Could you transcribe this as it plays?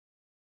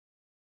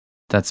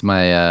That's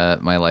my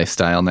my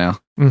lifestyle now.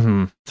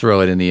 Mm-hmm.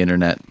 Throw it in the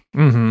internet.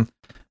 Mm-hmm.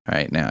 All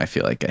right, now I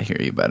feel like I hear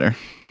you better.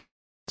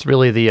 It's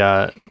really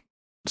the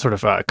sort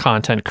of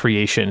content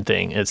creation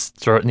thing. It's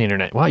throw it in the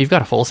internet. Wow, you've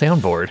got a full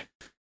soundboard.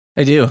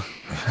 I do.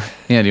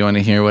 Yeah, do you want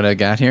to hear what I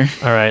got here?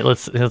 All right,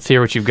 let's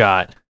hear what you've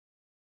got.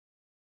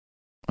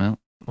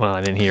 Well,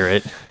 I didn't hear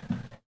it.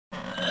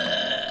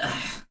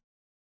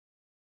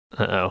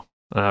 Uh-oh.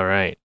 All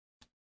right.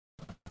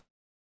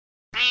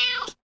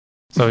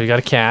 So you got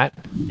a cat.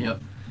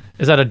 Yep.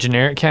 Is that a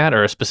generic cat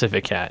or a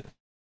specific cat?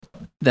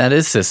 That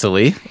is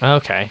Sicily.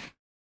 Okay.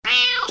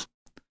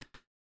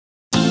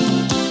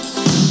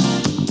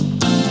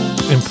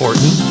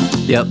 Important.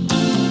 Yep.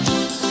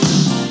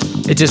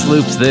 It just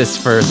loops this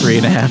for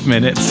 3.5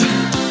 minutes.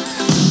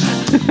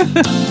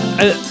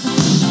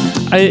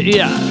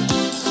 Yeah.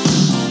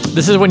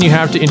 This is when you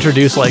have to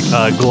introduce like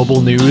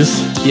global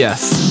news.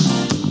 Yes.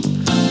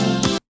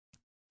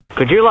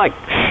 Could you,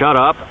 shut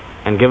up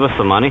and give us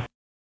some money?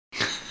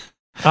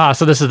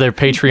 So this is their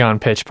Patreon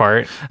pitch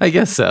part. I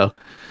guess so.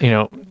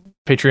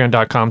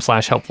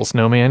 Patreon.com/helpful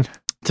snowman.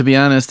 To be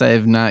honest, I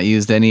have not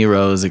used any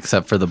rows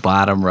except for the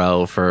bottom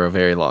row for a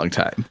very long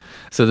time.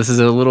 So this is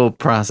a little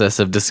process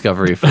of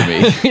discovery for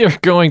me. You're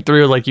going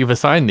through, you've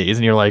assigned these,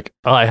 and you're like,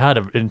 oh, I had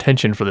an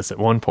intention for this at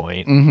one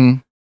point. Mm-hmm.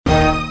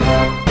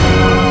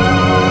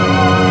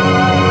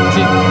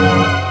 See,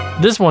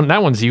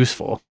 that one's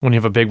useful when you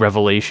have a big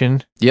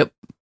revelation. Yep.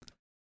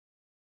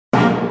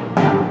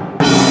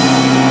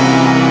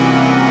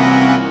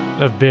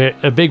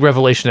 A big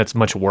revelation that's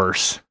much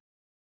worse.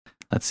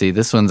 Let's see.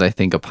 This one's, I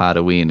think, a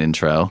Podaween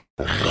intro.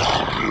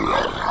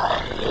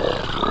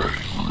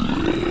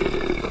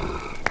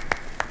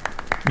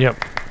 Yep.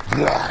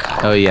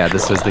 Oh, yeah.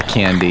 This was the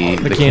candy.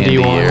 The candy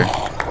one. Year.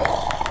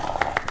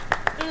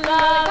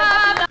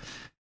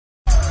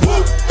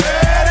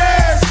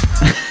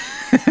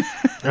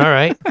 All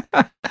right.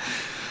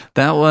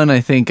 That one,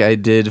 I think I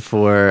did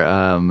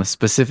for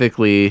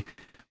specifically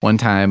one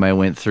time I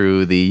went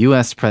through the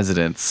U.S.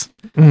 presidents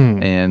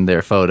and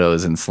their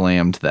photos and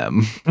slammed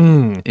them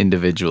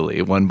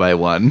individually, one by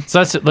one.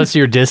 So that's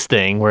your diss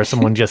thing where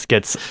someone just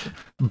gets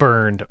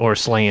burned or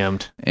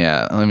slammed.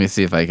 Yeah, let me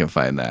see if I can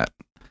find that.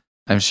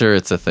 I'm sure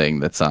it's a thing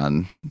that's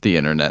on the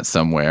internet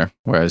somewhere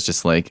where I was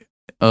just like,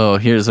 oh,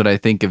 here's what I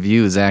think of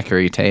you,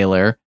 Zachary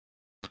Taylor.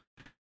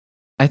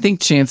 I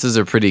think chances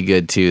are pretty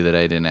good, too, that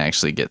I didn't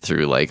actually get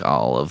through,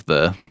 all of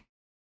the,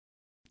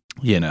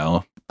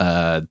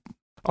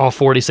 all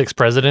 46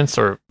 presidents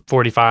or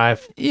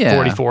 45,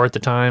 44 at the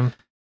time.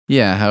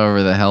 Yeah,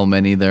 however the hell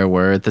many there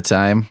were at the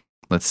time.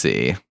 Let's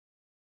see.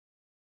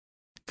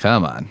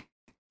 Come on.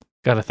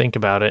 Got to think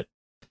about it.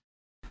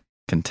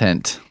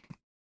 Content.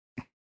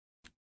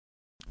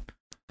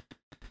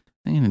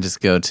 I'm going to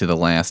just go to the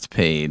last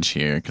page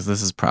here because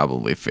this is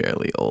probably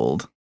fairly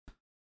old.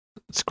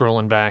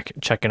 Scrolling back,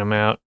 checking them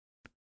out.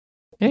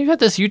 Yeah, you've had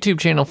this YouTube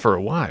channel for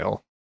a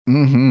while.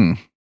 Mm-hmm.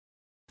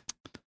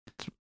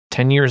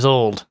 10 years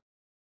old.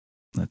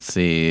 Let's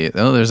see.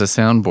 Oh, there's a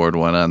soundboard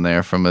one on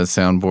there from a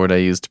soundboard I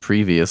used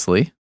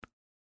previously.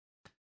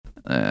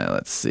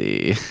 Let's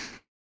see.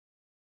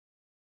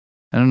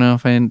 I don't know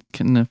if I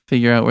can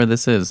figure out where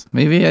this is.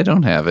 Maybe I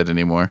don't have it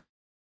anymore.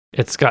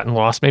 It's gotten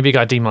lost. Maybe it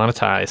got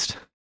demonetized.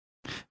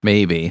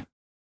 Maybe.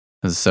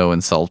 This is so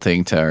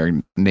insulting to our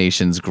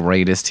nation's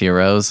greatest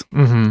heroes.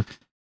 Mm-hmm.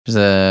 There's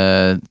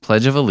a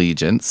Pledge of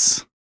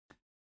Allegiance.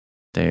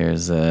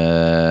 There's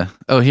a...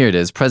 Oh, here it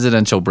is.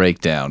 Presidential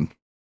Breakdown.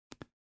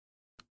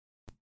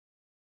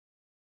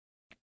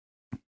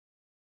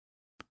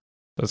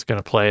 It's going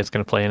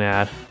to play an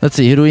ad. Let's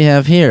see. Who do we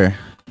have here?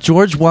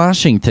 George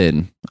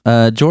Washington.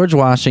 George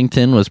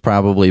Washington was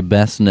probably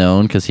best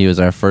known because he was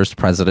our first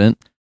president.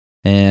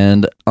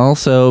 And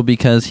also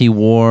because he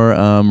wore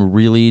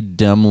really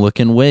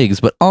dumb-looking wigs,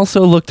 but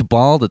also looked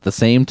bald at the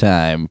same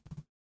time.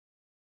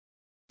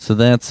 So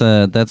that's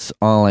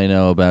all I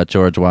know about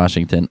George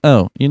Washington.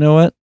 Oh, you know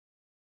what?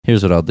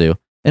 Here's what I'll do.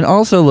 And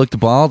also looked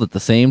bald at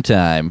the same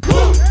time.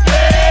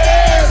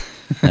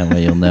 That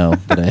way you'll know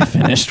that I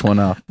finished one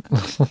off.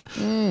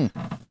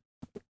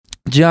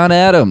 John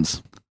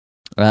Adams.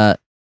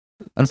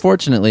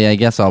 Unfortunately, I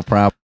guess I'll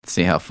probably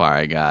see how far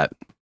I got.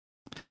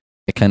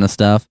 Kind of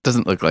stuff.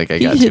 Doesn't look like I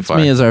got too far. He hits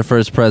me as our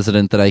first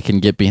president that I can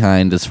get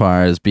behind as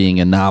far as being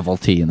a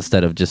novelty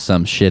instead of just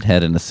some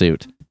shithead in a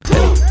suit.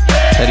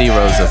 Teddy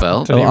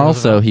Roosevelt.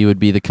 Also, he would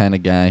be the kind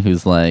of guy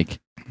who's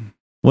like,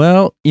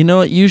 well, you know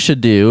what you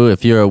should do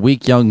if you're a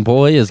weak young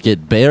boy is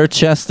get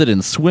bare-chested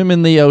and swim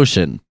in the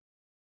ocean.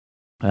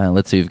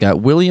 Let's see, we've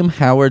got William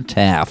Howard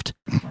Taft.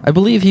 I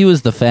believe he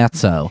was the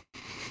Fatso.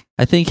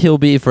 I think he'll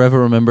be forever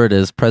remembered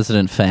as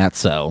President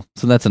Fatso.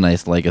 So that's a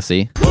nice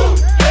legacy.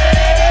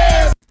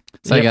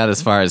 So I got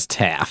as far as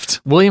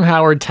Taft. William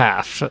Howard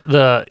Taft,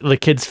 the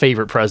kid's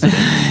favorite president.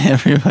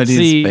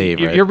 Everybody's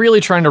favorite. You're really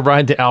trying to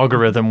ride the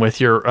algorithm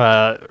with your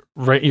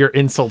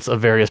insults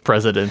of various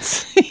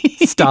presidents,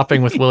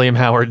 stopping with William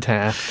Howard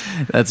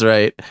Taft. That's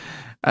right.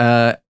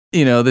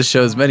 the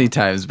show's many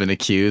times been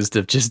accused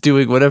of just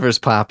doing whatever's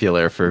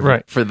popular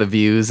for the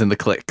views and the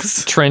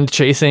clicks. Trend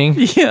chasing.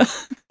 Yeah.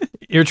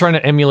 You're trying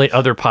to emulate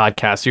other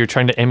podcasts. You're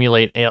trying to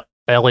emulate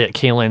Elliott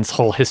Kalan's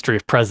whole history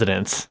of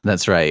presidents.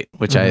 That's right.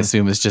 Which I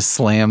assume is just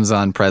slams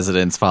on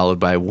presidents followed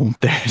by whoop,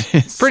 there it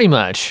is. Pretty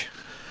much.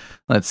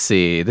 Let's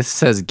see. This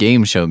says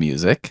game show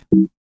music.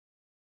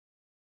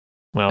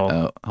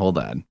 Well, hold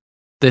on.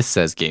 This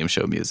says game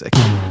show music.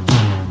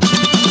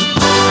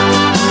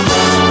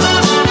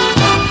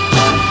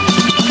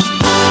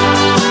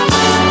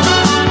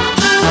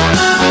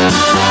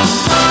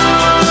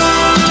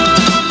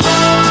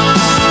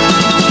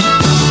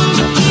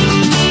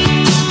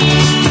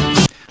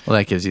 Well,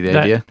 that gives you the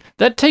idea.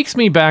 That takes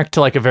me back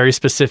to like a very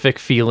specific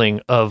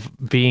feeling of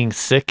being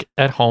sick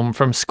at home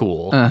from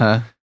school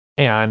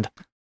and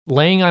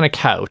laying on a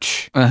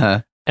couch.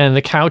 And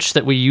the couch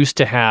that we used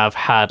to have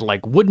had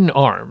like wooden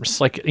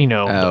arms. Like,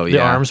 the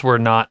arms were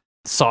not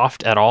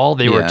soft at all.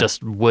 They were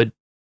just wood.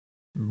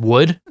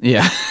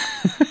 Yeah.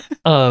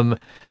 And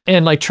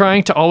like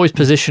trying to always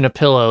position a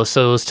pillow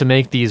so as to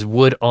make these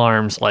wood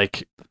arms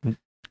like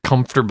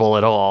comfortable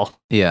at all.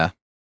 Yeah.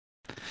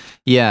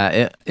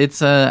 Yeah,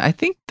 it's I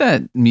think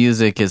that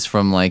music is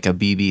from like a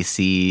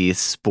BBC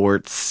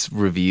sports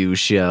review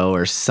show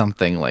or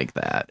something like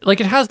that. Like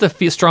it has the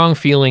strong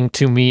feeling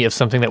to me of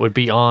something that would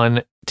be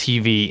on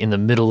TV in the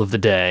middle of the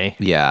day.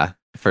 Yeah,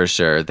 for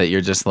sure. That you're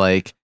just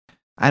like,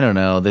 I don't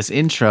know, this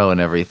intro and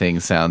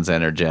everything sounds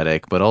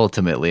energetic, but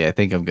ultimately I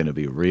think I'm going to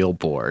be real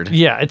bored.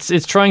 Yeah,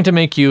 it's trying to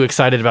make you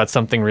excited about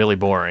something really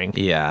boring.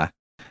 Yeah.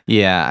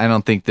 Yeah, I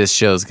don't think this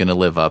show's going to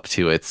live up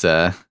to its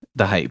the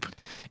hype.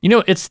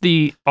 It's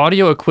the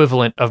audio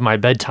equivalent of my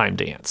bedtime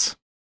dance.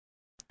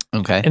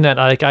 Okay. In that,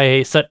 like,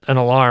 I set an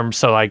alarm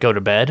so I go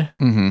to bed.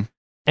 Mm-hmm.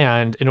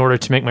 And in order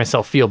to make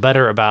myself feel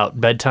better about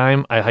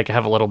bedtime, I like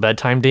have a little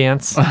bedtime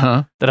dance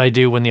that I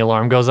do when the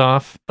alarm goes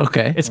off.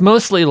 Okay. It's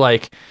mostly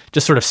like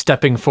just sort of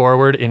stepping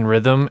forward in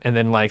rhythm and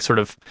then like sort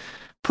of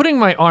putting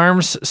my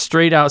arms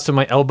straight out so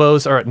my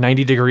elbows are at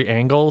 90-degree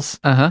angles.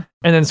 And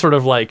then sort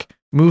of like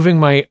moving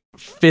my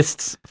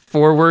fists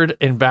forward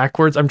and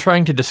backwards. I'm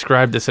trying to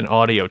describe this in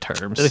audio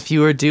terms. If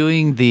you were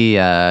doing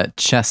the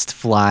chest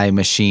fly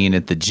machine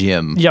at the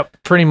gym. Yep,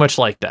 pretty much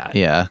like that.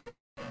 Yeah,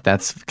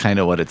 that's kind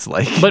of what it's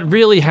like. But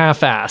really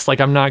half-assed.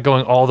 Like I'm not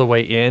going all the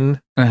way in.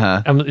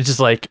 I'm just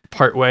like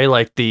part way,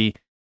 like the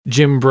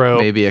gym bro.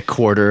 Maybe a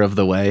quarter of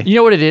the way. You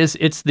know what it is?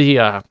 It's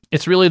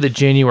it's really the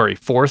January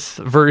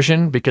 4th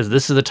version because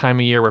this is the time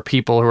of year where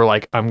people who are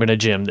like, I'm going to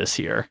gym this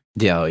year.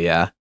 Yeah, oh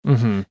yeah.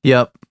 Mm-hmm.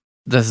 Yep,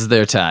 this is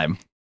their time.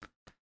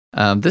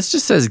 This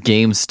just says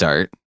game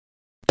start.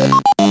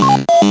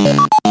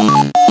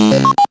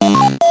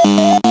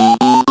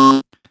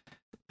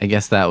 I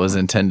guess that was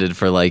intended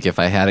for like if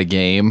I had a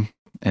game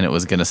and it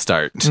was going to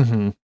start.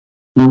 Mm-hmm.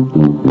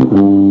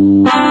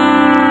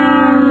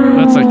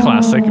 That's a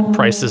classic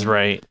Price is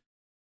Right.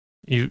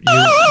 You get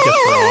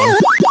wrong.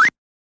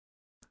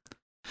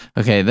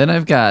 Okay, then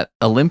I've got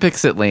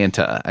Olympics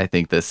Atlanta, I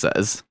think this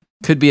says.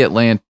 Could be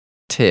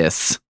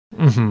Atlantis,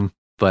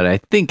 but I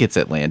think it's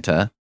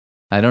Atlanta.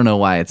 I don't know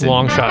why it's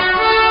long shot.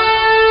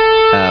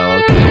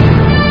 Oh, okay.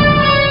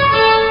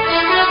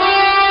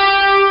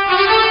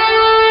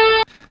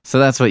 So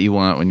that's what you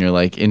want when you're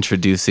like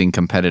introducing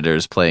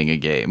competitors playing a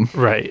game.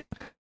 Right.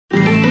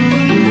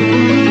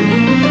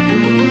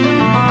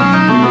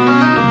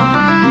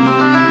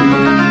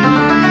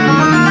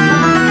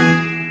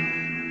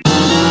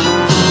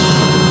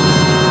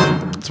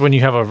 It's when you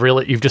have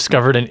you've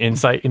discovered an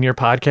insight in your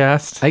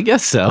podcast. I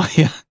guess so,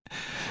 yeah.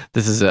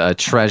 This is a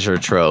treasure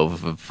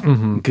trove of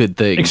good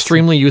things.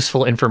 Extremely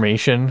useful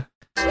information.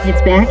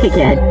 It's back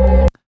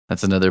again.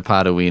 That's another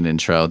Podoween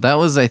intro. That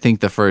was, I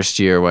think, the first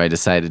year where I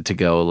decided to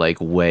go like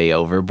way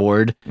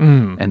overboard,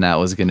 and that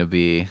was going to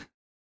be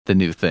the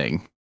new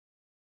thing.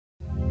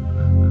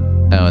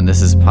 Oh, and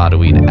this is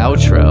Podoween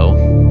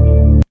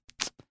outro.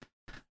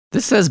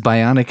 This says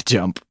Bionic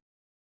Jump.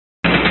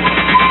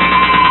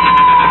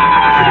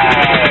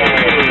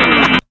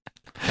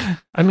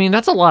 I mean,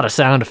 that's a lot of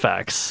sound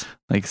effects.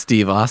 Like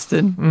Steve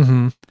Austin?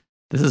 Mm-hmm.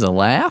 This is a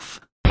laugh?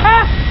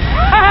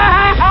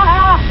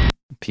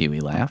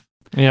 Pee-wee laugh.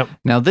 Yep.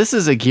 Now, this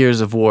is a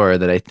Gears of War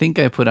that I think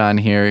I put on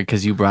here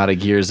because you brought a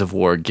Gears of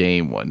War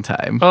game one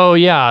time. Oh,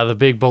 yeah, the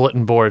big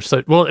bulletin board.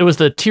 So, well, it was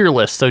the tier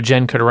list so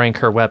Jen could rank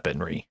her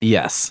weaponry.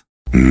 Yes.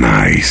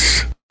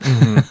 Nice.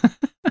 Mm-hmm.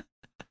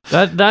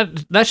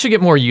 That should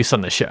get more use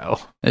on the show.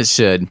 It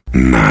should.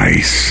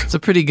 Nice. It's a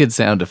pretty good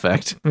sound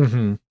effect.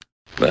 Mm-hmm.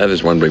 That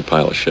is one big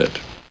pile of shit.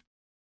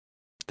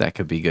 That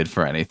could be good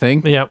for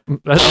anything. Yep.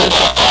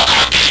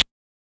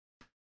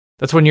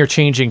 That's when you're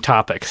changing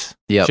topics.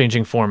 Yep.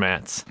 Changing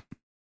formats.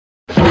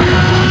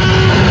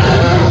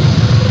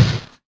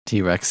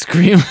 T-Rex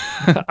scream.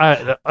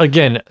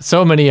 Again,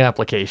 so many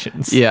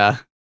applications. Yeah.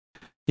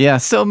 Yeah,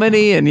 so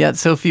many and yet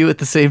so few at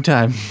the same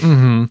time.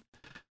 Mm-hmm.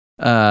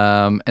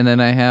 And then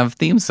I have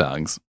theme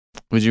songs.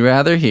 Would you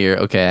rather hear?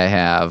 Okay, I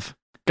have.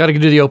 Got to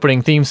do the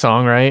opening theme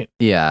song, right?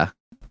 Yeah.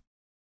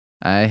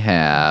 I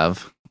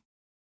have.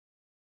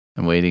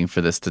 I'm waiting for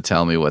this to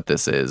tell me what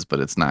this is, but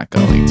it's not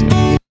going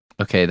to.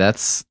 Okay,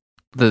 that's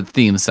the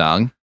theme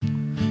song.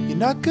 You're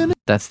not gonna.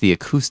 That's the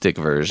acoustic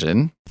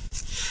version.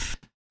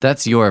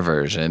 That's your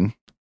version.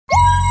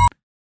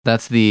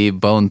 That's the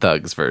Bone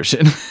Thugs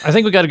version. I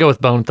think we got to go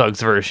with Bone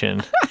Thugs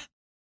version.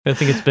 I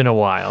think it's been a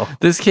while.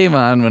 This came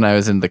on when I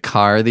was in the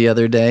car the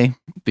other day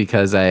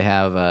because I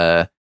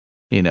have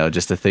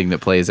just a thing that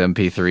plays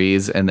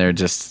MP3s and they're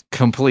just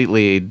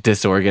completely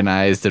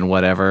disorganized and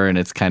whatever. And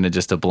it's kind of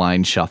just a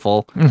blind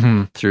shuffle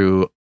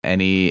through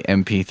any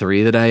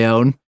MP3 that I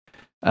own.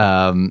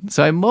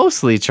 So I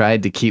mostly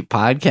tried to keep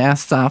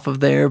podcasts off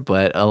of there,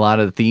 but a lot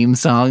of theme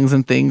songs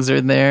and things are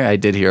in there. I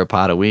did hear a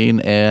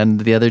Potaween,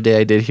 and the other day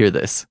I did hear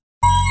this.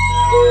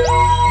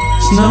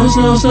 Snow,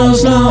 snow, snow,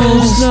 snow,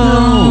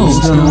 snow,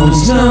 snow,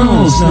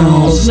 snow,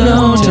 snow,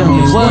 snow. Tell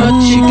me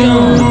what you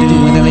gonna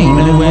do when there ain't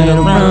anywhere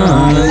to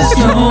run. The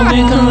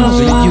snowman comes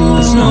for you,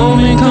 the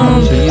snowman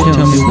comes for you.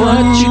 Tell me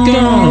what you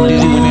gonna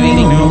do when there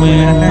ain't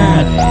nowhere to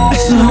hide. The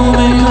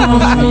snowman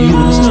comes for you,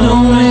 the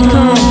snowman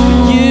comes for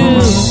you.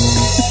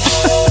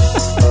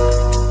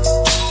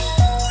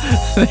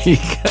 There you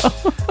go.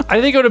 I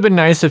think it would have been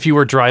nice if you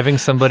were driving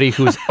somebody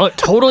who's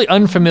totally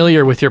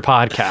unfamiliar with your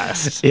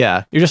podcast.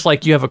 Yeah. You're just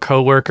like, you have a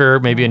coworker,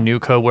 maybe a new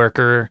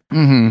coworker.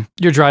 Mm-hmm.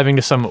 You're driving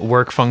to some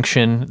work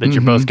function that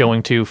you're both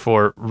going to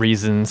for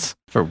reasons.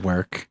 For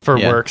work.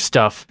 Work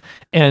stuff.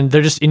 And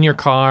they're just in your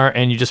car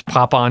and you just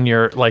pop on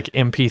your like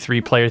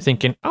MP3 player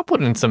thinking, I'll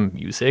put in some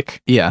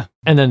music. Yeah.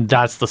 And then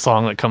that's the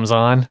song that comes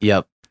on.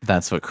 Yep.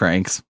 That's what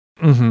cranks.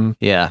 Mm-hmm.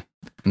 Yeah.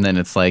 And then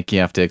it's like you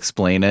have to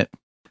explain it.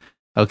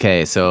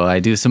 Okay, so I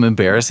do some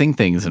embarrassing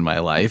things in my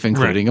life,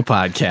 including a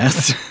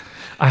podcast.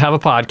 I have a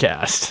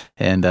podcast.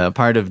 And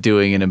part of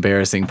doing an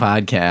embarrassing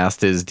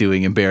podcast is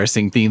doing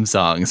embarrassing theme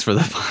songs for the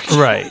podcast.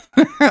 Right.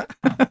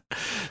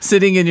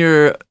 Sitting in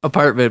your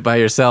apartment by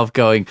yourself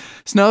going,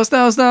 snow,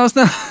 snow, snow,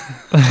 snow.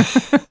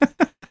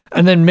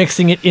 And then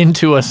mixing it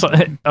into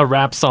a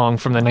rap song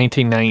from the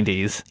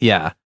 1990s.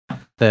 Yeah,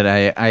 that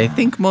I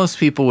think most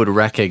people would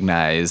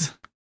recognize,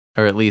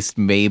 or at least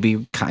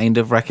maybe kind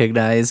of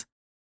recognize,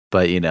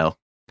 but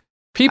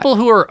people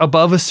who are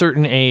above a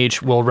certain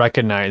age will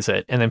recognize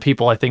it, and then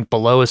people I think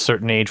below a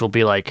certain age will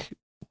be like,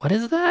 what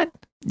is that?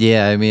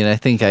 Yeah, I mean, I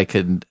think I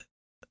could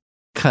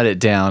cut it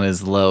down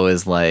as low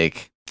as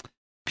like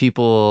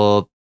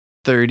people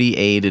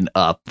 38 and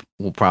up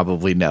will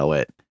probably know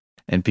it,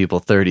 and people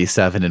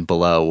 37 and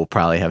below will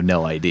probably have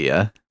no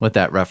idea what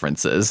that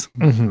reference is.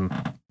 Mm-hmm.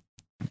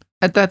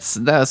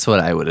 That's what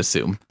I would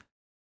assume,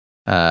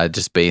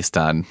 just based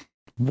on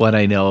what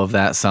I know of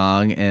that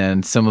song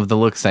and some of the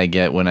looks I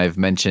get when I've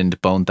mentioned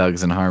Bone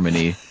Thugs and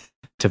Harmony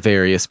to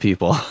various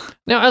people.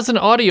 Now, as an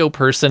audio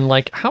person,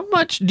 like, how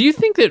much do you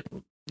think that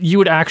you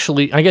would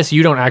actually, I guess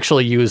you don't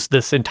actually use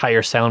this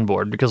entire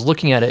soundboard, because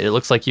looking at it, it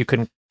looks like you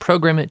can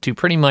program it to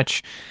pretty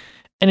much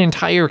an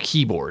entire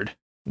keyboard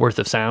worth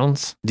of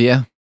sounds.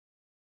 Yeah.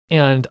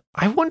 And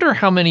I wonder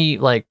how many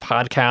like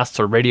podcasts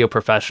or radio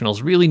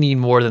professionals really need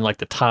more than like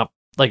the top,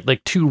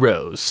 like 2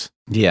 rows.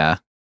 Yeah.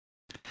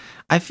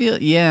 I feel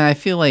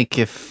like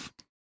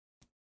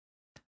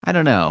I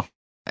don't know.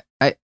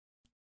 I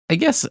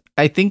guess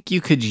I think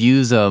you could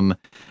use them.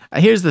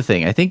 Here's the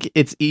thing. I think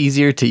it's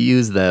easier to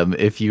use them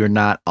if you're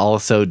not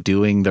also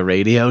doing the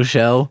radio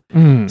show.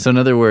 So in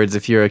other words,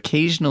 if you're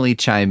occasionally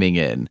chiming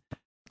in,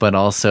 but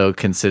also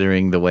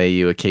considering the way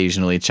you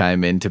occasionally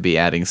chime in to be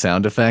adding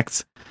sound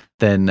effects,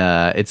 then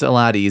it's a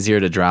lot easier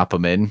to drop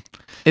them in.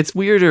 It's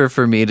weirder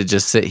for me to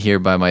just sit here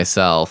by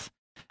myself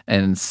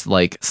and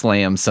like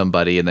slam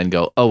somebody and then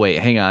go, oh wait,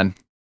 hang on.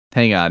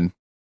 I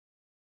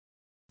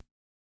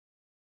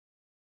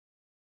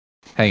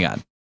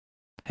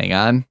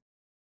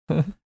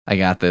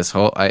got this.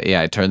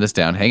 I turned this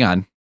down. Hang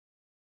on.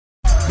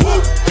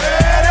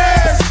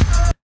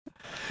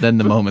 Then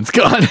the moment's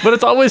gone. But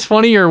it's always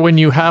funnier when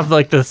you have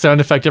like the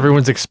sound effect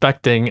everyone's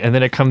expecting and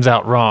then it comes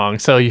out wrong.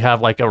 So you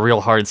have like a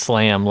real hard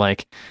slam,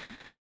 like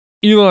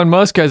Elon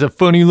Musk has a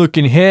funny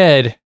looking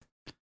head.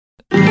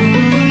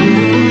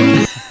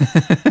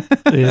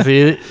 You see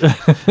it?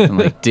 I'm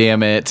like,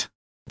 damn it.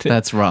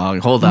 That's wrong.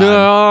 Hold on.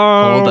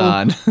 No! Hold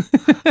on.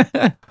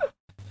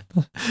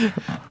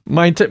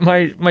 My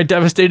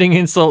devastating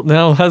insult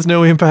now has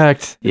no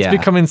impact. It's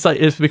become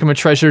insight. It's become a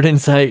treasured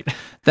insight.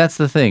 That's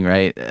the thing,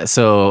 right?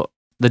 So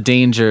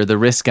the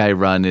risk I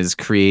run is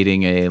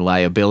creating a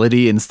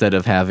liability instead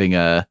of having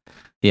a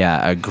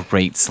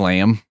great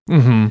slam.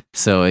 Mm-hmm.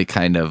 So it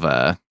kind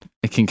of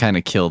it can kind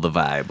of kill the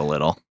vibe a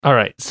little. All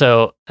right.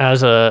 So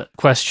as a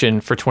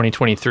question for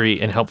 2023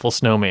 in Helpful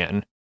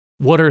Snowman,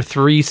 what are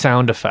 3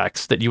 sound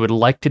effects that you would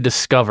like to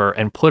discover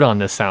and put on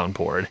this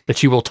soundboard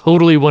that you will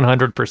totally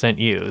 100%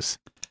 use?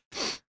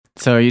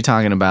 So are you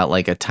talking about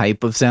like a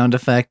type of sound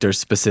effect or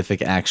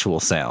specific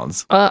actual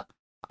sounds?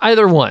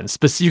 Either one.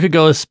 You could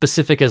go as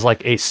specific as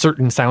like a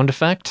certain sound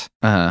effect,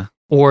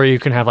 or you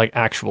can have like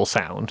actual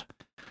sound.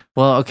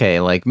 Well, okay,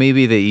 like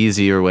maybe the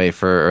easier way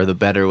or the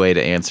better way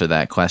to answer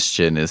that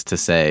question is to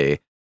say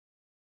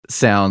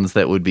sounds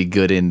that would be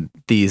good in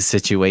these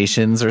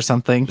situations or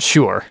something.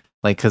 Sure.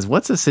 Like, because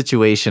what's a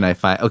situation I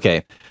find?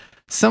 Okay,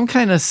 some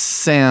kind of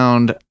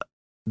sound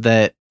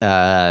that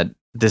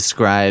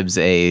describes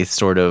a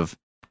sort of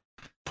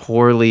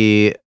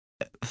poorly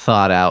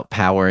thought out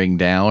powering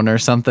down or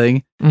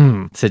something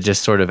to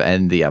just sort of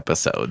end the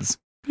episodes.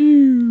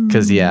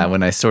 Because,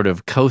 when I sort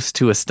of coast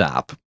to a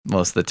stop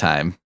most of the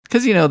time,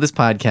 because, this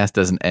podcast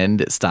doesn't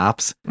end, it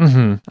stops.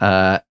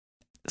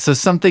 So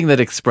something that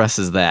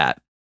expresses that,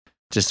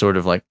 just sort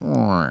of like... You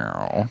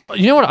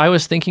know what I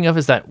was thinking of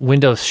is that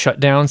Windows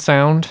shutdown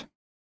sound?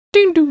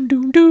 Ding, doom,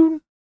 doom,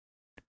 doom.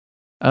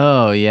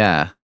 Oh,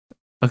 yeah.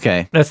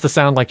 Okay. That's the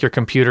sound like your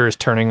computer is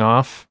turning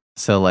off.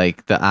 So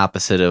like the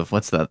opposite of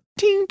what's the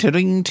ting,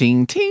 ting,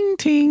 ting, ting,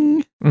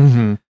 ting.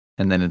 And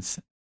then it's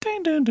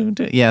ding, ding, ding,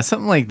 ding. Yeah,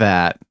 something like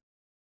that.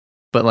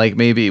 But like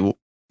maybe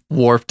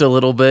warped a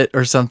little bit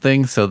or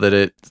something so that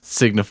it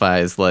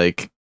signifies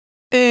like,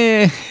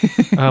 you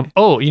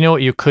know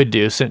what you could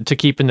do to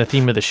keep in the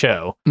theme of the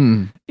show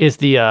is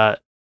the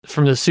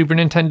from the Super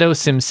Nintendo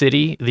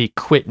SimCity, the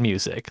quit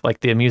music, like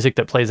the music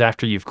that plays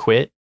after you've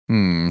quit.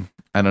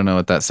 I don't know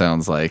what that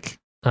sounds like.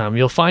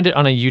 You'll find it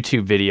on a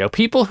YouTube video.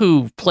 People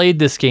who played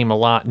this game a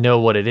lot know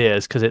what it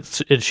is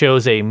because it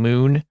shows a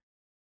moon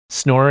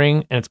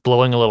snoring and it's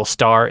blowing a little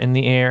star in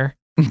the air.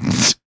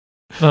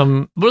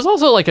 But it's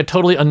also like a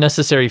totally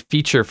unnecessary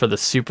feature for the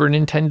Super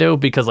Nintendo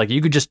because like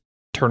you could just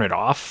turn it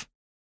off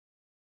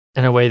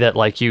in a way that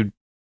like you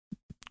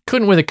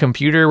couldn't with a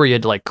computer where you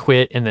had to like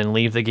quit and then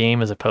leave the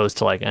game as opposed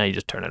to like, you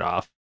just turn it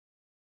off.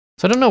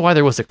 So I don't know why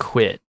there was a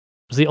quit. It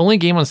was the only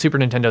game on Super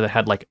Nintendo that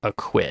had like a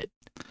quit.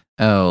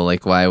 Oh,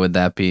 like why would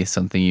that be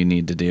something you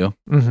need to do?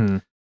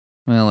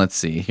 Well, let's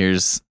see.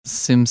 Here's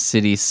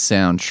SimCity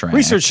soundtrack.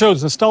 Research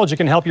shows nostalgia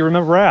can help you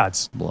remember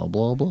ads. Blah,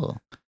 blah, blah.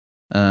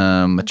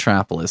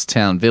 Metropolis,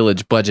 town,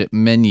 village, budget,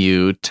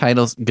 menu,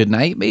 titles. Good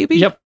night, maybe?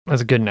 Yep,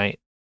 that's a good night.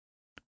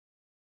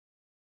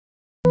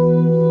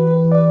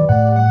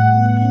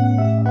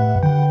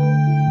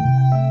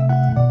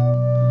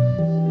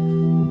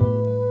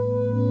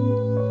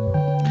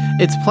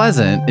 It's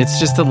pleasant. It's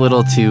just a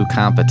little too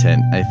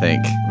competent, I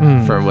think,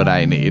 for what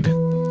I need.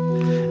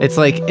 It's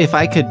like if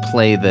I could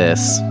play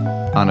this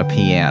on a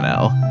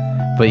piano,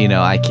 but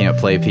I can't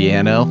play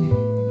piano,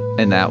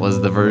 and that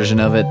was the version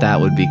of it, that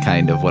would be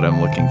kind of what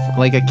I'm looking for.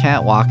 Like a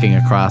cat walking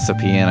across a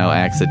piano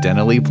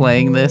accidentally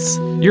playing this.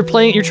 You're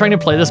trying to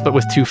play this, but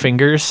with two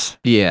fingers?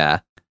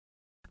 Yeah.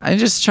 I'm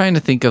just trying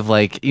to think of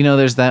like,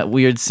 there's that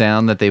weird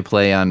sound that they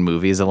play on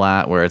movies a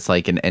lot where it's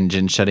like an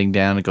engine shutting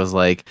down. It goes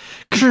like,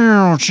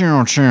 chow,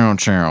 chow, chow,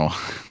 chow.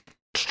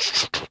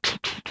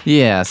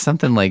 Yeah,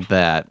 something like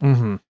that.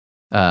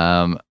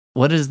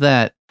 What is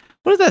that?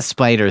 What is that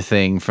spider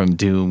thing from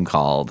Doom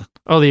called?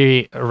 Oh,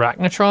 the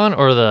Arachnotron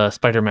or the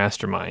Spider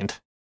Mastermind?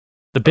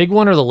 The big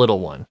one or the little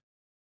one?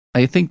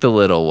 I think the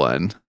little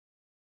one.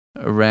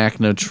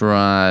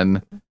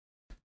 Arachnotron.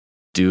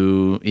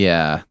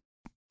 Yeah.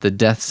 The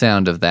death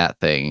sound of that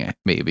thing,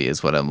 maybe,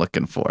 is what I'm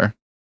looking for.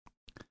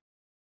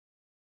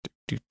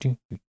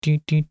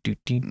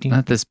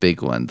 Not this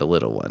big one, the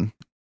little one.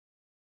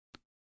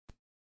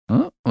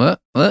 Oh,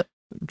 what? I'm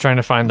trying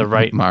to find the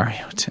right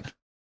Mario.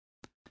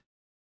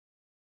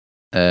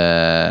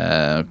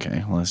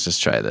 Okay, well, let's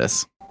just try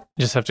this.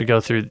 You just have to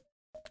go through.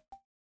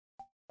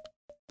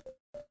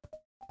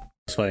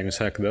 Satisfying as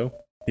heck, though.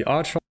 The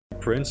Archfire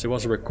Prince, it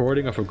was a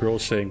recording of a girl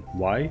saying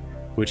 "why,"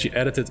 which he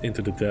edited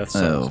into the death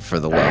sound. Oh, for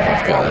the love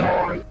of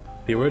God.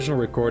 The original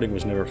recording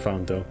was never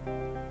found, though.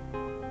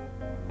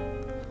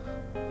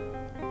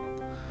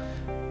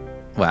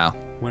 Wow.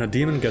 When a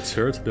demon gets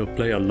hurt, they'll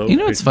play a low...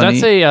 What's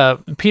funny?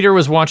 That's Peter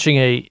was watching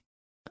a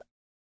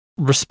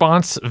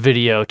response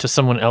video to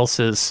someone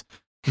else's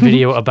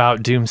video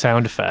about Doom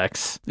sound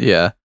effects.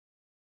 Yeah.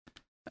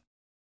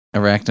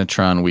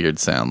 Arachnotron weird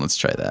sound. Let's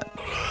try that.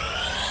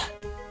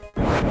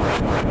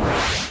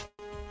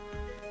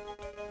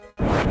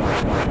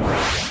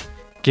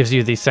 Gives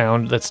you the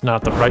sound that's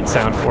not the right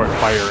sound for it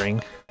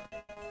firing.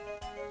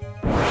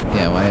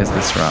 Yeah, why is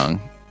this wrong?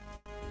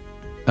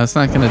 Oh, it's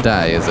not gonna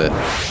die, is it?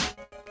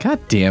 God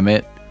damn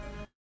it.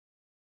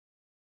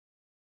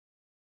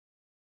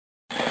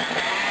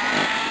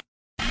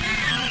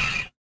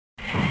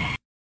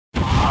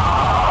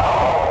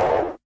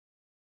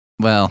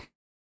 Well,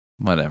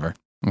 whatever.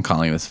 I'm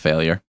calling this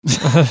failure.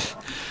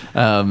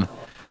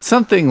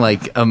 Something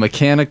like a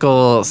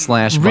mechanical /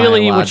 biological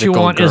really what you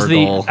want gurgle. is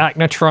the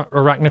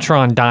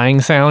Arachnotron dying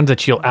sound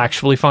that you'll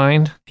actually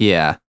find.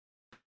 Yeah.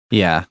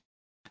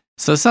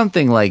 So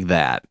something like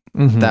that.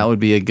 That would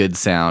be a good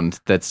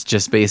sound. That's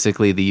just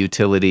basically the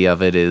utility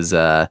of it is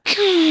yeah.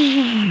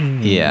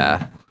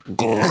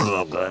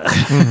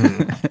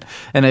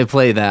 And I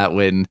play that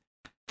when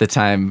the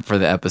time for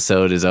the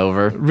episode is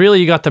over. Really,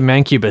 you got the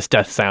Mancubus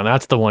death sound.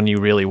 That's the one you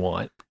really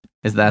want.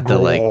 Is that the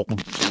like...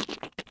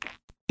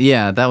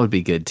 Yeah, that would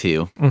be good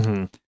too.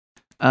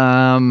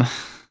 Let's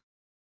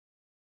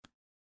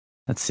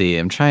see.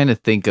 I'm trying to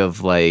think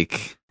of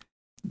like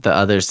the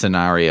other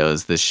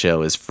scenarios this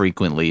show is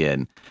frequently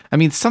in. I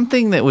mean,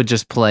 something that would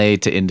just play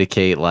to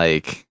indicate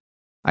like,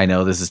 I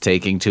know this is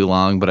taking too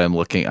long, but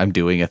I'm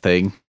doing a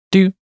thing.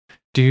 Do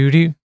Do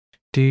do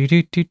do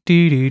do do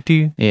do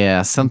do.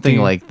 Yeah, something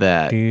like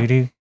that. Do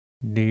do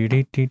do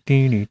do do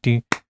do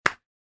do.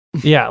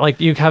 Yeah, like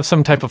you have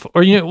some type of,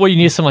 or you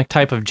need some like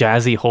type of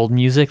jazzy hold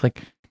music,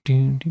 like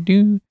do do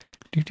do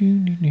do do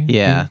do.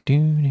 Yeah,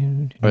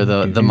 or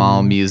the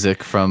mall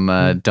music from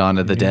Dawn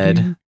of the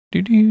Dead.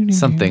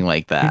 Something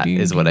like that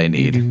is what I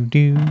need.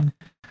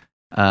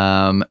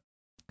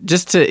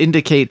 Just to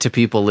indicate to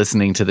people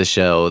listening to the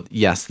show,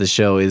 yes, the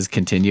show is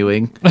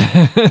continuing.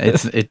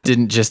 It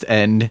didn't just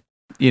end.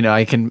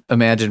 I can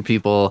imagine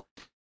people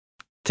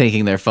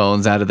taking their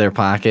phones out of their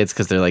pockets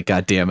because they're like,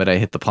 God damn it, I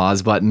hit the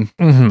pause button.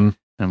 Mm-hmm.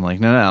 I'm like,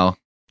 no,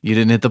 you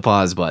didn't hit the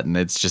pause button.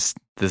 It's just,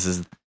 this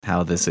is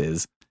how this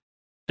is.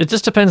 It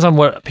just depends on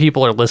what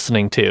people are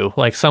listening to.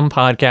 Like some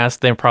podcasts,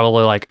 they're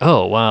probably like,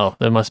 oh, wow,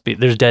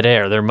 there's dead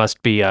air. There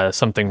must be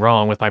something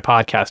wrong with my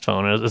podcast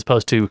phone. As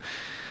opposed to,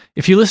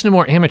 if you listen to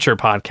more amateur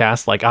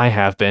podcasts like I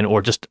have been,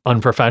 or just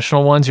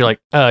unprofessional ones, you're like,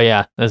 oh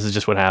yeah, this is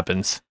just what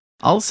happens.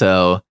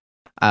 Also,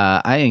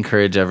 I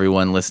encourage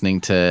everyone listening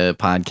to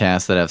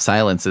podcasts that have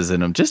silences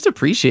in them, just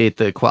appreciate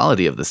the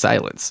quality of the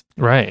silence.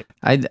 Right.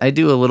 I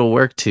do a little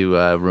work to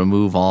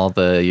remove all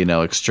the,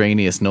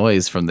 extraneous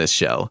noise from this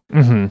show.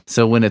 Mm-hmm.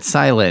 So when it's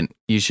silent,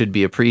 you should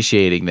be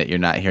appreciating that you're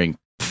not hearing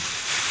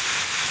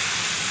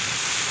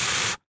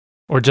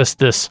or just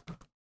this.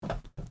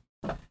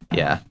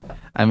 Yeah.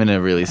 I'm in a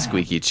really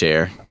squeaky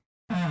chair.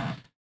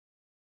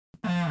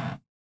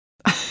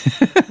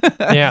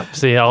 Yeah.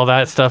 See, all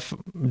that stuff,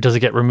 does it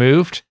get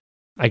removed?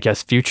 I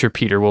guess future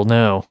Peter will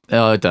know.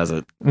 Oh, it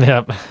doesn't.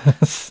 Yep.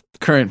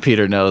 Current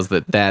Peter knows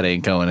that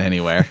ain't going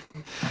anywhere.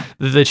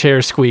 The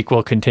chair squeak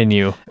will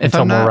continue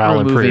until morale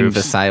improves. If I'm not removing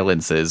the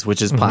silences,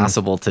 which is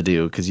possible to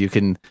do, because you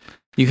can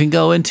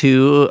go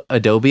into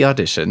Adobe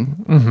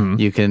Audition. Mm-hmm.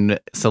 You can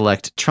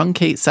select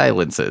truncate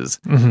silences,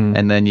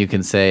 and then you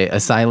can say a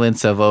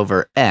silence of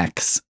over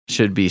X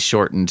should be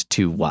shortened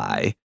to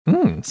Y.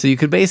 So you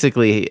could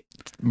basically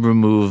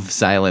remove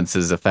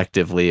silences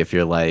effectively if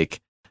you're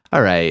like,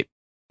 all right,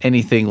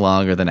 anything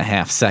longer than a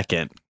half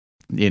second,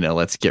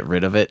 let's get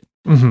rid of it.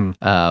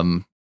 Mm-hmm.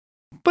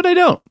 But I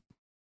don't.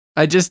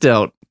 I just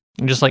don't.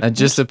 I'm just like, I'm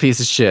just a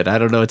piece of shit. I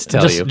don't know what to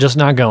tell you. Just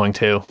not going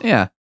to.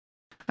 Yeah.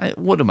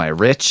 What am I,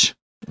 rich?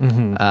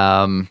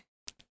 Mm-hmm.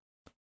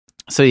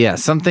 So yeah,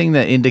 something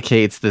that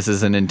indicates this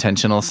is an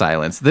intentional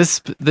silence.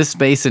 This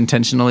space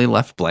intentionally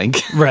left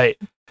blank. Right.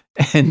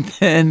 And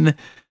then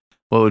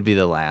what would be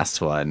the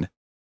last one?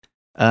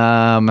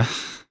 Gosh.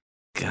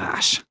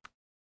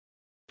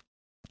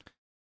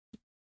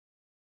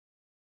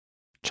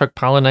 Chuck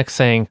Palahniuk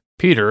saying,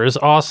 Peter is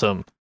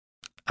awesome.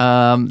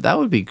 That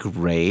would be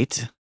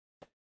great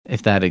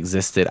if that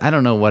existed. I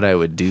don't know what I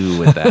would do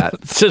with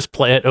that. Just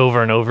play it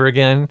over and over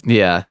again.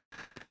 Yeah.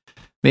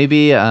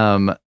 Maybe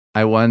I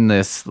won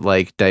this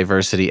like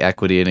diversity,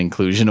 equity, and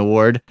inclusion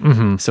award.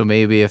 Mm-hmm. So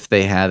maybe if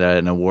they had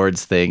an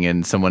awards thing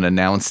and someone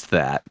announced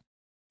that,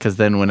 because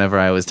then whenever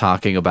I was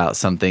talking about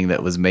something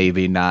that was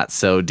maybe not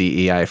so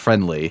DEI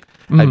friendly,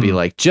 I'd be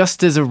like,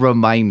 just as a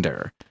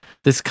reminder,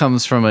 this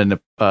comes from an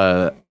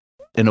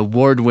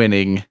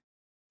award-winning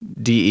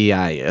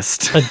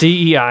DEIist. A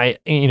DEI,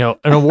 an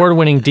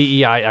award-winning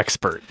DEI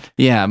expert.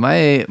 Yeah,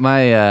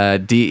 my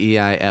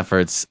DEI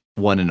efforts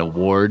won an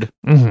award.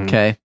 Mm-hmm.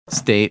 Okay,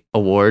 state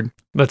award.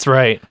 That's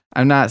right.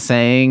 I'm not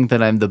saying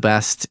that I'm the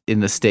best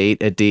in the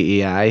state at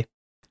DEI.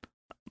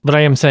 But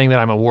I am saying that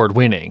I'm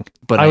award-winning.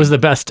 But I was the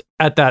best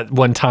at that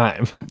one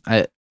time.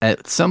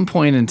 At some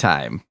point in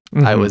time,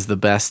 I was the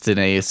best in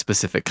a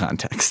specific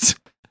context.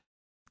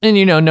 And,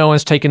 no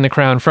one's taken the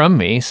crown from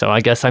me, so I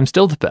guess I'm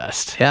still the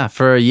best. Yeah,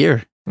 for a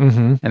year.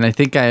 Mm-hmm. And I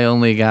think I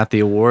only got the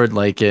award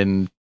like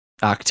in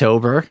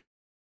October.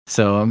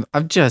 So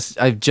I've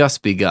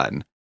just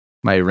begun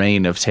my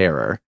reign of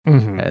terror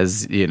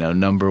as,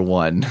 number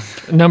one.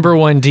 Number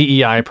one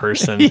DEI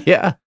person.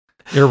 Yeah.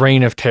 Your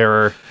reign of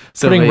terror.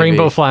 So putting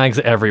rainbow flags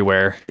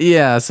everywhere.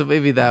 Yeah, so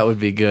maybe that would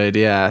be good.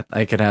 Yeah,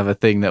 I could have a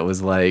thing that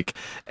was like,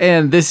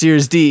 and this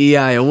year's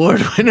DEI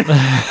award winner.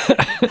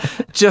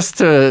 Just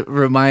to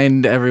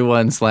remind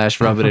everyone /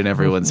 rub it in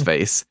everyone's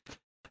face.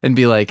 And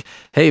be like,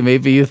 hey,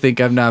 maybe you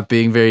think I'm not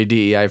being very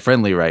DEI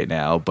friendly right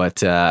now,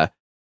 but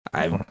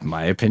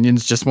my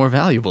opinion's just more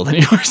valuable than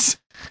yours.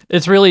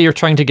 It's really you're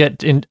trying to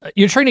get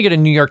a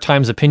New York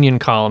Times opinion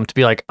column to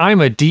be like,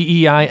 I'm a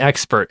DEI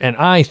expert, and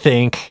I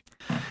think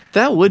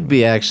that would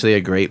be actually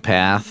a great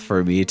path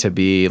for me to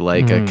be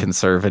like a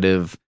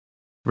conservative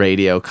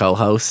radio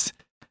co-host,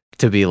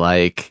 to be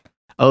like,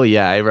 oh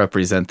yeah, I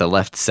represent the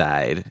left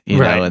side,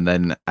 know, and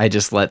then I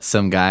just let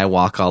some guy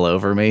walk all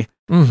over me.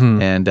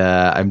 Mm-hmm. And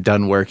I'm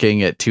done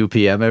working at 2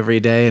 p.m. every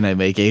day, and I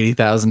make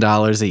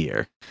 $80,000 a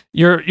year.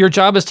 Your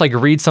job is to like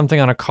read something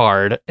on a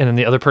card, and then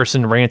the other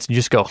person rants, and you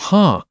just go,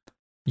 huh,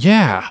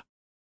 yeah,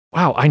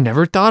 wow, I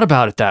never thought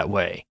about it that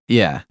way.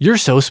 Yeah. You're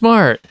so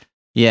smart.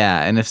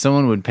 Yeah, and if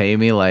someone would pay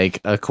me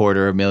like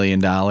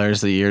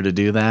 $250,000 a year to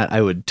do that,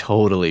 I would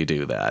totally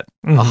do that.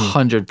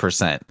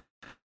 100%.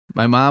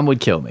 My mom would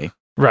kill me.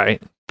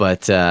 Right.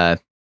 But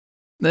that'd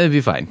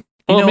be fine.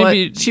 You know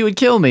maybe what? She would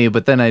kill me,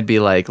 but then I'd be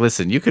like,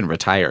 listen, you can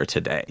retire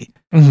today.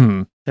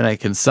 Mm-hmm. And I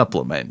can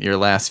supplement your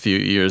last few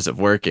years of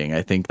working.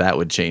 I think that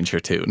would change her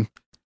tune.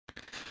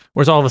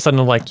 Whereas all of a sudden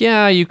I'm like,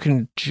 yeah, you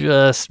can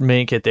just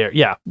make it there.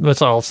 Yeah.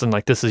 It's all of a sudden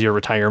like, this is your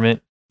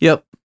retirement.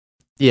 Yep.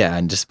 Yeah.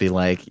 And just be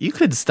like, you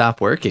could stop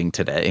working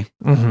today.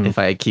 Mm-hmm. If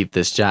I keep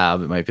this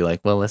job, it might be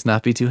like, well, let's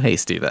not be too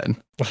hasty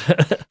then.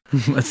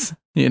 Let's,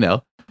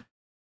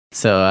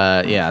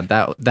 So, yeah,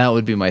 that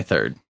would be my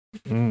third.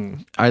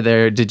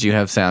 Did you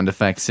have sound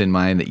effects in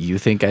mind that you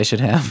think I should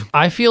have?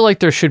 I feel like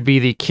there should be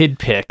the kid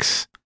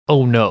picks.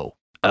 Oh no.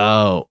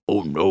 Oh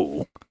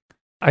no.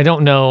 I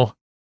don't know.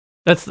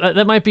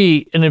 That might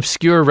be an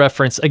obscure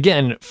reference.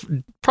 Again,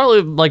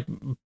 probably like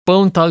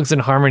Bone Thugs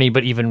and Harmony,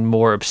 but even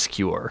more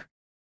obscure.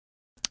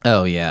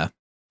 Oh yeah.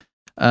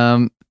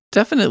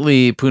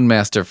 Definitely Poon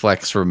Master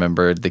Flex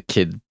remembered the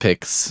Kid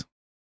Pix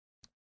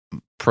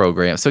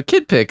program. So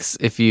Kid Pix,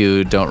 if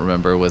you don't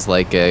remember, was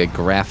like a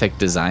graphic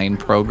design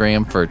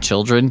program for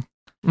children.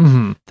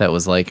 Mm-hmm. That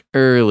was like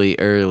early,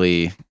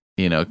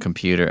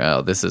 computer.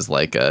 Oh, this is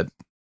like a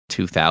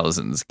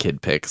 2000s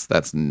Kid Pix.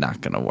 That's not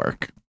going to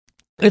work.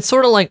 It's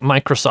sort of like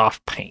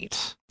Microsoft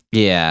Paint.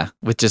 Yeah,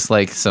 with just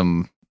like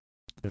some...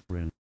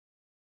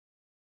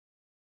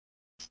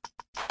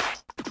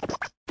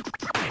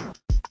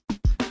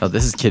 Oh,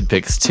 this is Kid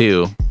Pix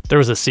 2. There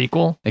was a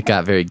sequel? It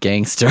got very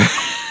gangster.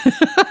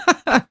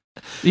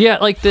 Yeah,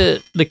 like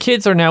the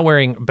kids are now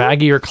wearing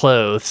baggier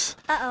clothes.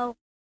 Uh-oh.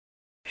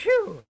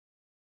 Phew.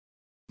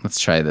 Let's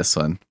try this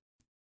one.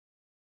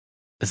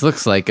 This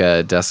looks like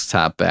a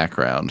desktop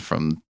background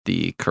from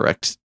the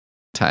correct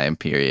time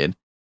period.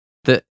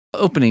 The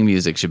opening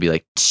music should be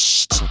like...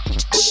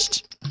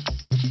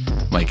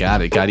 Oh my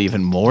god, it got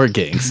even more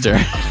gangster.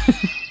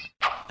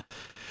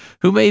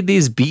 Who made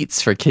these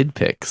beats for Kid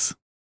Pix?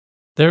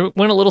 They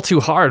went a little too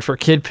hard for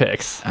Kid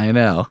Pix. I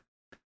know.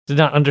 Did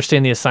not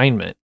understand the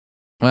assignment.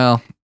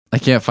 Well, I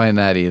can't find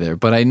that either,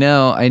 but I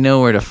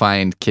know where to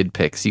find Kid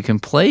Pix. You can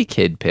play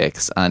Kid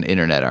Pix on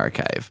Internet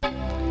Archive.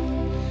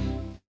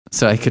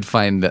 So I could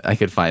find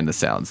the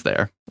sounds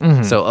there.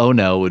 Mm-hmm. So oh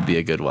no would be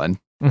a good one.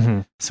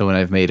 Mm-hmm. So when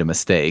I've made a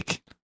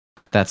mistake,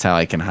 that's how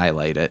I can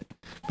highlight it.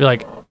 Be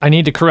like, I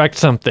need to correct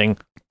something.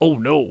 Oh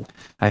no.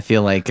 I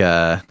feel like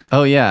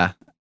oh yeah.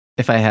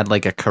 If I had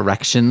like a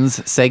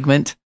corrections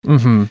segment.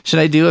 Mm-hmm. Should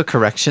I do a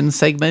corrections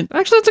segment?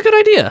 Actually, that's a good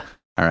idea.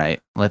 All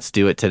right, let's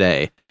do it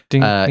today.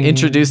 Ding, ding,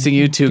 introducing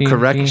you to ding,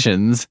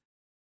 corrections. Ding.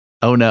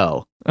 Oh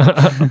no.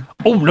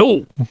 Oh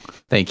no.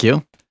 Thank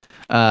you.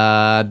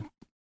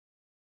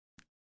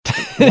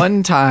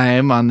 One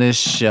time on this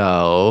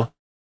show,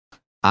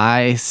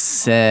 I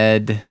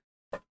said,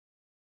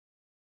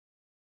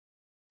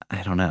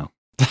 I don't know.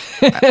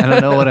 I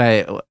don't know what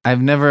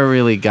I've never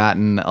really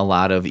gotten a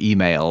lot of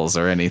emails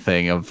or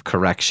anything of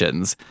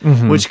corrections,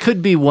 mm-hmm. which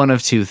could be one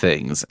of two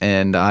things.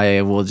 And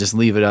I will just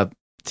leave it up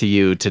to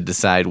you to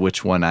decide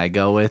which one I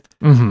go with.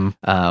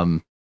 Mm-hmm.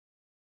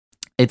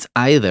 It's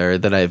either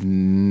that I've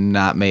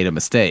not made a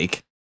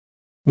mistake.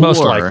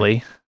 Most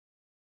likely.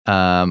 Okay,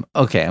 I'm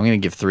going to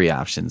give three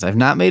options. I've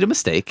not made a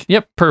mistake.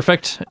 Yep,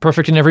 perfect.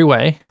 Perfect in every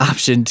way.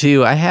 Option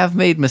 2, I have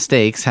made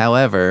mistakes.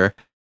 However,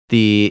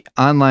 the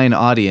online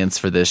audience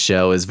for this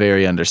show is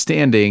very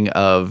understanding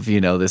of,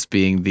 this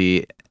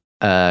being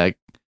a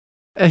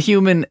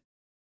human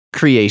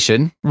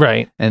creation.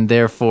 Right. And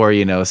therefore,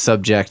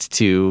 subject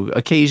to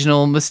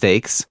occasional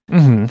mistakes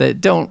mm-hmm.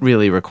 that don't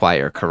really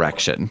require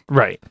correction.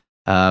 Right.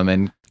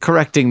 And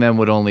correcting them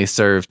would only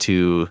serve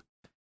to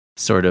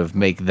sort of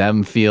make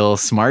them feel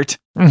smart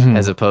mm-hmm.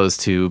 as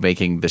opposed to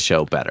making the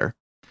show better.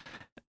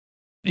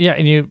 Yeah,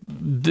 and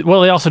they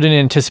also didn't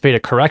anticipate a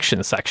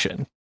correction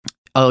section.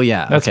 Oh,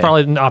 yeah. That's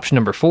probably option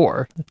number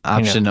 4.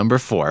 Option number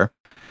 4.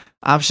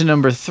 Option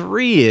number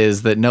 3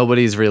 is that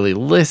nobody's really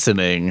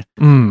listening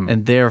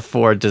and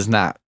therefore does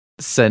not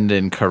send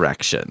in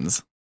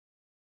corrections.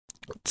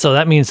 So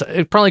that means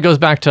it probably goes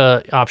back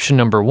to option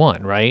number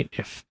 1, right?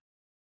 If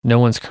no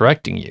one's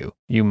correcting you,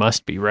 you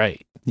must be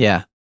right.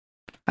 Yeah,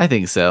 I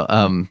think so.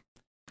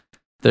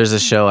 There's a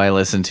show I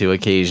listen to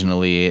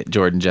occasionally,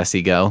 Jordan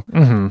Jesse Go,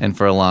 mm-hmm. and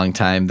for a long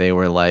time they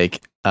were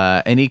like,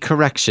 any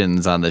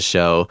corrections on the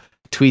show,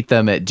 tweet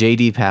them at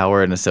JD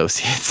Power and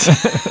Associates.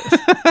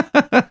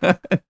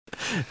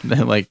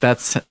 And like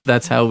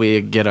that's how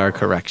we get our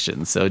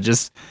corrections. So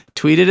just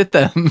tweet it at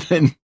them,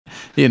 and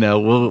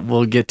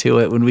we'll get to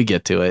it when we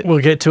get to it. We'll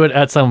get to it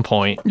at some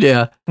point.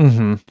 Yeah.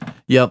 Mm-hmm.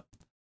 Yep.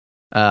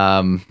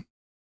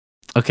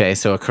 Okay,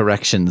 so a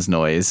corrections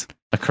noise,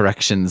 a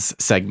corrections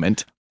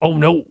segment. Oh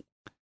no.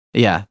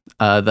 Yeah.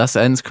 Thus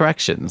ends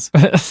corrections.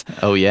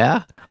 Oh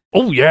yeah.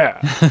 Oh yeah.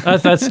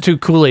 That's too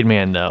Kool-Aid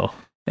Man though.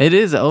 It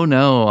is. Oh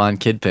no on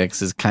Kid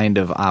Pix is kind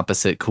of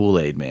opposite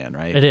Kool-Aid Man,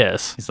 right? It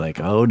is. He's like,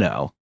 oh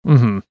no.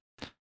 Mm-hmm.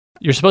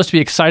 You're supposed to be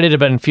excited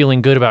about and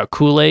feeling good about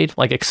Kool-Aid,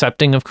 like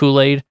accepting of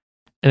Kool-Aid,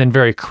 and then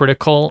very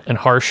critical and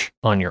harsh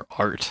on your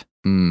art.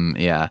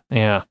 Yeah.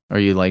 Yeah. Or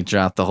you like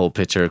drop the whole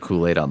pitcher of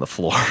Kool-Aid on the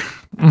floor.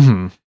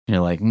 Mm-hmm. You're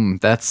like,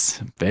 that's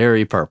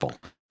very purple.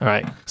 All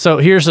right. So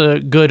here's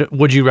a good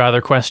would you rather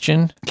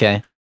question.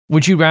 Okay.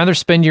 Would you rather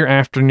spend your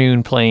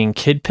afternoon playing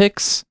Kid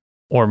Pix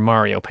or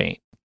Mario Paint?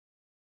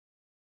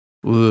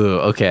 Ooh,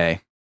 okay.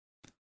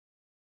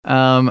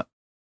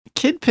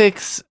 Kid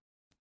Pix,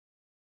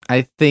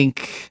 I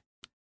think.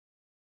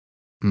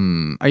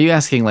 Are you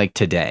asking like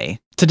today?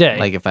 Today.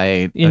 Like if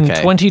I... In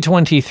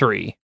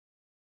 2023.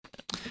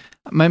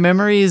 My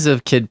memories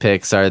of Kid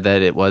Pix are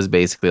that it was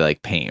basically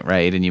like paint,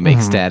 right? And you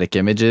make static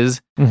images.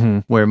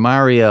 Where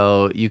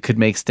Mario, you could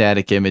make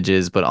static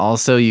images, but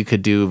also you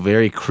could do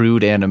very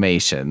crude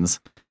animations,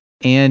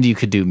 and you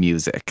could do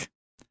music.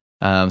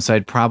 So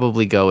I'd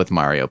probably go with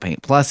Mario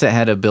Paint. Plus, it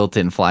had a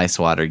built-in fly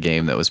swatter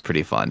game that was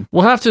pretty fun.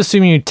 We'll have to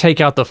assume you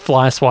take out the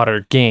fly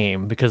swatter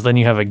game, because then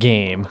you have a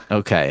game.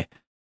 Okay.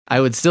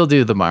 I would still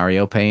do the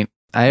Mario Paint.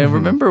 I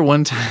remember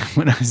one time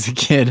when I was a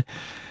kid,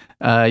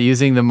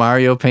 using the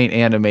Mario Paint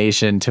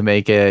animation to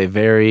make a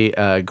very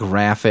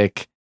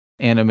graphic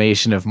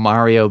animation of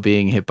Mario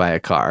being hit by a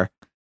car,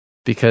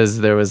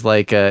 because there was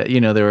like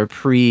there were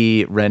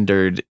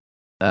pre-rendered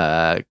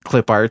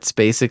clip arts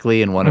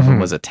basically, and one of them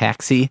was a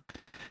taxi,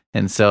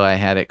 and so I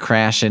had it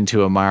crash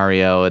into a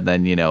Mario, and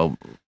then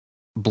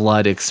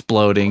blood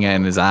exploding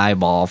and his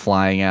eyeball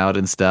flying out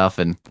and stuff.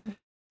 And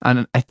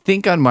I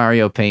think on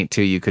Mario Paint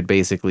 2 you could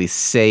basically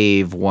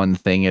save one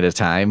thing at a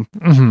time,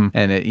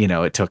 and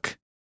it took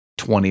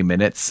 20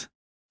 minutes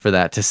for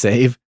that to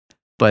save,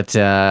 but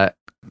I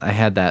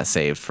had that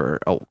saved for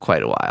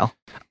quite a while.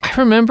 I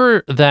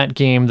remember that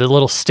game, the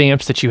little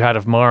stamps that you had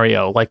of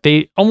Mario, like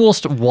they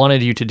almost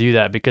wanted you to do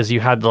that because you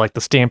had like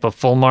the stamp of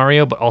full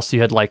Mario, but also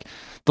you had like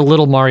the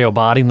little Mario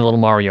body and the little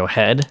Mario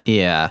head.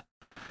 Yeah.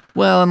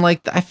 Well, and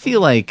like I feel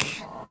like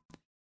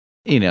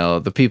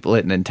the people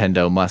at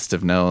Nintendo must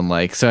have known,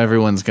 like, so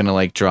everyone's gonna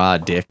like draw a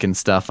dick and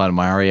stuff on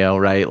Mario,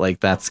 right? Like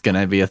that's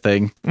gonna be a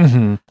thing.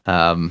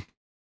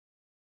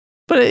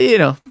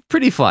 But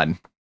pretty fun.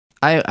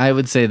 I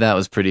would say that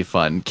was pretty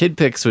fun. Kid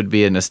Pix would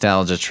be a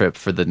nostalgia trip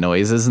for the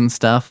noises and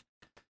stuff,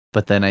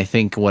 but then I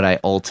think what I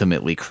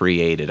ultimately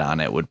created on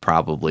it would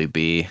probably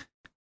be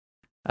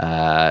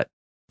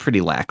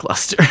pretty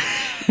lackluster.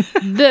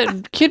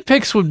 The Kid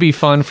Pix would be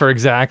fun for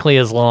exactly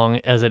as long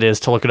as it is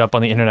to look it up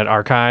on the Internet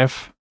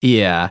Archive.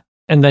 Yeah.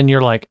 And then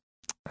you're like,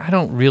 I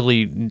don't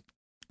really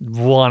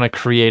want to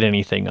create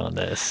anything on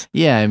this.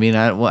 Yeah, I mean,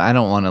 I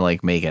don't want to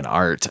like make an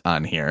art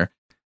on here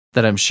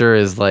that I'm sure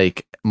is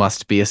like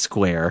must be a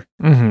square,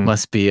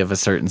 must be of a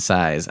certain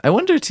size. I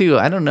wonder too,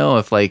 I don't know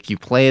if like you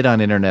play it on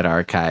Internet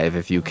Archive,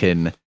 if you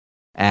can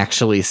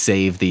actually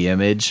save the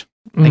image.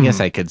 I guess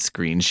I could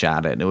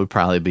screenshot it and it would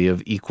probably be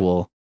of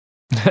equal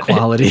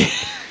quality.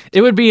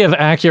 It would be of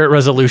accurate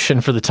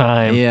resolution for the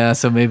time. Yeah,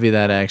 so maybe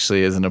that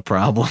actually isn't a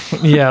problem.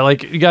 Yeah,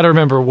 like you got to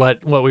remember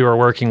what we were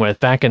working with.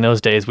 Back in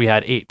those days, we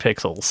had 8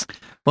 pixels.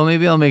 Well,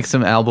 maybe I'll make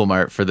some album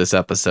art for this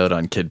episode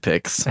on Kid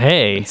Pix.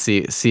 Hey. And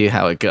see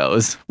how it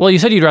goes. Well, you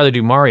said you'd rather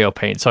do Mario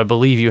Paint, so I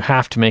believe you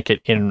have to make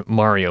it in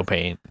Mario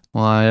Paint.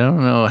 Well, I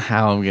don't know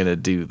how I'm going to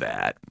do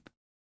that,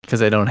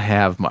 because I don't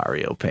have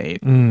Mario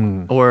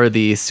Paint or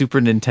the Super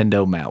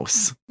Nintendo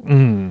mouse.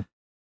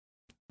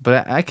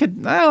 But I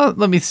could,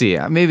 let me see.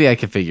 Maybe I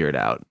could figure it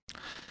out.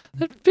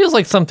 It feels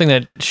like something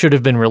that should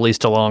have been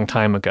released a long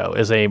time ago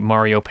as a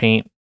Mario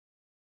Paint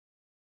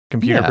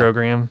computer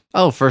program.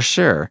 Oh, for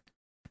sure.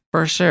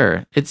 For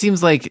sure. It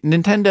seems like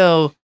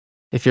Nintendo,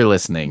 if you're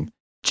listening,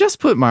 just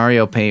put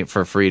Mario Paint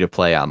for free to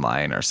play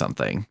online or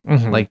something.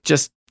 Like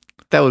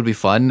that would be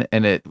fun,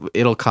 and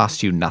it'll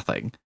cost you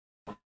nothing.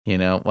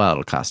 Well,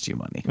 it'll cost you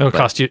money. It'll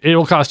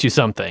cost you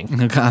something.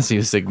 It'll cost you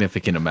a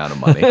significant amount of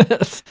money.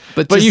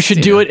 But you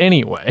should do it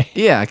anyway.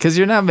 Yeah, because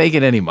you're not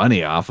making any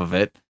money off of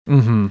it.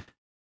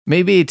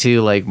 Maybe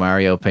too, like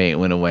Mario Paint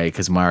went away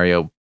because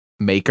Mario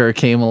Maker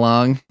came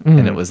along,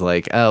 and it was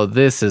like, oh,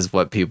 this is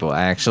what people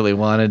actually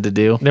wanted to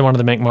do. They wanted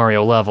to make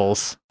Mario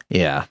levels.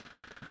 Yeah.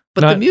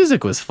 But the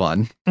music was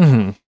fun.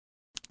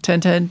 10,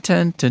 10,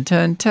 10, 10,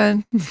 10,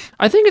 10.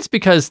 I think it's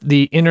because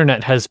the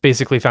internet has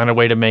basically found a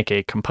way to make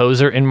a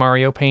composer in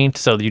Mario Paint,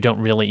 so you don't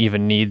really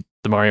even need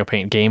the Mario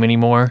Paint game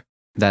anymore.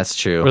 That's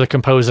true. Where the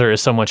composer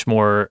is so much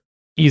more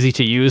easy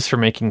to use for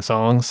making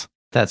songs.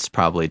 That's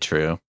probably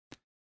true.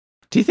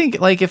 Do you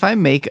think, like, if I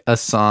make a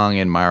song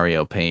in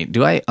Mario Paint,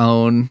 do I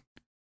own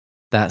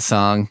that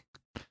song?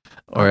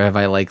 Or have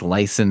I, like,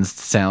 licensed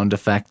sound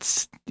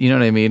effects? You know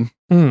what I mean?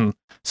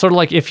 Sort of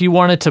like if you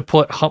wanted to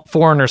put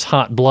Foreigner's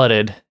Hot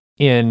Blooded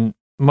in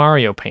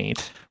Mario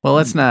Paint. Well,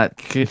 let's not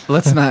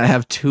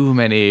have too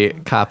many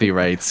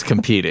copyrights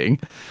competing.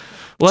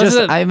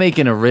 Well, I make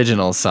an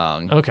original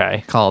song,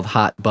 called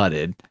Hot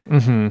Butted,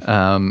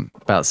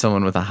 about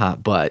someone with a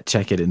hot butt.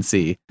 Check it and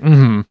see.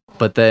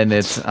 But then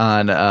it's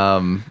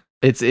on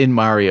it's in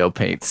Mario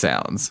Paint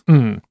sounds,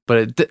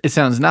 but it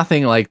sounds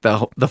nothing like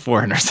the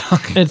Foreigner song.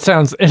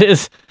 It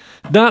is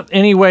not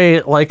any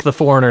way like the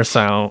Foreigner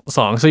song.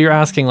 So you're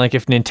asking like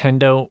if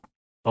Nintendo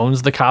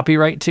owns the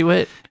copyright to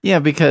it? Yeah,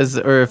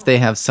 or if they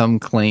have some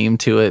claim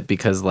to it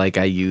because like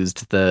I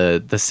used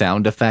the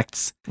sound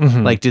effects.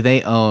 Like, do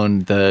they own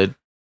the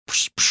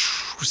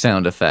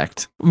sound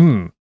effect?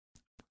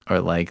 or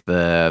like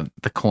the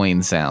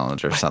coin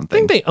sound or something. I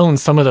think they own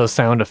some of those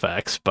sound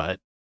effects, but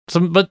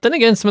then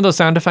again, some of those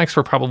sound effects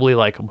were probably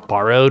like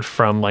borrowed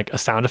from like a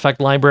sound effect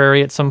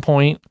library at some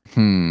point.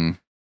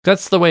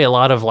 That's the way a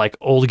lot of like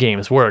old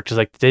games worked. Is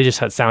like they just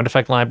had sound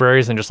effect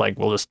libraries and just like,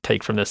 we'll just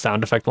take from this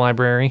sound effect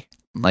library.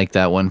 Like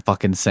that one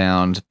fucking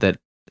sound that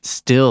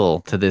still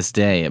to this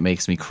day, it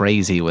makes me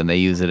crazy when they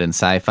use it in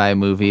sci-fi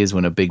movies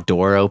when a big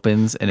door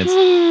opens and it's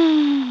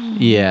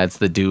it's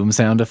the Doom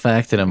sound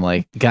effect. And I'm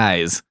like,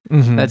 guys,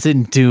 that's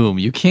in Doom.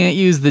 You can't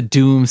use the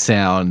Doom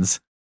sounds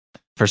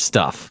for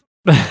stuff.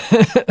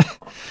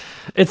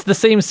 It's the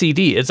same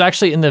CD. It's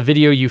actually in the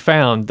video you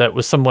found that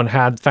was someone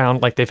had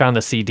found, like they found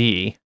the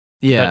CD.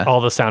 Yeah. That all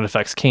the sound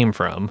effects came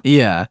from.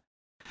 Yeah.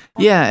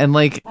 Yeah. And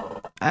like,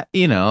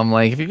 I'm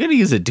like, if you're going to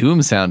use a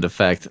Doom sound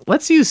effect,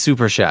 let's use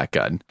Super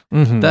Shotgun.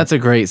 That's a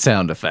great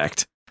sound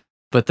effect.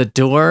 But the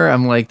door,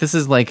 I'm like, this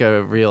is like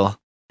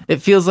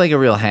it feels like a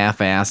real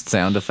half-assed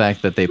sound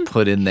effect that they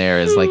put in there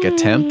as like a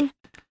temp.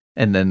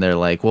 And then they're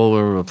like, well,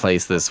 we'll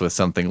replace this with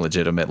something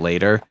legitimate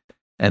later.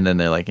 And then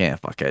they're like, yeah,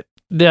 fuck it.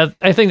 Yeah,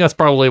 I think that's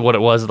probably what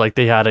it was. Like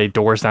they had a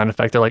door sound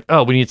effect. They're like,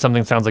 oh, we need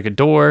something that sounds like a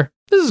door.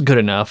 This is good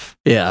enough.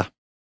 Yeah.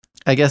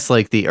 I guess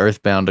like the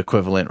Earthbound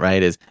equivalent,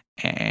 right, is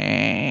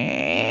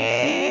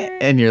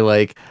and you're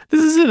like,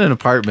 this is in an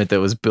apartment that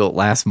was built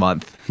last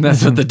month.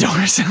 That's what the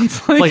door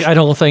sounds like. Like, I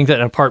don't think that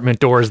an apartment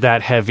door is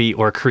that heavy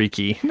or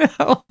creaky.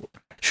 No.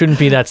 Shouldn't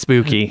be that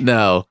spooky.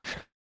 No.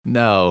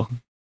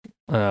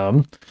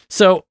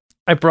 So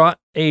I brought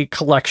a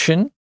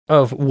collection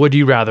of would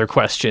you rather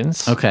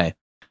questions. Okay.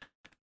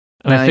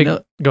 And I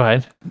think, go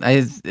ahead.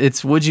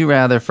 It's would you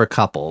rather for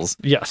couples.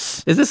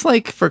 Yes. Is this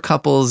like for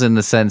couples in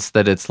the sense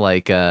that it's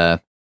like,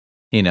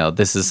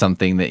 this is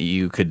something that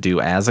you could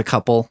do as a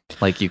couple?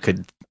 Like you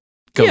could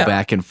go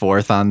back and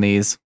forth on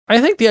these?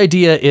 I think the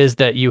idea is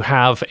that you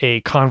have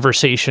a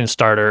conversation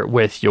starter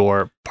with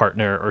your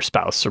partner or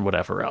spouse or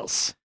whatever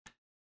else.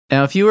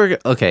 Now, if you were,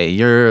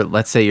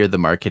 let's say you're the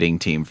marketing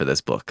team for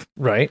this book.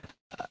 Right.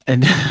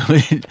 And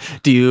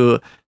do you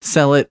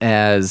sell it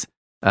as,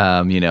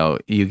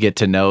 you get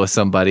to know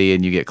somebody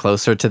and you get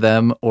closer to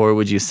them? Or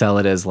would you sell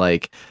it as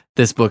like,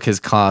 this book has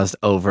caused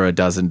over a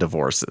dozen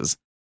divorces?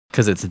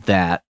 Because it's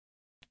that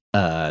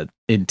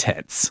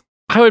intense.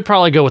 I would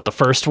probably go with the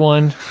first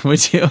one.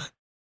 Would you?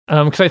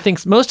 Because I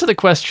think most of the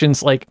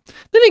questions, like,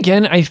 then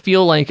again, I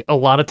feel like a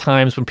lot of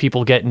times when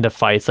people get into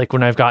fights, like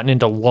when I've gotten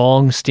into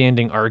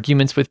long-standing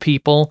arguments with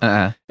people,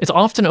 it's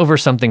often over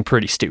something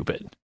pretty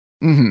stupid.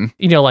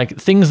 Like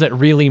things that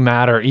really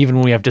matter, even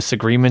when we have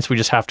disagreements, we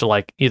just have to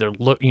like either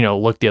look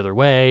the other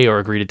way or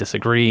agree to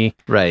disagree.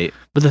 Right.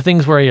 But the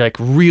things where you're like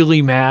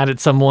really mad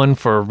at someone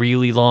for a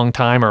really long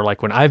time, or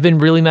like when I've been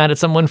really mad at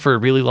someone for a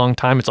really long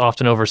time, it's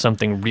often over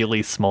something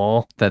really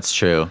small. That's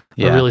true.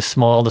 Yeah. A really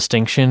small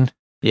distinction.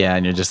 Yeah.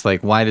 And you're just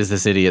like, why does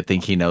this idiot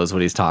think he knows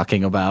what he's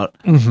talking about?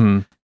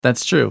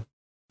 That's true.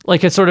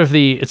 Like it's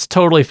it's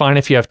totally fine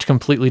if you have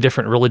completely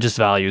different religious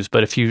values,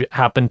 but if you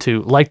happen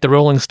to like the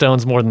Rolling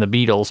Stones more than the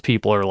Beatles,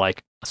 people are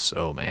like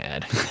so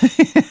mad,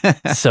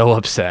 so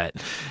upset.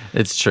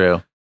 It's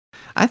true.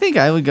 I think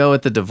I would go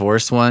with the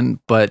divorce one,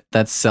 but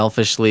that's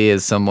selfishly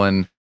as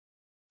someone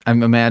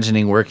I'm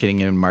imagining working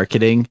in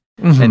marketing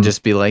and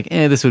just be like,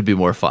 this would be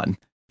more fun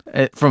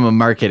from a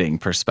marketing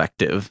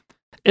perspective.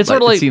 It's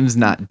sort of like, it seems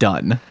not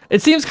done.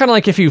 It seems kind of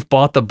like if you've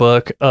bought the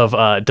book of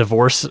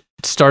divorce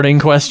starting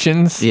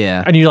questions.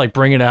 Yeah. And you like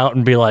bring it out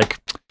and be like,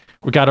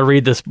 we got to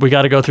read this. We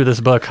got to go through this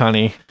book,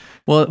 honey.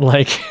 Well,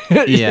 like,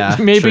 yeah,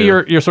 maybe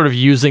true. You're sort of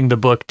using the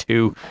book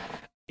to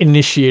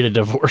initiate a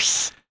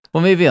divorce.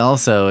 Well, maybe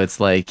also it's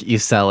like you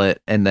sell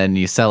it and then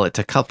you sell it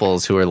to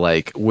couples who are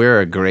like, we're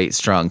a great,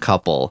 strong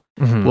couple.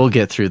 We'll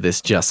get through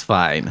this just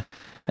fine.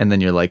 And then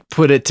you're like,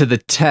 put it to the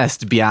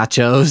test,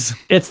 biachos.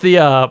 It's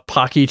the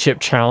Pocky Chip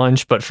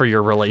challenge, but for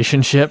your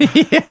relationship.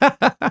 Yeah.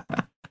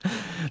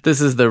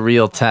 This is the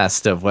real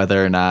test of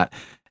whether or not,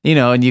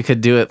 and you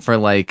could do it for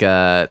like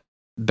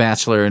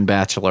bachelor and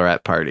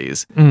bachelorette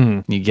parties.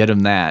 You get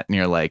them that, and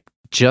you're like,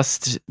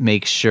 just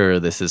make sure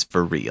this is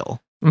for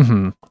real.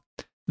 Honestly,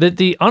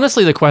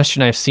 the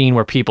question I've seen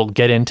where people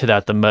get into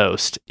that the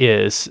most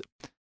is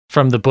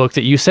from the book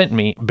that you sent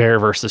me, Bear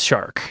versus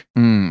Shark.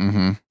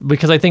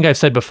 Because I think I've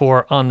said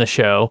before on the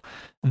show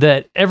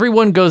that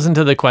everyone goes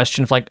into the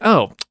question of like,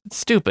 oh, it's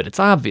stupid.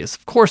 It's obvious.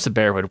 Of course a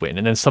bear would win.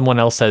 And then someone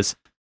else says,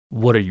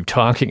 what are you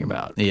talking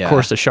about? Yeah. Of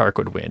course a shark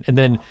would win. And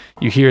then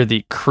you hear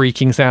the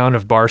creaking sound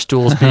of bar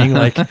stools being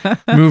like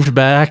moved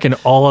back. And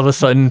all of a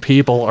sudden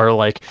people are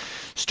like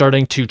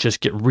starting to just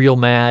get real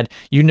mad.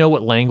 You know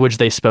what language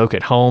they spoke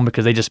at home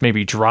because they just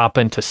maybe drop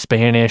into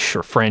Spanish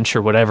or French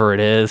or whatever it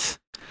is.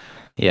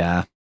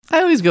 Yeah. I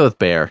always go with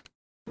bear.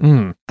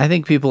 I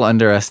think people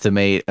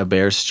underestimate a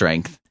bear's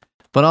strength,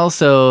 but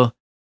also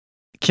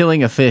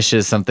killing a fish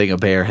is something a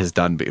bear has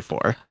done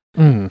before.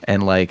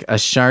 And like a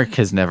shark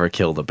has never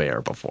killed a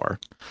bear before.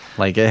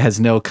 Like it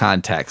has no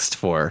context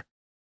for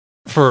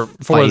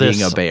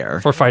fighting a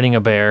bear. For fighting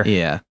a bear.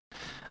 Yeah.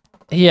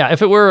 Yeah,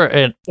 if it were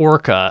an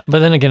orca, but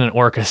then again, an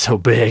orca is so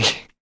big.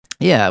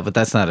 Yeah, but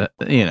that's not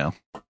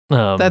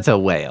That's a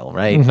whale,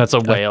 right? That's a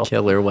whale. A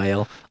killer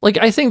whale. Like,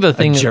 I think the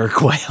thing... A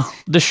jerk whale.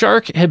 The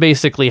shark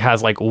basically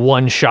has, like,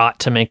 one shot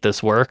to make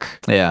this work.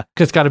 Yeah.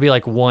 Because it's got to be,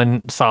 like,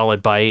 one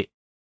solid bite.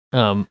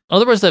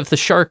 Otherwise, if the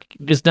shark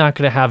is not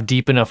going to have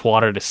deep enough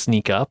water to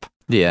sneak up.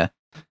 Yeah.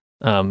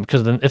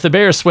 Because then if the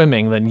bear is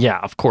swimming, then, yeah,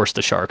 of course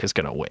the shark is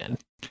going to win.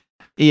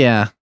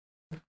 Yeah.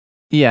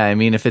 Yeah, I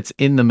mean, if it's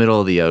in the middle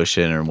of the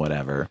ocean or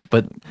whatever,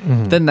 but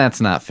then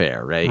that's not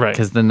fair, right? Right.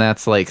 Because then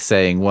that's like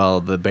saying,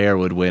 well, the bear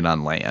would win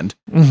on land,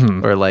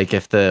 or like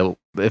if the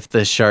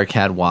shark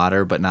had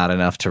water but not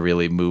enough to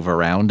really move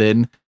around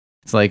in,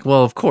 it's like,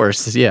 well, of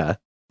course, yeah,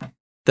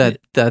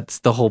 that's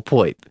the whole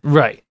point,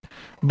 right?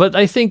 But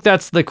I think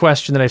that's the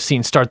question that I've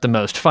seen start the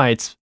most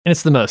fights, and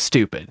it's the most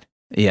stupid.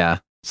 Yeah.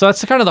 So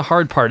that's kind of the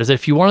hard part. Is that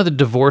if you wanted the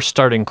divorce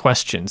starting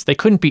questions, they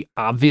couldn't be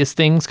obvious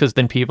things because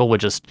then people would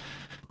just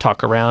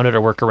talk around it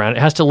or work around it.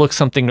 It has to look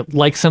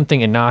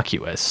something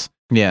innocuous.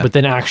 Yeah. But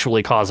then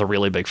actually cause a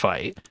really big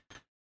fight.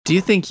 Do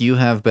you think you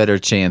have better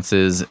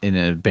chances in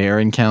a bear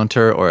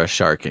encounter or a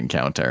shark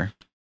encounter?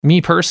 Me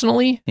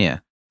personally? Yeah.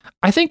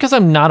 I think because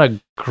I'm not I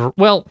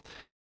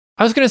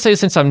was going to say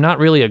since I'm not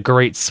really a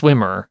great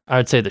swimmer, I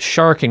would say the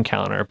shark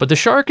encounter. But the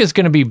shark is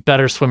going to be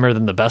better swimmer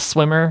than the best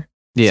swimmer.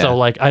 Yeah. So,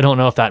 like, I don't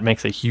know if that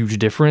makes a huge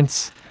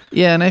difference.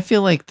 Yeah, and I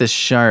feel like the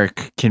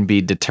shark can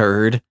be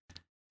deterred,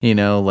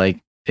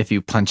 like if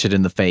you punch it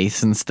in the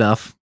face and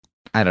stuff.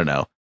 I don't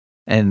know.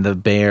 And the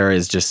bear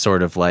is just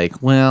sort of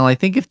like, well, I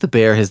think if the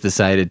bear has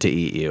decided to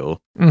eat you,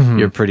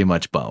 you're pretty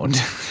much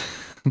boned.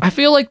 I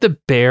feel like the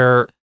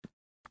bear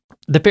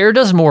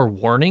does more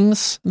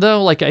warnings,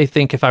 though. Like, I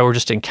think if I were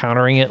just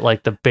encountering it,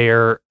 like, the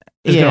bear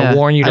is going to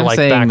warn you to,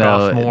 back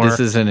off more. This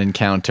is an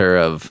encounter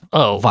of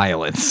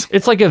violence.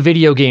 It's like a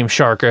video game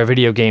shark or a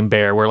video game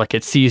bear where, like,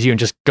 it sees you and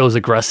just goes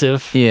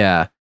aggressive.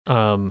 Yeah.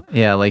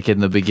 Like in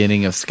the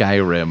beginning of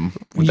Skyrim,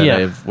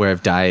 where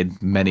I've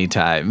died many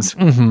times.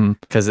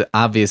 Because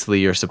obviously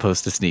you're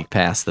supposed to sneak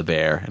past the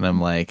bear, and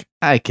I'm like,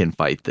 I can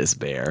fight this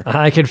bear.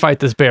 I can fight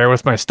this bear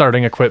with my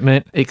starting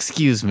equipment.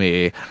 Excuse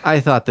me, I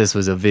thought this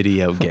was a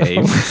video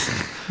game.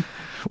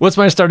 What's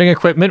my starting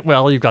equipment?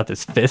 Well, you've got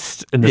this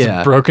fist and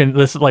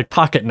this like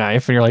pocket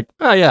knife, and you're like,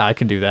 oh yeah, I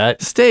can do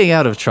that. Staying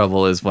out of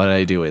trouble is what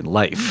I do in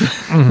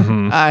life.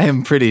 I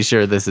am pretty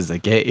sure this is a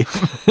game.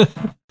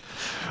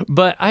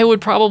 But I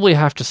would probably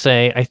have to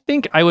say, I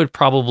think I would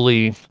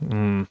probably,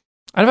 I'd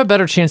have a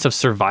better chance of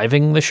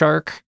surviving the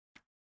shark.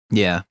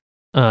 Yeah.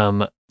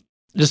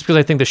 Just because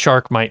I think the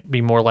shark might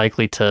be more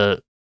likely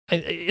to,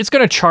 it's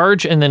going to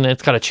charge and then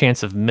it's got a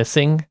chance of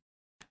missing.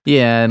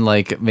 Yeah, and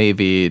like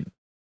maybe,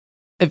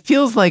 it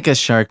feels like a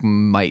shark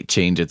might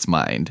change its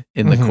mind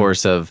in the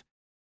course of,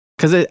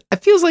 because it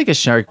feels like a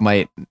shark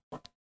might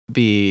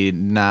be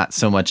not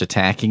so much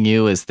attacking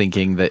you as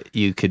thinking that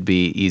you could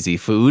be easy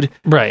food.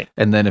 Right.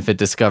 And then if it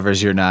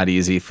discovers you're not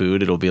easy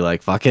food, it'll be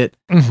like, fuck it.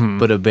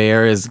 But a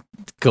bear is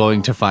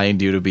going to find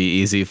you to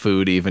be easy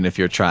food even if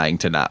you're trying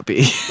to not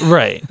be.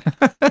 Right.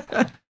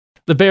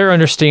 The bear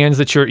understands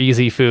that you're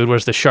easy food,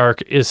 whereas the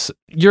shark is,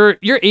 you're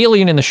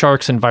alien in the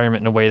shark's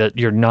environment in a way that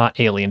you're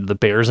not alien to the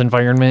bear's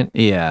environment.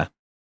 Yeah.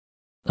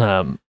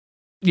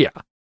 Yeah.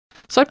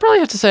 So I'd probably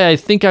have to say I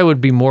think I would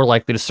be more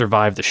likely to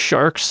survive the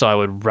shark, so I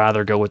would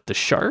rather go with the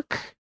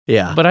shark.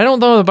 Yeah. But I don't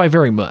know by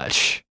very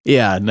much.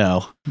 Yeah,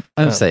 no.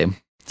 I'm same.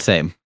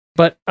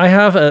 But I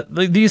have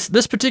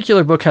this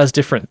particular book has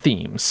different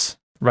themes,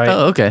 right?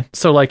 Oh, okay.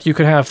 So like you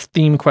could have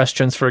theme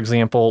questions, for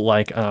example,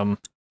 like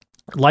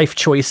life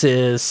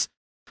choices,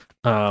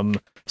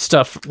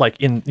 stuff like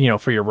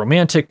for your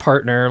romantic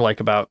partner, like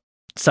about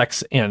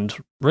sex and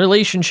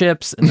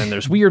relationships, and then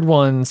there's weird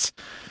ones.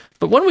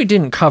 But one we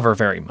didn't cover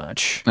very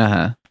much.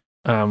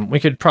 We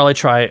could probably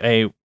try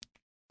a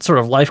sort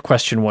of life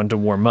question one to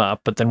warm up,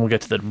 but then we'll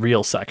get to the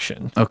real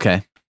section.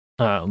 Okay.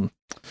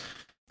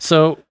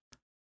 So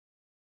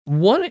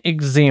one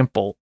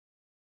example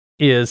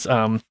is,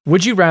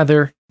 would you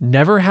rather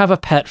never have a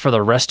pet for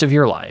the rest of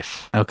your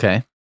life?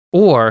 Okay.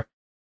 Or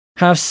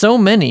have so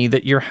many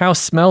that your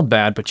house smelled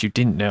bad, but you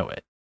didn't know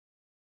it?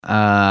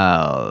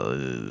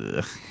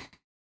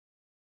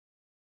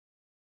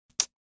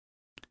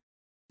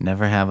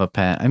 Never have a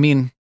pet. I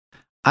mean,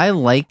 I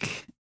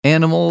like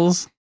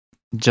animals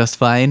just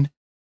fine,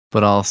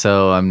 but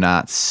also I'm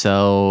not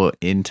so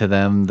into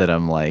them that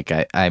I'm like,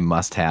 I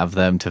must have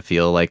them to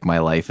feel like my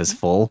life is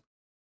full.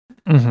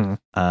 But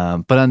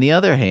on the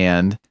other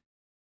hand,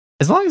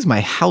 as long as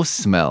my house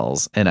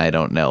smells and I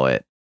don't know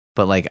it,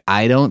 but like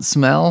I don't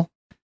smell,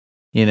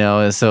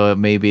 so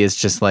maybe it's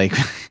just like,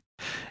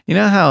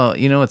 how,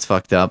 it's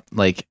fucked up?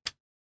 Like,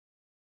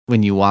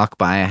 when you walk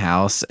by a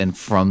house and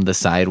from the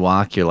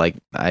sidewalk, you're like,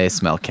 I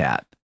smell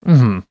cat.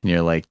 And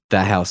you're like,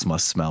 that house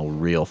must smell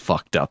real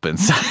fucked up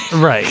inside.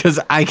 Right. Because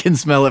I can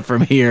smell it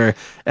from here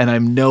and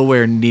I'm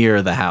nowhere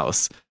near the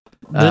house.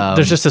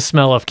 There's just a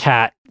smell of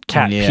cat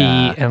pee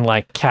and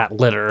like cat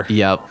litter.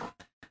 Yep.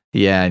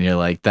 Yeah, and you're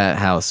like, that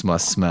house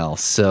must smell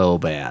so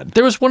bad.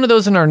 There was one of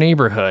those in our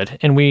neighborhood,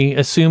 and we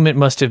assume it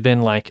must have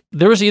been like,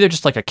 there was either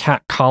just like a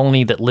cat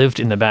colony that lived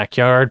in the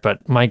backyard,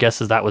 but my guess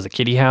is that was a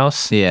kitty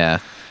house. Yeah.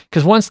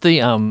 because once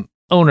the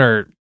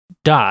owner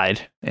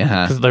died,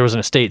 because there was an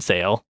estate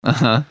sale,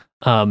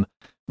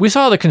 we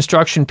saw the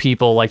construction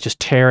people like just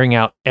tearing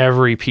out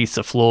every piece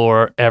of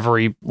floor,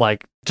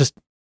 just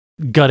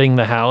gutting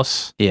the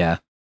house. Yeah.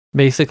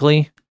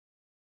 Basically.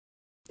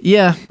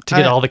 Yeah. To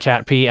get all the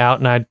cat pee out.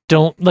 And I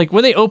don't like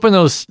when they open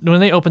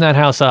that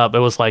house up, it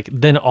was like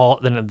then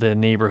the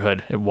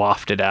neighborhood, it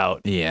wafted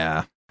out.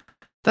 Yeah.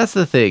 That's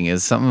the thing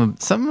is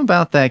something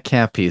about that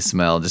cat pee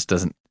smell just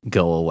doesn't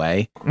go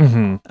away.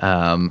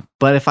 Mm-hmm.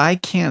 But if I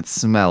can't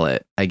smell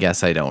it, I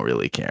guess I don't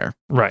really care.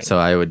 Right. So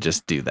I would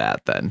just do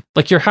that then.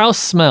 Like your house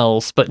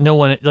smells, but no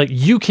one, like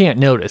you can't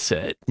notice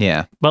it.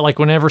 Yeah. But like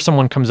whenever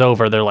someone comes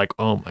over, they're like,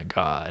 oh my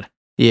God.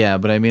 Yeah,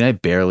 but I mean, I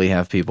barely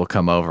have people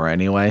come over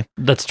anyway.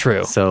 That's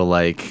true. So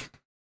like,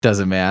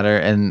 doesn't matter.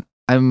 And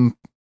I'm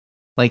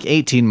like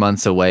 18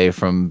 months away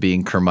from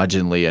being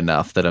curmudgeonly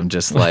enough that I'm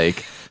just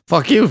like,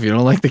 fuck you. If you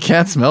don't like the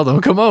cat smell,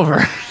 don't come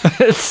over.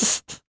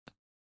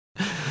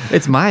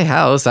 It's my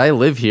house. I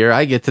live here.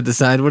 I get to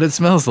decide what it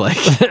smells like.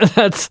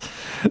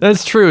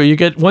 That's true.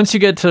 Once you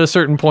get to a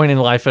certain point in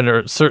life and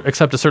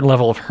accept a certain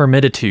level of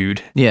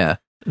hermititude. Yeah.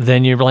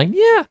 Then you're like,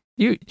 yeah,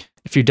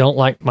 if you don't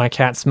like my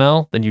cat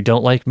smell, then you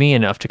don't like me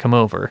enough to come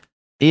over.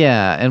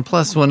 Yeah, and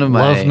plus one of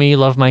my love me,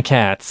 love my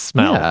cats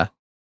smell. Yeah.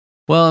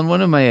 Well, and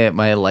one of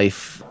my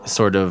life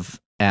sort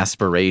of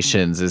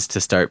aspirations is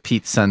to start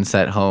Pete's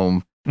Sunset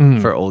Home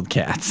for old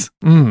cats.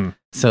 Mm.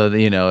 So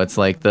it's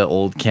like the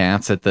old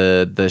cats at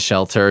the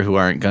shelter who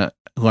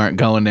aren't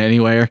going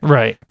anywhere,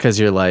 right? Because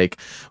you're like,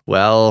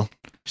 well,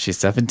 she's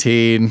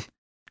 17,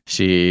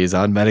 she's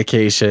on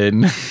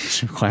medication,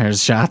 she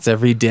requires shots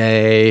every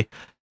day,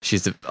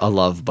 she's a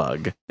love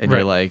bug, and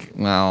You're like,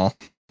 well,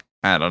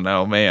 I don't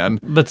know, man,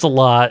 that's a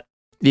lot.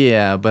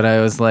 Yeah, but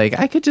I was like,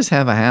 I could just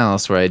have a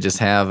house where I just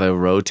have a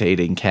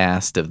rotating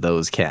cast of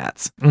those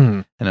cats,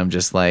 and I'm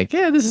just like,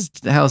 yeah,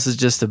 the house is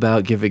just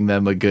about giving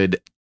them a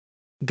good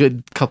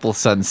couple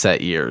sunset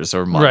years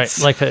or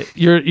months. Right. Like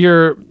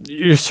you're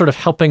sort of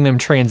helping them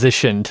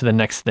transition to the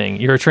next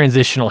thing. You're a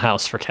transitional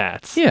house for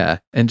cats. Yeah.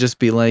 And just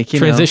be like,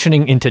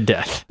 transitioning into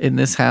death. In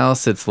this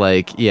house, it's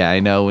like, yeah,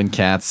 I know when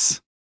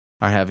cats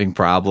are having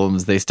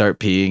problems, they start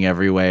peeing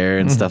everywhere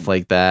and stuff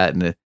like that.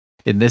 And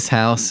in this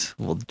house,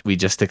 we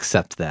just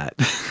accept that.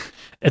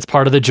 It's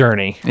part of the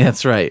journey.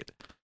 That's right.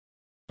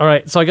 All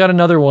right. So I got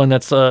another one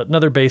that's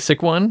another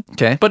basic one.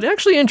 Okay. But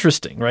actually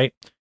interesting, right?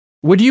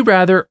 Would you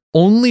rather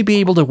only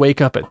be able to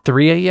wake up at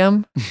 3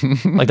 a.m.?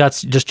 Like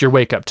that's just your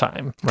wake up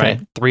time, right?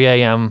 Okay. 3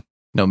 a.m.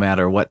 No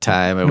matter what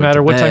time. No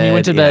matter what time you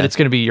went to bed, it's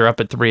going to be you're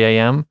up at 3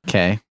 a.m.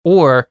 Okay.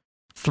 Or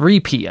 3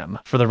 p.m.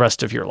 for the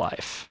rest of your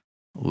life.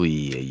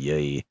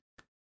 Okay.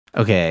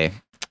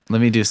 Let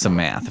me do some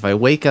math. If I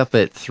wake up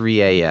at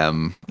 3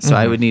 a.m., so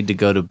I would need to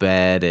go to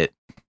bed at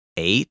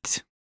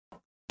 8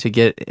 to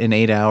get an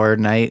 8-hour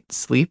night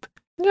sleep.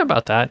 Yeah,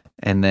 about that.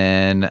 And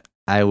then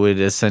I would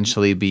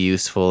essentially be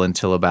useful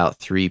until about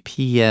 3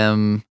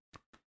 p.m.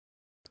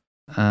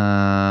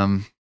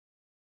 Wouldn't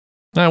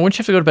you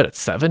have to go to bed at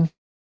 7?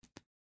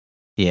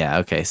 Yeah,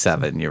 okay,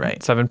 7, you're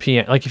right. 7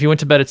 p.m. Like if you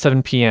went to bed at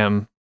 7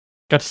 p.m.,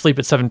 got to sleep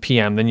at 7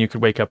 p.m., then you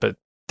could wake up at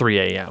 3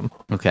 a.m.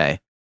 Okay.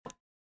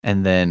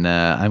 And then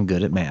I'm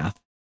good at math.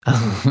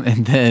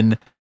 And then,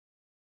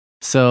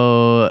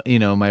 so,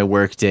 my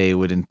work day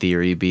would in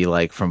theory be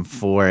like from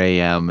 4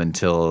 a.m.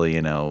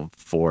 until,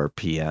 4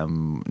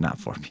 p.m. Not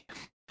 4 p.m.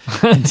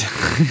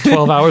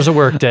 12 hours a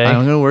work day.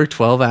 I'm going to work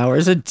 12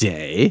 hours a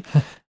day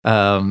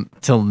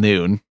till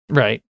noon.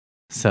 Right.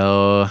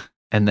 So,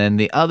 and then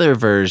the other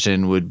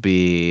version would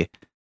be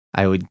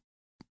I would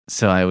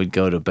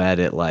go to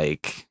bed at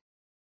like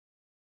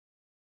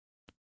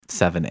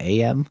 7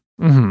 a.m.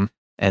 Mm-hmm.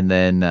 And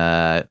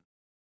then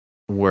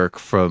work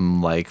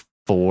from like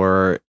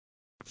 4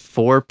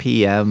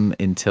 p.m.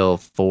 until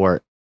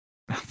 4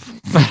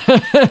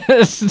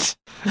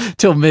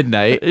 till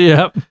midnight.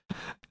 Yep.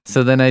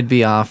 So then I'd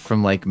be off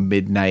from like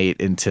midnight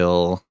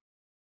until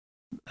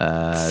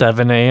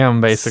 7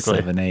 a.m. basically.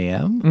 7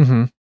 a.m.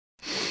 Mm-hmm.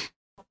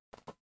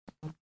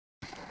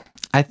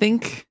 I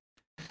think,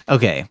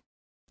 okay,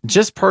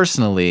 just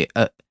personally,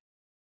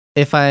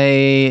 if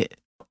I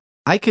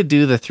could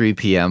do the 3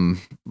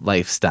 p.m.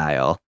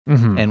 lifestyle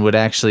and would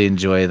actually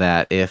enjoy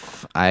that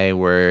if I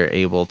were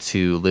able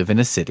to live in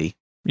a city.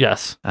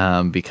 Yes.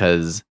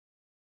 Because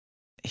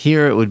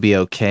here it would be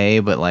okay,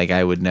 but like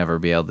I would never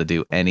be able to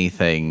do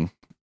anything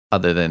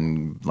other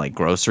than like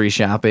grocery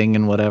shopping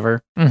and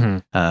whatever.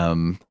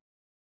 Mm-hmm.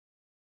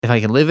 If I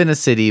can live in a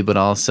city, but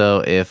also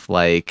if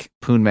like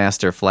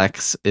Poonmaster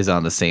Flex is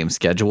on the same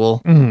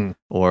schedule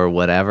or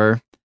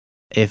whatever,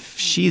 if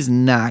she's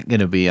not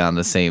going to be on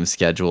the same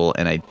schedule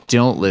and I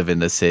don't live in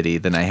the city,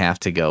 then I have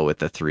to go with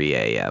the 3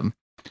 a.m.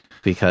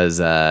 because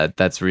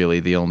that's really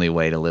the only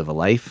way to live a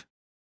life.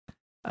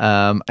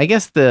 I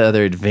guess the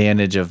other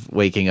advantage of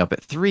waking up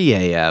at 3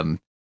 a.m.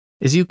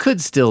 is you could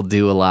still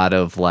do a lot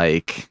of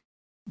like,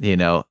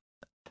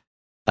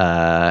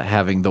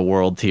 having the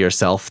world to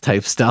yourself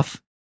type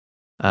stuff.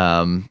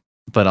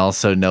 But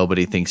also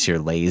nobody thinks you're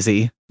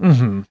lazy.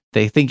 Mm-hmm.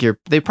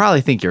 They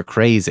probably think you're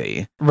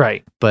crazy.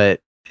 Right.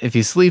 But if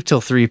you sleep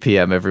till 3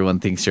 p.m., everyone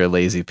thinks you're a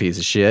lazy piece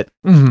of shit.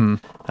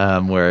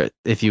 Where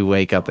if you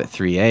wake up at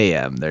 3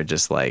 a.m., they're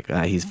just like,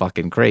 he's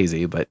fucking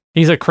crazy, but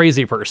he's a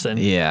crazy person.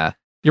 Yeah.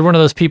 You're one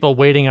of those people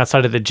waiting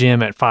outside of the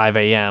gym at 5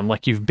 a.m.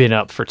 like you've been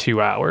up for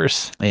 2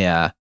 hours.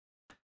 Yeah.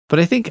 But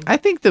I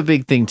think the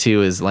big thing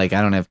too is like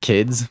I don't have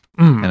kids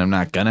and I'm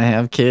not gonna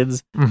have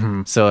kids.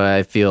 So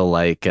I feel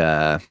like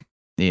that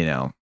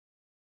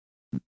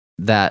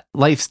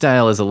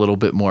lifestyle is a little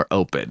bit more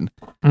open.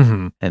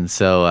 And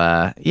so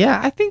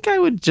I think I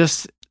would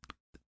just,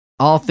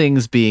 all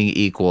things being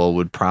equal,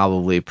 would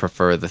probably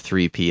prefer the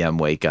 3 p.m.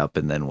 wake up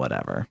and then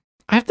whatever.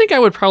 I think I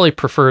would probably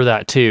prefer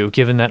that too,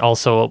 given that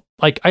also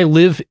like I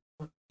live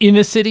in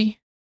a city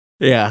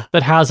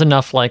that has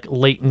enough like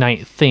late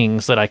night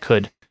things that I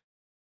could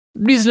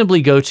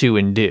reasonably go to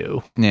and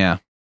do. Yeah.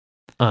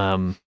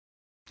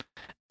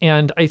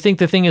 And I think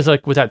the thing is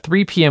like with that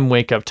 3 p.m.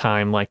 wake up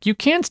time, like you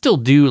can still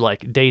do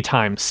like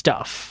daytime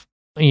stuff.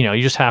 You know,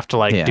 you just have to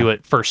like do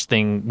it first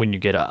thing when you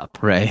get up.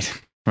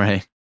 Right.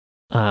 Right.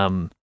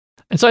 And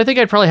so I think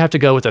I'd probably have to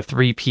go with the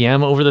 3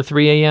 p.m. over the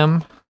 3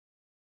 a.m.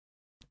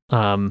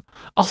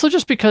 Also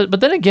just because, but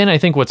then again, I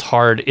think what's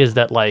hard is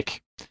that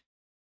like,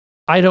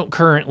 I don't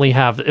currently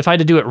have, if I had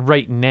to do it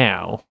right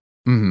now,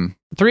 3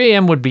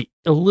 a.m. would be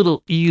a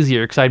little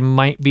easier because I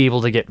might be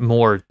able to get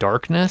more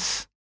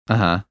darkness.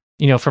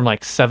 You know, from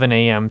like 7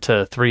 a.m.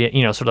 to 3,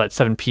 you know, sort of like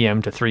 7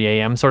 p.m. to 3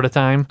 a.m. sort of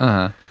time.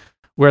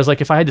 Whereas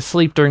like if I had to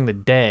sleep during the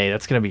day,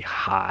 that's going to be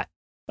hot.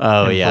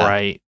 Oh, yeah.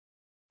 Bright.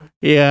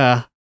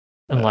 Yeah.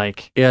 And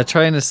like,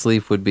 trying to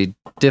sleep would be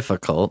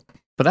difficult,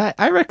 but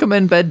I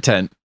recommend bed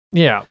tent.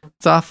 Yeah.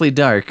 It's awfully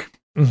dark.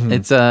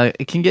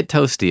 It can get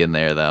toasty in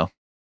there though.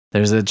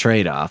 There's a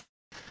trade-off.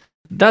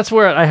 That's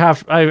where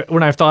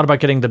when I've thought about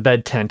getting the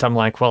bed tent, I'm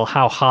like, well,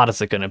 how hot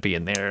is it going to be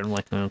in there? And I'm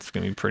like, no, it's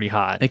going to be pretty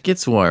hot. It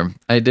gets warm.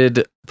 I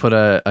did put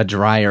a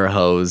dryer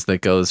hose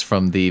that goes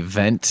from the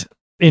vent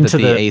into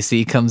the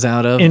AC comes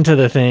out of. Into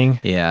the thing.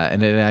 Yeah,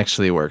 and it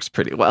actually works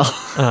pretty well.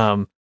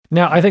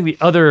 Now, I think the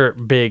other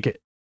big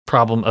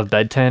problem of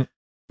bed tent,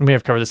 we may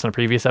have covered this in a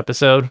previous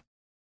episode,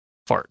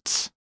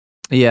 farts.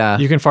 Yeah.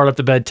 You can fart up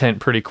the bed tent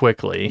pretty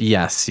quickly.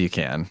 Yes, you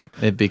can.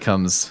 It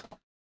becomes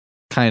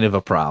kind of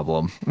a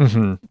problem.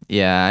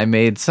 Yeah, I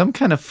made some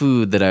kind of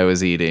food that I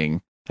was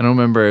eating. I don't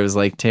remember. It was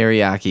like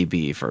teriyaki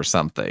beef or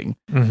something.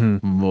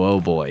 Oh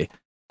boy,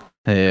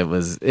 it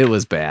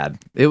was bad.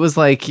 It was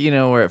like, you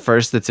know, where at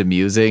first it's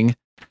amusing,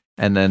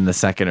 and then the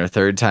second or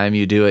third time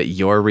you do it,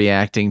 you're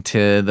reacting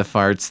to the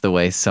farts the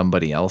way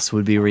somebody else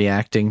would be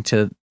reacting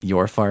to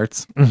your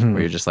farts.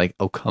 Where you're just like,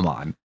 oh come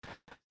on.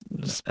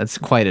 That's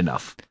quite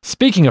enough.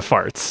 Speaking of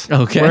farts,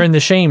 okay, we're in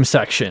the shame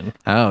section.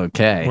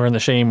 Okay, we're in the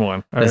shame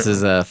one. This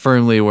is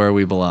firmly where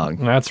we belong.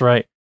 That's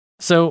right.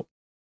 So,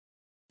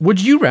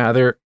 would you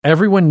rather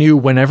everyone knew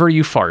whenever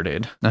you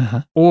farted,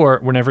 or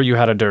whenever you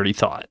had a dirty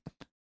thought?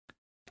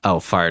 Oh,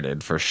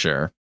 farted for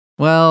sure.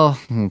 Well,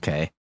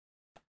 okay.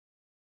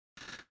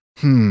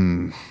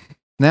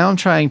 Now I'm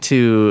trying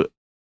to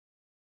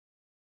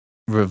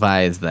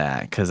revise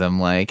that because I'm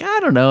like, I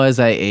don't know, as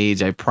I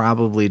age I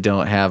probably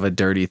don't have a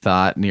dirty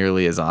thought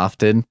nearly as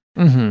often,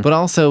 but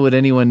also would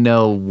anyone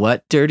know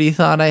what dirty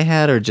thought I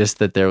had or just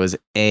that there was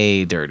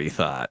a dirty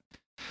thought?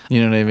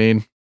 You know what I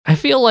mean? I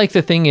feel like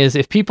the thing is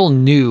if people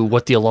knew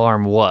what the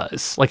alarm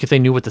was, like if they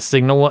knew what the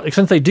signal was,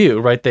 since they do,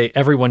 right?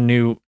 Everyone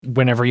knew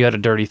whenever you had a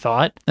dirty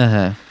thought.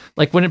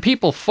 Like when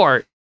people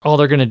fart, all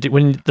they're gonna do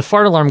when the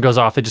fart alarm goes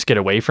off, they just get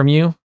away from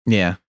you.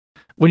 Yeah.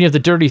 When you have the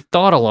dirty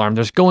thought alarm,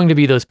 there's going to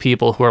be those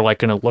people who are like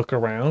going to look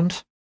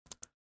around,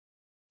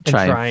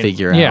 try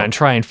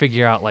and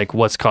figure out like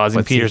what's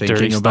causing Peter's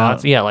dirty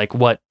thoughts. Yeah, like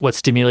what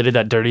stimulated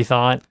that dirty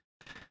thought.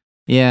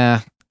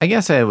 Yeah, I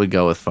guess I would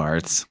go with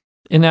farts.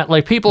 In that,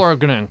 like people are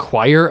going to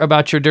inquire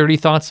about your dirty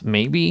thoughts,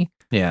 maybe.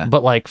 Yeah,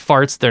 but like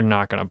farts, they're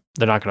not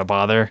gonna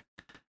bother.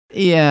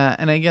 Yeah,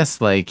 and I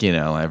guess like, you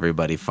know,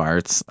 everybody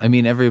farts. I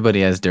mean,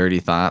 everybody has dirty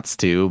thoughts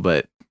too,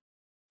 but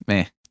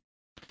yeah,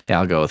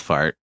 I'll go with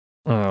fart.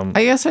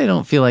 I guess I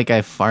don't feel like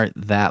I fart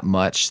that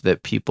much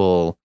that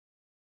people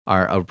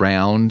are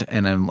around,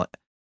 and I'm like,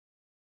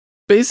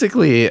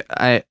 basically,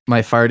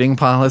 my farting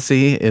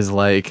policy is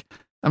like,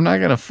 I'm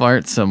not gonna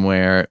fart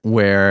somewhere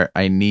where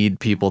I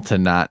need people to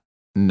not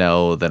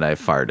know that I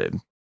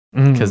farted,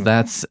 because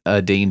that's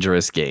a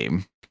dangerous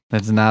game.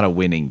 That's not a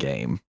winning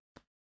game.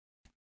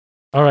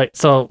 All right,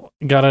 so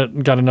got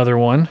another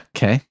one.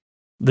 Okay,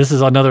 this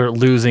is another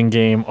losing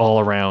game all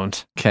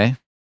around. Okay.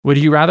 Would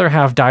you rather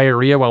have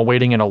diarrhea while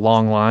waiting in a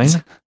long line?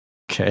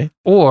 Okay.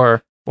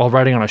 Or while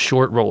riding on a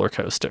short roller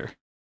coaster?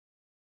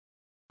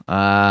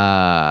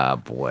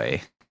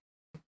 Boy.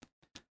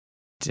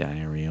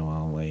 Diarrhea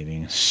while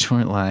waiting.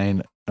 Short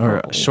line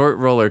or short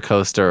roller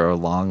coaster or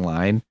long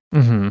line.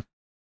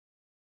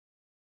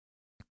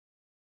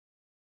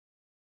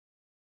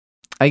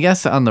 I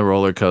guess on the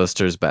roller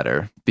coaster is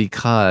better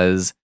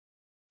because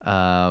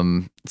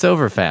it's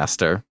over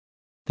faster.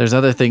 There's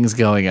other things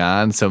going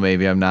on, so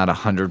maybe I'm not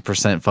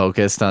 100%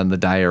 focused on the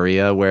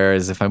diarrhea,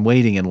 whereas if I'm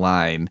waiting in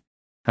line,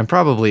 I'm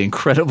probably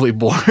incredibly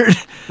bored.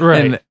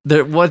 Right.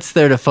 And what's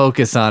there to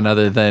focus on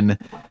other than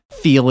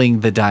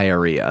feeling the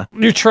diarrhea?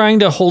 You're trying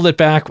to hold it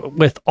back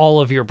with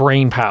all of your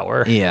brain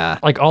power. Yeah.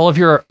 Like all of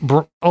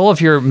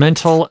your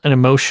mental and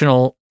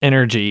emotional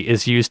energy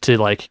is used to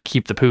like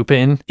keep the poop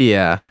in.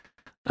 Yeah.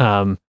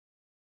 And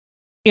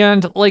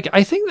like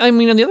I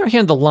mean, on the other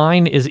hand, the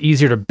line is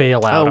easier to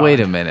bail out. Oh,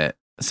 wait a minute.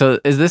 So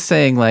is this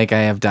saying like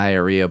I have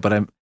diarrhea,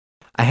 but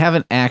I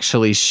haven't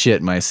actually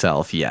shit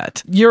myself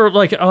yet? You're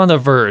like on the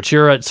verge.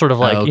 You're at sort of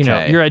like,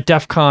 you're at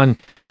DEFCON.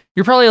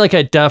 You're probably like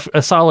at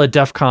a solid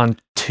DEFCON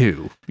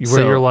 2,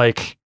 where you're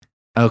like,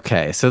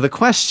 okay. So the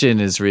question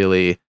is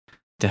really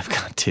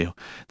DEFCON 2.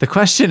 The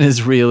question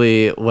is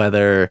really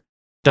whether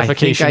I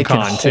think I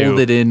can hold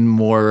it in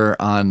more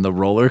on the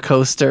roller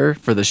coaster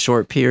for the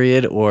short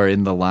period or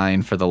in the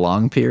line for the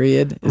long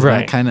period. Is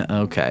that kind of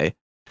okay?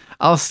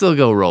 I'll still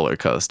go roller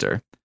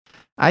coaster.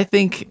 I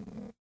think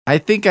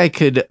I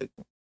could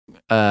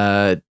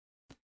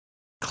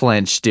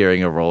clench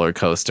during a roller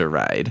coaster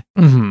ride.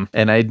 Mm-hmm.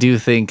 And I do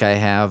think I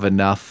have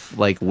enough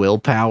like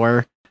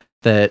willpower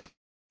that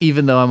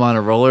even though I'm on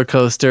a roller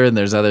coaster and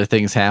there's other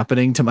things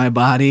happening to my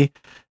body,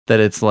 that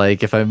it's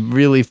like if I'm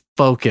really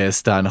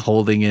focused on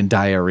holding in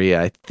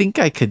diarrhea, I think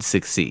I could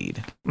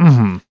succeed.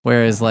 Mm-hmm.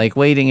 Whereas like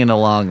waiting in a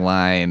long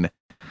line,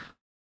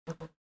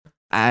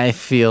 I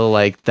feel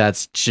like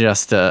that's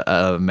just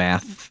a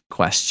math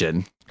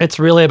question. It's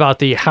really about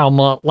the how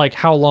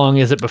long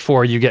is it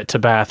before you get to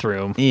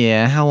bathroom?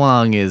 Yeah, how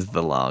long is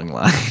the long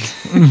line?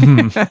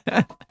 Mm-hmm.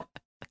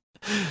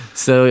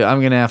 So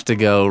I'm gonna have to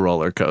go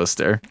roller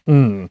coaster.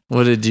 Mm.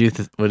 What did you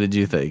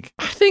think?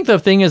 I think the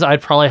thing is,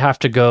 I'd probably have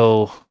to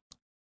go.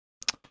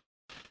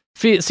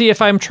 See,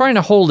 if I'm trying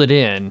to hold it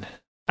in,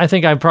 I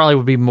think I probably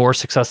would be more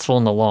successful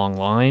in the long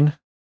line.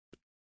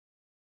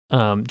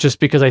 Just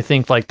because I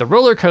think like the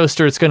roller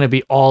coaster, it's going to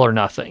be all or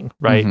nothing,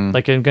 right? Mm-hmm.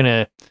 Like I'm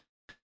gonna.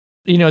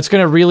 It's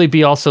going to really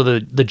be also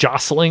the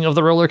jostling of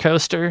the roller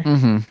coaster.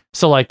 Mm-hmm.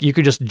 So like you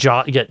could just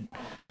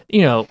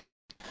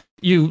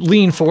you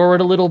lean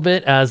forward a little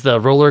bit as the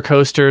roller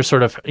coaster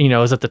sort of,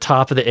 is at the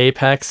top of the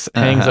apex,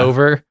 hangs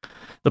over.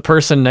 The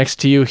person next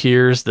to you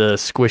hears the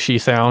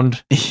squishy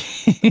sound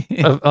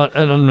of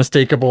an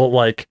unmistakable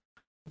like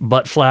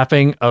butt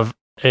flapping of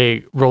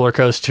a roller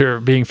coaster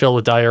being filled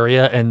with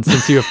diarrhea. And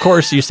since you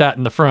sat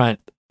in the front,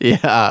 yeah.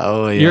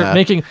 Oh, yeah. You're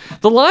making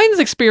the lines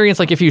experience.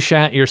 Like if you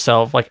shat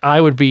yourself, like I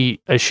would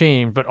be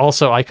ashamed, but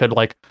also I could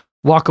like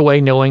walk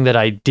away knowing that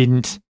I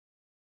didn't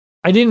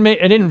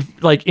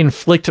like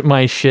inflict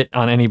my shit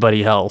on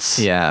anybody else.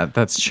 Yeah,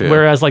 that's true.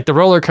 Whereas like the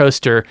roller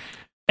coaster,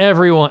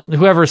 everyone,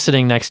 whoever's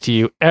sitting next to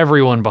you,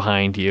 everyone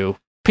behind you,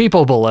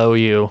 people below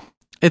you.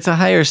 It's a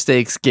higher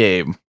stakes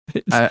game.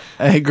 I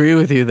agree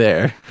with you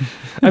there.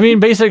 I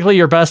mean, basically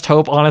your best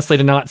hope, honestly,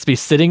 to not be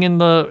sitting in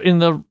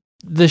the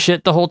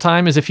shit the whole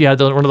time is if you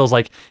had one of those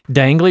like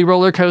dangly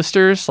roller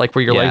coasters, like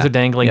where your legs are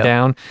dangling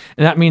down.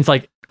 And that means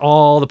like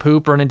all the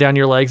poop running down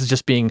your legs is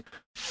just being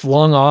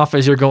flung off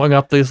as you're going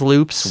up these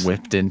loops.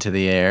 Whipped into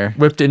the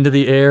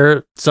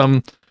air.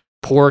 Some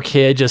poor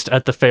kid just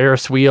at the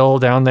Ferris wheel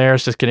down there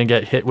is just going to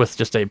get hit with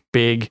just a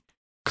big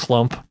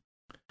clump.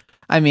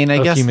 I mean,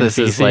 I guess this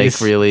is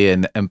like really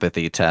an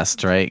empathy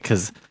test, right?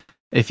 Because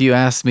if you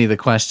ask me the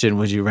question,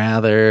 would you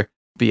rather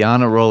be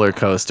on a roller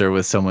coaster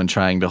with someone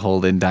trying to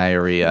hold in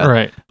diarrhea,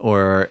 right,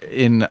 or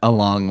in a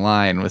long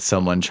line with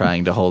someone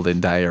trying to hold in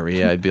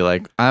diarrhea, I'd be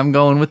like, I'm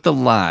going with the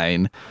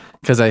line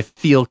because I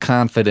feel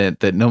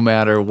confident that no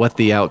matter what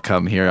the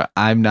outcome here,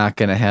 I'm not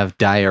going to have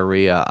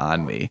diarrhea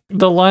on me.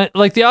 The line,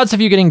 like the odds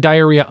of you getting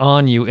diarrhea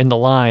on you in the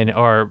line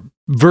are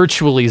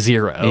virtually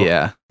zero.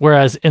 Yeah.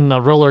 Whereas in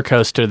the roller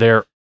coaster,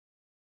 they're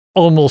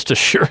almost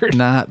assured.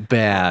 Not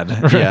bad.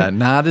 Right. Yeah,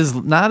 not as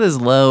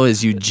low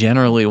as you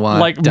generally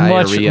want like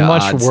diarrhea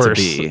much odds worse.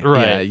 To be.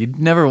 Right. Yeah, you'd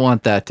never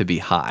want that to be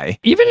high.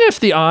 Even if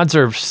the odds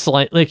are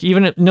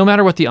no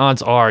matter what the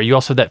odds are, you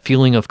also have that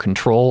feeling of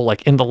control.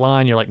 Like in the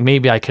line, you're like,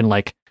 maybe I can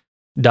like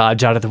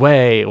dodge out of the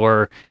way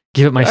or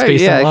give it my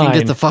space in line. I can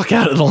get the fuck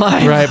out of the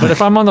line. Right, but if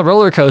I'm on the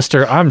roller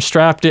coaster, I'm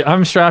strapped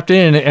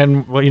in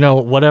and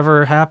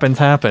whatever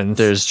happens.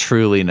 There's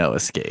truly no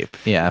escape.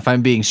 Yeah, if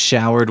I'm being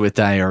showered with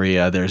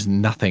diarrhea, there's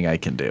nothing I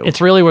can do.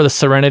 It's really where the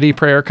serenity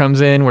prayer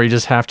comes in, where you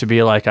just have to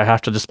be like, I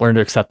have to just learn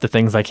to accept the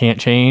things I can't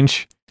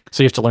change.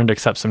 So you have to learn to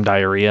accept some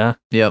diarrhea.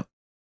 Yep.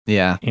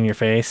 Yeah. In your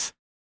face.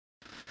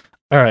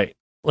 All right,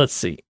 let's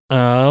see.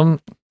 Would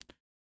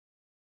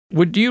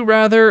you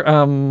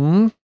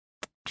rather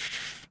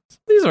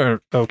these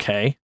are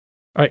okay.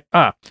 All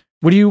right.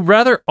 Would you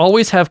rather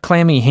always have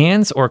clammy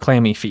hands or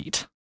clammy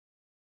feet?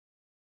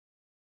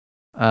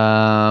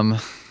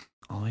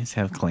 Always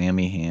have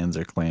clammy hands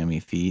or clammy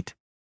feet.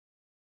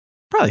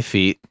 Probably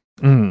feet.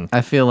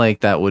 I feel like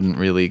that wouldn't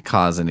really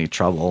cause any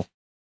trouble.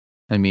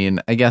 I mean,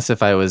 I guess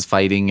if I was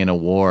fighting in a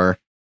war,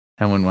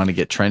 I wouldn't want to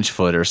get trench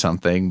foot or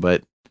something,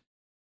 but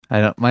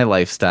my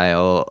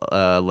lifestyle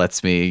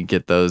lets me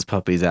get those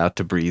puppies out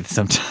to breathe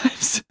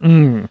sometimes.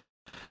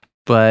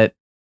 But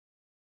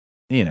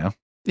yeah,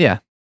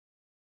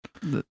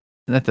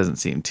 that doesn't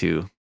seem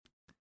too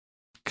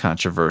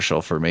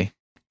controversial for me.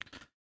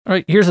 All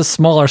right, here's a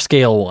smaller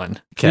scale one.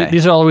 Okay.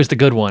 These are always the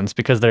good ones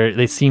because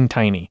they seem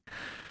tiny.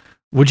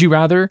 Would you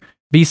rather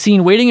be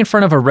seen waiting in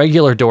front of a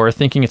regular door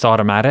thinking it's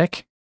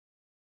automatic,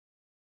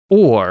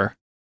 or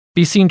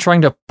be seen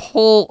trying to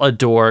pull a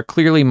door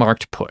clearly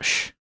marked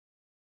push?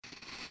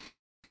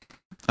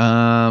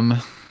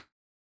 I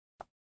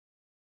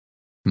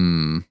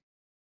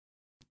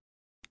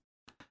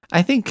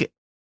think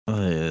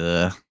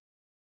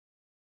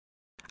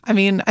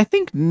I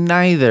think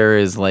neither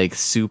is like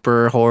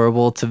super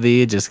horrible to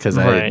me, just because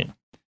I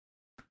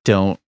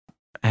don't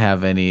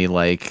have any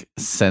like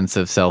sense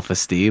of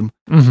self-esteem.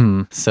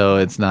 So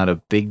it's not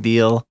a big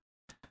deal.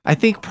 I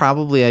think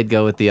probably I'd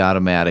go with the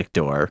automatic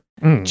door,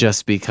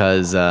 just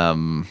because I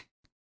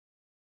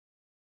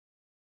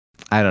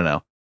don't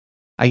know.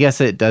 I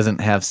guess it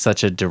doesn't have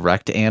such a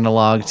direct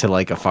analog to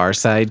like a Far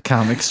Side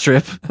comic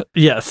strip.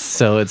 Yes.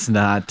 So it's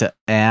not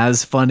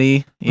as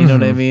funny. You know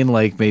what I mean?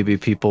 Like maybe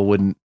people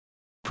wouldn't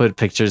put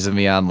pictures of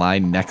me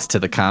online next to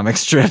the comic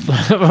strip.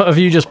 Of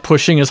you just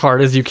pushing as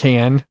hard as you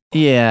can.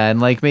 Yeah. And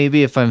like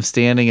maybe if I'm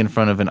standing in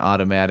front of an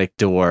automatic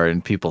door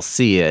and people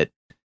see it,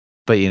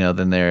 but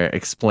then they're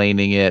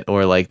explaining it,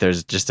 or like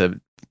there's just a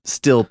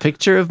still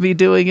picture of me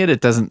doing it, it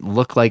doesn't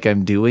look like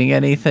I'm doing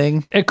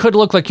anything. It could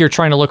look like you're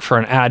trying to look for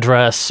an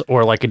address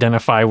or like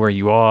identify where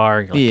you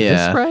are. Like, is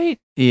this right?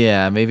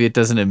 Yeah, maybe it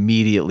doesn't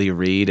immediately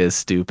read as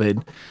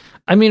stupid.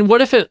 I mean,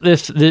 what if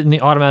in the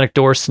automatic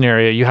door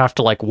scenario, you have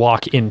to like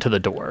walk into the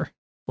door?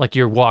 Like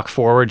you walk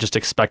forward, just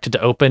expect it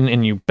to open,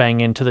 and you bang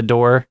into the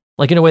door,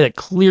 like in a way that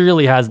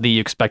clearly has you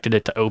expected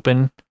it to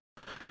open.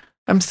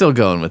 I'm still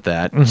going with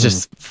that,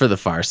 just for the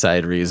Far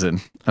Side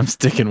reason. I'm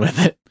sticking with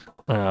it.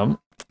 All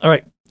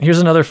right,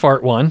 here's another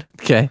fart one.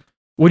 Okay.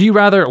 Would you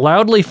rather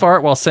loudly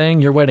fart while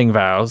saying your wedding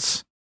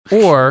vows,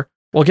 or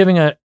while giving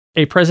a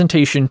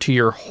presentation to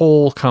your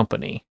whole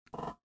company?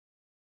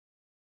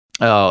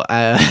 Oh,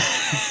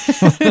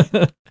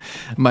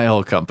 my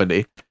whole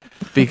company.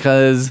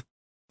 Because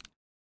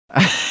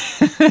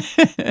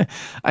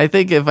I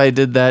think if I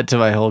did that to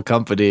my whole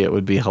company, it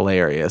would be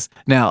hilarious.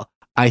 Now,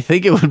 I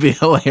think it would be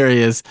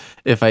hilarious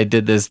if I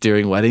did this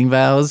during wedding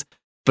vows,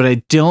 but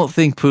I don't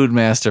think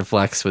Poonmaster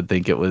Flex would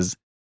think it was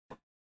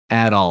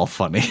at all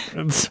funny.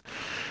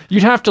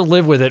 You'd have to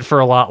live with it for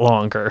a lot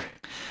longer.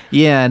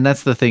 Yeah, and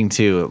that's the thing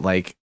too.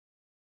 Like,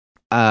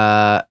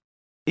 I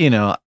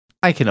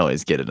can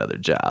always get another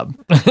job.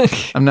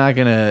 I'm not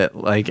gonna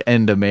like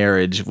end a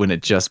marriage when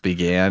it just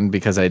began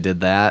because I did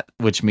that,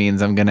 which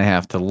means I'm gonna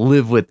have to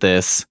live with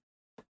this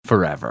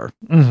forever,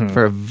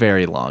 for a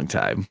very long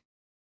time.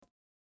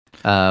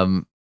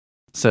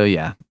 So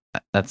yeah,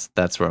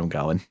 that's where I'm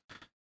going.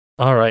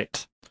 All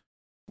right.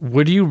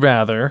 Would you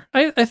rather?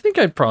 I think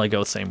I'd probably go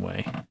the same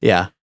way.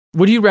 Yeah.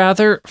 Would you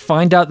rather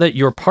find out that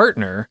your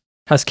partner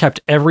has kept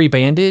every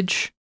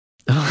bandage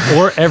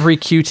or every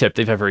Q-tip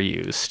they've ever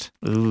used?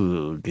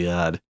 Ooh,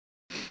 God.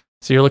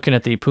 So you're looking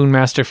at the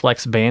Poonmaster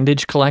Flex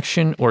bandage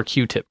collection or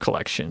Q-tip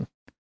collection?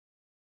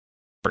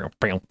 Well,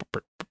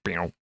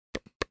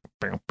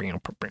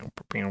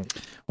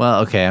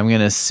 okay, I'm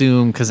gonna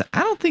assume, because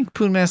I don't think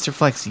Poonmaster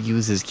Flex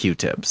uses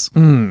Q-tips.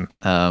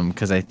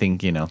 Because I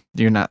think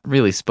you're not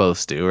really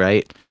supposed to,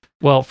 right?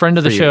 Well, friend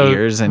of the show,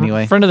 ears,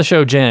 anyway. Friend of the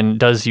show, Jen,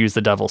 does use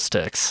the devil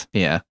sticks.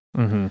 Yeah.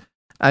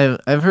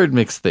 I've heard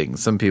mixed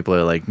things. Some people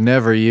are like,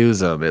 never use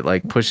them. It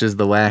like pushes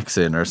the wax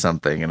in or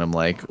something, and I'm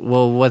like,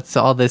 well, what's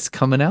all this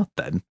coming out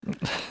then?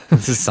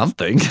 This is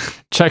something.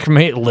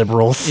 Checkmate,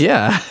 liberals.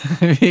 Yeah,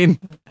 I mean,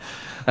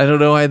 I don't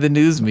know why the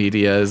news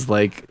media is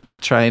like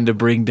trying to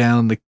bring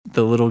down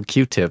the little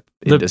Q-tip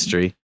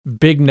industry.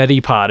 Big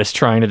neti pot is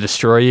trying to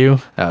destroy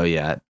you. Oh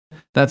yeah,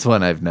 that's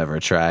one I've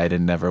never tried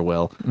and never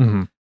will.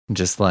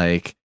 Just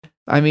like,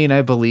 I mean,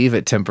 I believe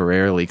it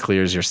temporarily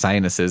clears your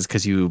sinuses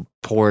because you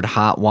poured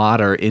hot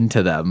water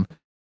into them,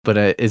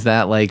 but is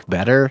that like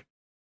better?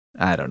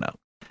 I don't know.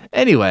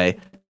 Anyway,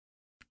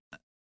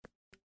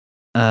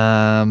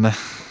 I'll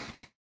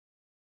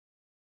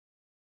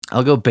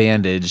go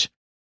bandage,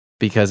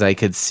 because I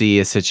could see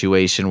a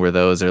situation where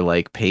those are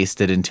like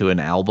pasted into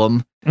an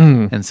album.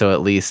 And so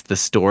at least the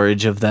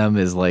storage of them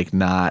is like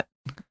not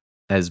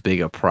as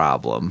big a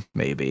problem,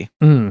 maybe.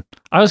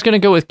 I was going to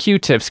go with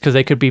Q-tips because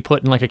they could be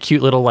put in like a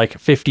cute little like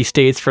 50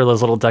 states for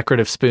those little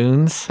decorative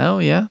spoons. Oh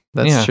yeah,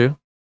 that's true.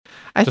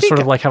 I just sort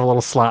of like have a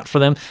little slot for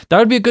them. That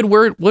would be a good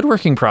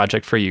woodworking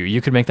project for you.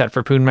 You could make that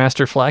for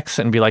Poonmaster Flex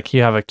and be like,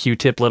 you have a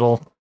Q-tip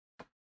little...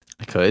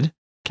 I could.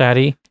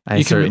 Caddy.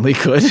 I certainly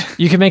could.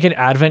 You can make an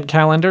advent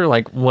calendar,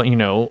 like what,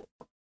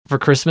 for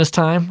Christmas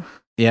time.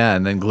 Yeah,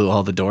 and then glue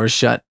all the doors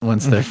shut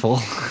once they're full.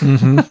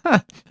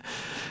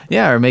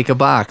 Yeah, or make a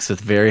box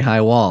with very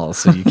high walls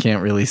so you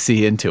can't really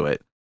see into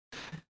it.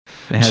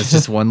 It has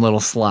just one little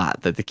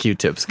slot that the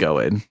Q-tips go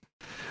in.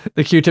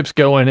 The Q-tips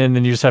go in, and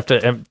then you just have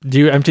to... do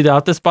you empty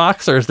out this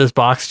box, or is this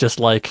box just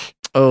like...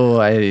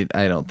 Oh, I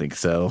don't think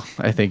so.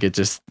 I think it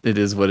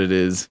is what it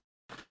is.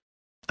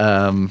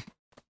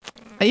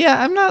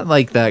 Yeah, I'm not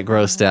like that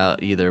grossed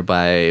out either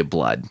by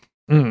blood.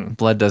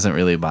 Blood doesn't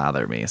really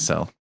bother me,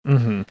 so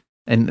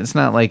And it's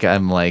not like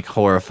I'm like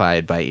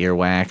horrified by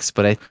earwax,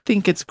 but I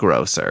think it's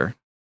grosser.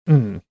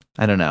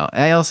 I don't know.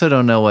 I also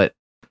don't know what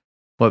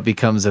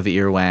becomes of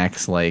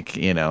earwax, like,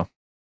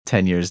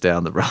 10 years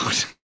down the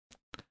road.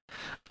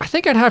 I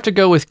think I'd have to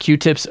go with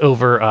Q-tips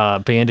over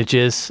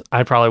bandages.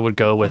 I probably would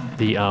go with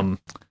the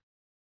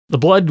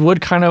blood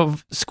would kind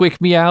of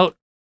squeak me out.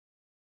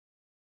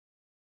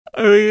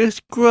 I mean, it's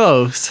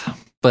gross,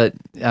 but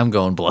I'm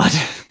going blood.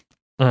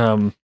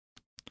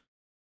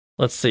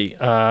 Let's see.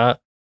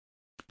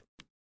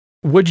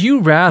 Would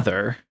you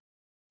rather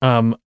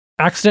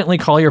accidentally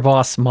call your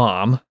boss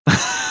mom?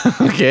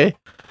 Okay.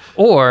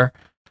 Or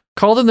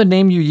call them the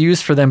name you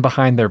use for them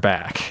behind their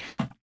back?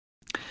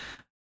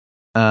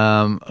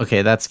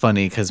 Okay, that's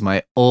funny because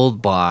my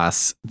old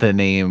boss, the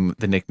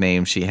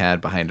nickname she had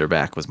behind her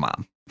back was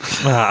Mom.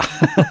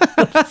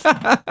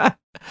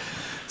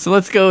 So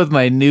let's go with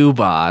my new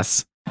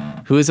boss,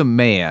 who is a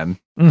man.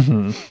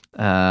 Mm-hmm.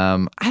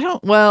 I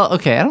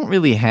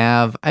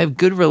have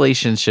good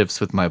relationships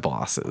with my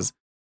bosses.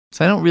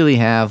 So I don't really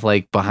have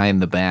like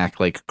behind the back,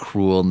 like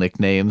cruel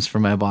nicknames for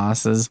my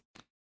bosses.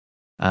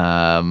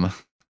 So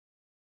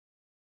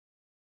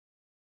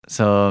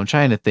I'm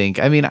trying to think.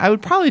 I mean, I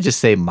would probably just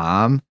say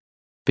Mom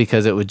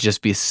because it would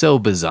just be so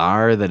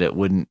bizarre that it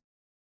wouldn't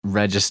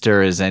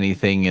register as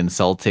anything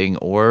insulting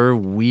or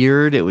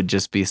weird. It would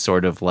just be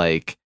sort of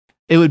like,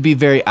 it would be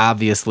very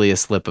obviously a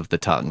slip of the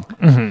tongue.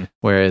 Mm-hmm.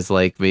 Whereas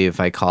like maybe if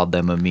I called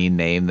them a mean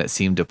name that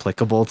seemed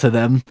applicable to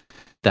them,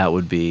 that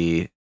would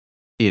be,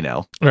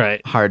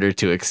 right, harder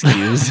to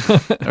excuse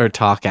or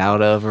talk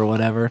out of or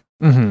whatever.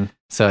 Mm-hmm.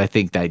 So I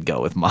think I'd go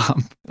with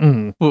Mom.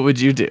 Mm-hmm. What would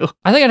you do?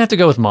 I think I'd have to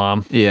go with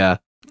Mom. Yeah.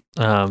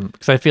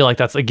 Because I feel like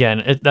that's,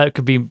 again, that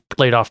could be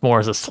played off more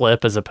as a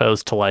slip as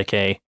opposed to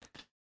like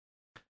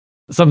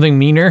something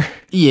meaner.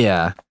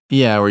 Yeah.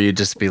 Yeah, where you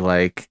just be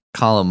like,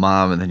 call him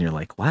Mom, and then you're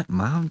like, what?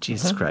 Mom?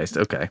 Jesus Christ.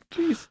 Okay.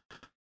 Jeez.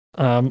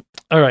 All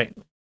right.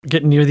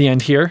 Getting near the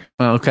end here.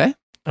 Okay.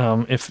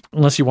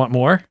 Unless you want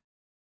more.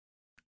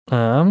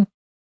 Or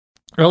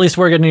at least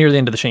we're getting near the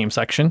end of the shame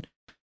section.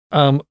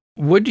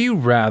 Would you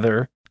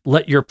rather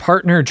let your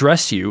partner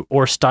dress you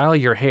or style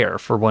your hair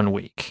for 1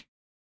 week?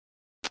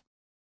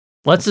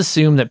 Let's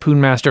assume that Poon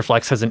Master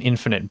Flex has an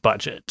infinite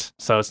budget,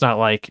 so it's not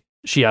like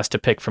she has to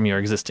pick from your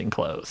existing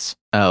clothes.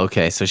 Oh,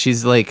 okay. So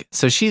she's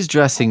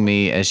dressing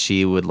me as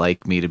she would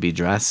like me to be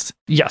dressed?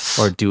 Yes.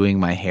 Or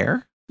doing my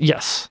hair?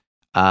 Yes.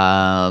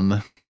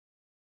 I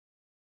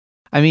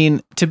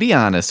mean, to be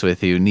honest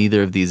with you,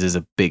 neither of these is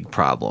a big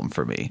problem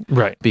for me.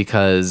 Right.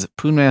 Because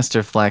Poon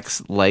Master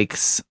Flex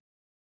likes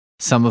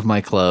some of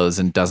my clothes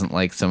and doesn't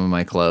like some of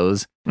my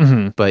clothes.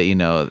 Mm-hmm. But,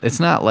 it's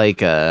not like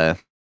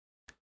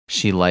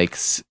she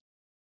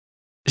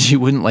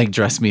wouldn't like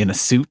dress me in a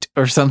suit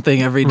or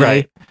something every day.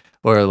 Right.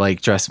 Or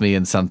like dress me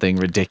in something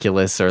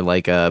ridiculous or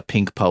like a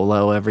pink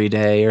polo every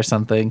day or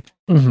something.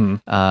 Mm-hmm.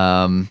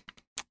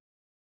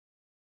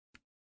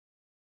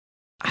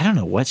 I don't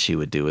know what she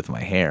would do with my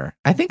hair.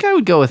 I think I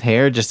would go with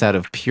hair just out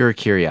of pure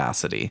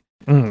curiosity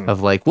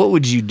of like, what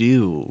would you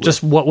do?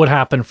 Just what would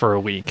happen for a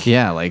week?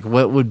 Yeah, like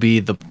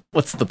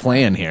what's the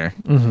plan here?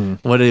 Mm-hmm.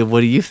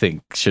 What do you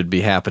think should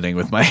be happening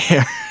with my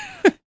hair?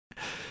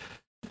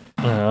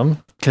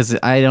 Because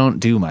I don't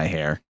do my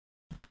hair.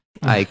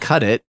 I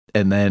cut it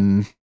and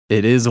then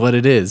it is what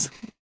it is.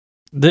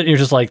 You're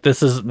just like,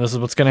 this is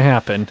what's going to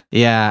happen.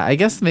 Yeah, I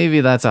guess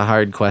maybe that's a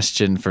hard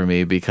question for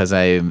me because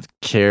I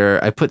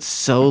put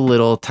so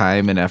little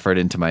time and effort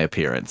into my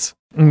appearance.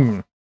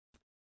 Mm.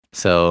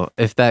 So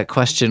if that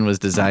question was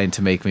designed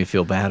to make me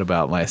feel bad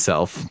about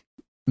myself,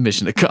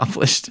 mission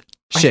accomplished.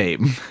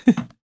 Shame.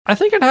 I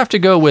think I'd have to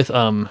go with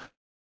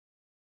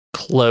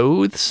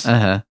clothes.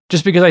 Uh-huh.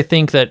 Just because I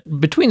think that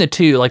between the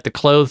two, like the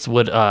clothes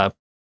would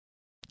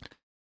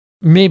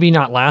maybe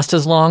not last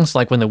as long. So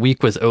like when the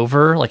week was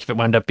over, like if it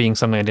wound up being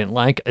something I didn't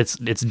like, it's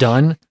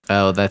done.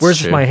 Oh, that's Whereas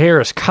true. if my hair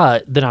is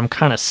cut, then I'm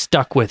kind of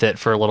stuck with it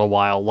for a little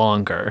while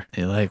longer.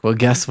 You're like, well,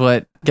 guess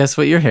what? Guess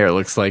what your hair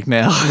looks like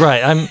now?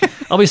 Right.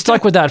 I'll be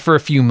stuck with that for a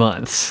few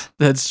months.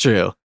 That's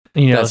true.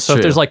 That's so true.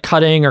 If there's like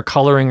cutting or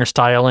coloring or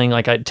styling,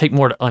 like I'd take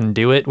more to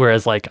undo it.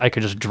 Whereas like I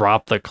could just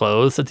drop the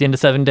clothes at the end of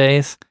 7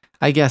 days.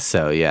 I guess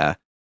so. Yeah.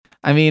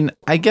 I mean,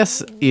 I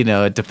guess,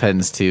 it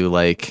depends too,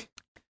 like,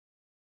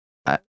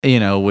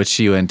 which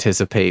you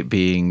anticipate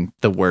being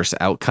the worst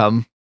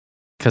outcome.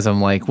 Because I'm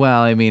like,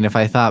 well, I mean, if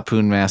I thought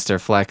Poon Master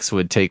Flex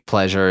would take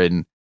pleasure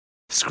in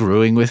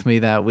screwing with me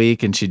that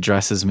week and she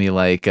dresses me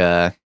like,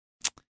 what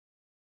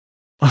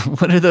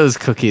are those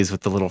cookies with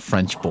the little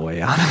French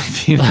boy on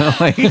them?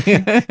 Like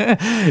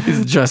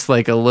he's dressed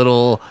like a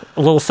little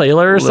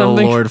sailor or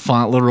something? Lord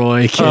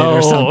Fauntleroy kid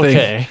or something.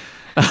 Okay.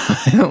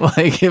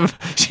 Like if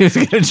she was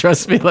gonna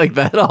dress me like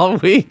that all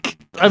week.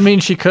 I mean,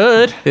 she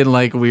could. In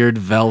like weird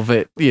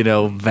velvet,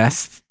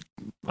 vests.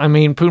 I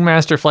mean, Poon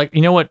Master Flex.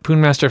 You know what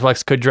Poon Master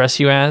Flex could dress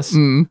you as?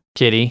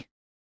 Kitty.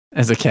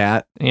 As a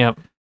cat?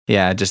 Yep.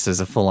 Yeah, just as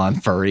a full-on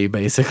furry,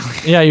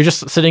 basically. Yeah, you're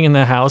just sitting in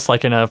the house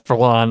like in a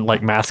full-on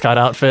like mascot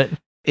outfit.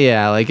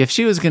 Yeah, like if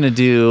she was gonna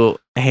do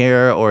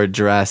hair or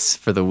dress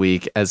for the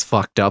week as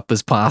fucked up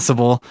as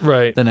possible,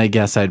 right, then I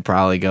guess I'd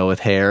probably go with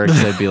hair,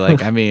 because I'd be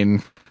like, I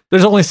mean,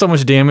 there's only so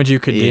much damage you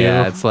could do.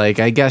 Yeah, it's like,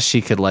 I guess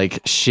she could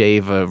like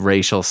shave a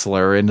racial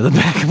slur into the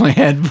back of my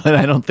head, but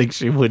I don't think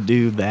she would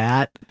do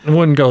that. It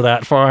wouldn't go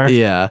that far.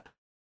 Yeah.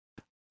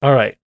 All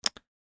right.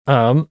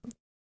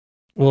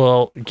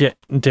 We'll get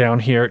down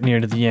here near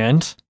to the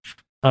end.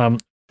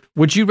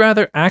 Would you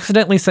rather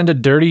accidentally send a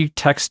dirty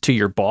text to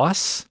your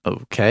boss?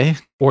 Okay.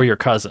 Or your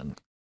cousin?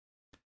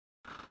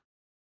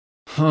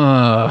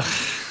 I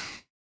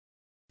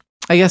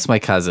guess my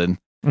cousin.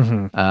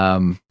 Mm-hmm.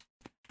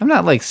 I'm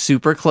not like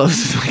super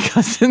close with my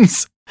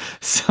cousins,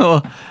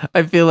 so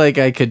I feel like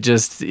I could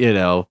just,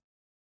 okay.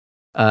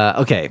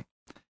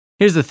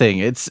 Here's the thing.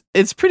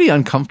 It's pretty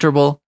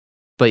uncomfortable,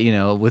 but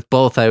with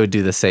both I would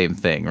do the same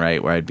thing,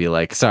 right? Where I'd be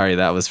like, sorry,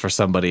 that was for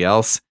somebody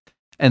else.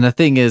 And the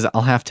thing is,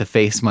 I'll have to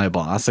face my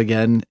boss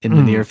again in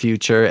the near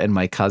future, and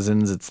my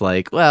cousins, it's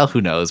like, well, who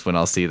knows when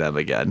I'll see them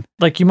again.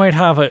 Like, you might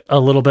have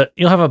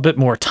you'll have a bit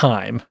more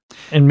time,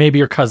 and maybe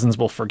your cousins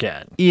will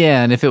forget.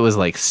 Yeah, and if it was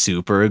like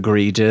super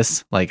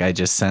egregious, like I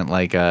just sent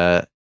like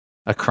a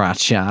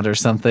crotch shot or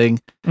something,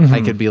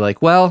 I could be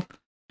like, well,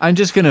 I'm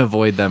just going to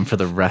avoid them for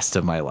the rest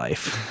of my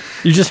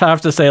life. You just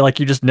have to say, like,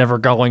 you're just never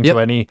going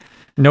to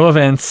no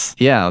events.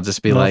 Yeah, I'll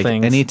just be like,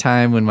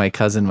 anytime when my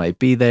cousin might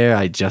be there,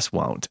 I just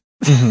won't.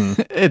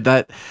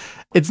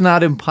 It's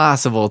not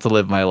impossible to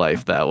live my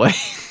life that way.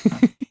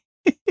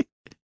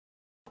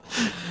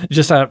 You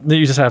just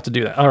have to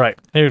do that. All right,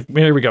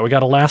 here we go. We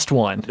got a last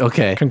one.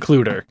 Okay,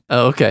 concluder.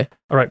 Oh, okay.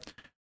 All right.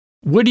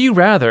 Would you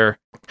rather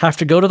have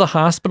to go to the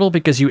hospital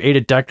because you ate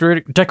a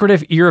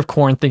decorative ear of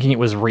corn thinking it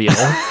was real?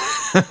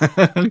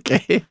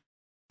 Okay.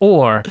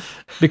 Or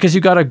because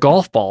you got a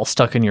golf ball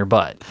stuck in your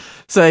butt?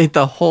 So I ate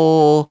the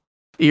whole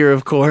ear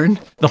of corn?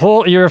 The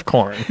whole ear of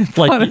corn.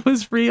 Like, thought it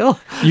was real?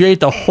 You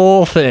ate the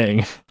whole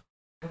thing.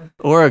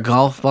 Or a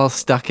golf ball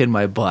stuck in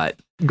my butt.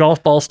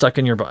 Golf ball stuck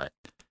in your butt.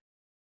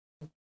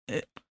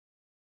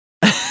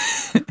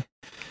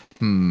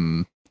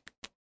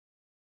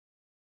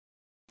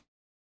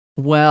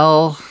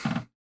 Well,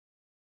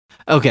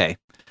 okay.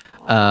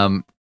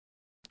 I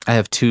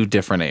have two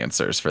different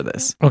answers for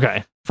this.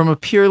 Okay. From a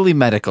purely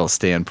medical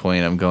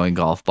standpoint, I'm going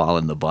golf ball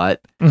in the butt,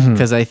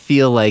 because I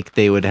feel like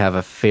they would have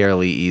a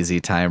fairly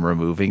easy time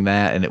removing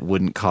that, and it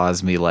wouldn't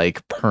cause me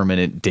like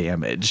permanent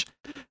damage.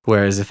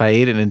 Whereas if I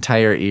ate an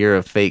entire ear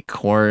of fake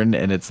corn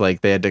and it's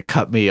like they had to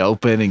cut me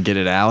open and get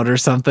it out or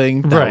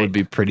something, that would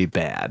be pretty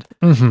bad.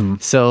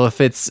 So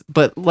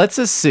but let's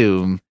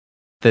assume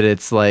that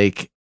it's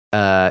like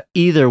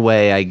either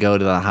way, I go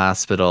to the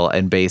hospital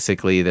and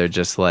basically they're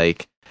just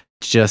like,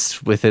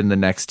 just within the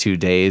next 2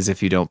 days,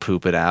 if you don't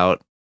poop it out,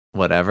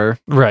 whatever.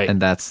 Right.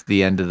 And that's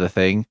the end of the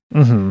thing.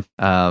 But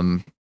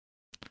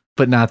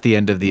not the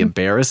end of the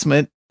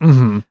embarrassment.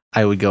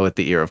 I would go with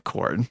the ear of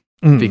corn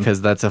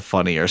because that's a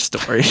funnier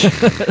story.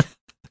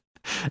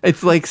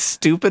 It's like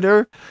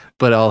stupider,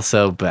 but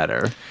also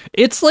better.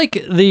 It's like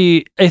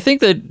I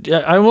think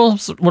that I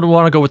would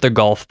want to go with the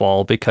golf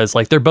ball because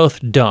like they're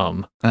both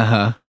dumb.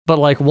 But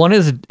like one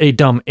is a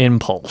dumb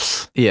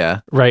impulse.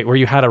 Yeah. Right. Where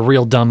you had a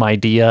real dumb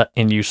idea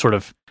and you sort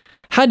of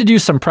had to do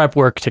some prep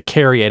work to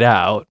carry it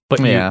out. But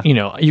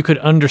you could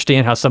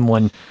understand how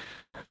someone,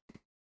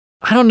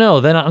 I don't know.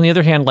 Then on the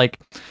other hand, like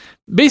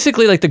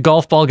basically like the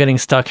golf ball getting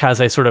stuck has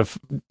a sort of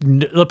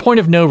the point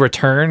of no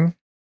return,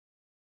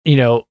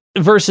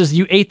 versus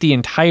you ate the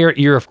entire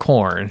ear of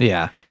corn.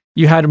 Yeah.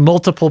 You had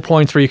multiple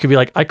points where you could be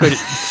like, I could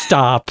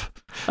stop.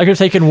 I could have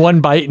taken one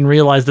bite and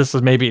realized this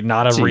was maybe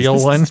not a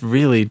real one. This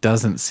really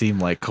doesn't seem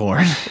like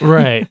corn.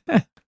 Right.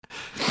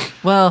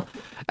 Well,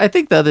 I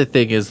think the other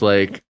thing is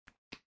like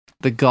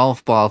the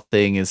golf ball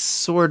thing is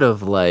sort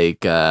of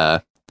like,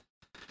 I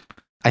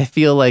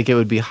feel like it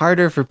would be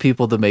harder for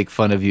people to make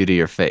fun of you to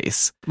your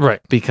face.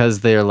 Right.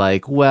 Because they're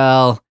like,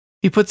 well,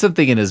 he put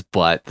something in his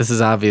butt. This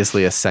is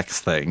obviously a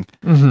sex thing.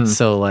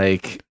 So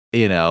like,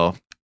 he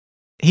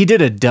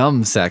did a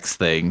dumb sex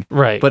thing.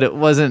 Right. But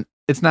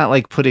it's not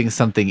like putting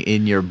something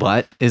in your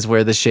butt is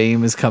where the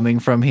shame is coming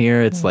from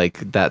here. It's like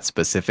that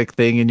specific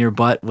thing in your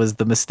butt was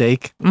the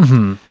mistake.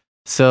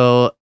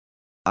 So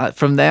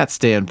from that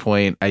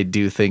standpoint, I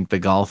do think the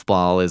golf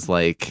ball is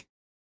like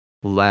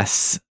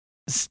less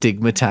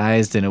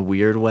stigmatized in a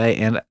weird way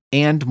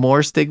and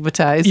more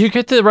stigmatized. You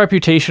get the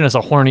reputation as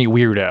a horny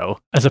weirdo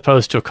as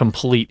opposed to a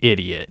complete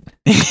idiot.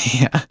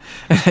 Yeah.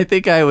 I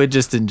think I would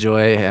just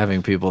enjoy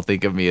having people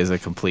think of me as a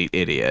complete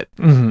idiot.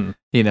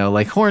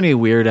 Like horny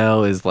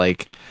weirdo is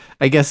like,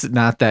 I guess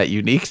not that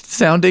unique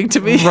sounding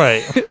to me.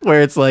 Right.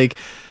 Where it's like,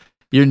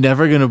 you're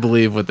never going to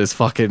believe what this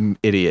fucking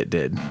idiot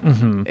did.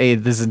 Hey,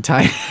 this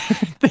entire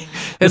thing.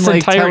 And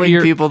like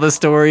telling people the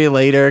story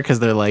later because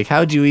they're like,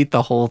 how'd you eat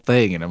the whole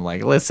thing? And I'm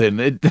like,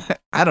 listen,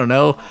 I don't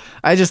know.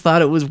 I just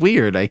thought it was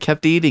weird. I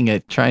kept eating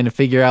it, trying to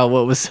figure out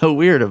what was so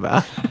weird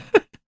about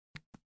it.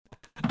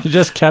 You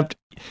just kept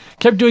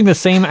doing the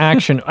same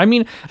action. I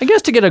mean, I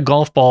guess to get a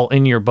golf ball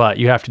in your butt,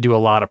 you have to do a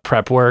lot of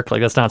prep work.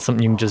 Like that's not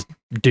something you can just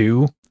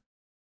do.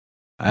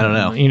 I don't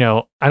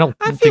know. I don't.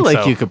 I feel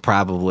like you could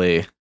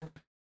probably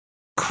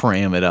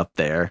cram it up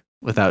there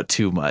without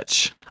too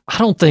much. I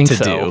don't think to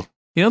so. do.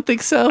 You don't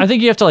think so? I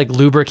think you have to like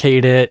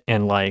lubricate it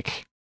and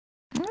like.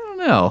 I don't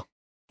know.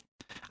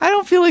 I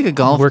don't feel like a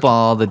golf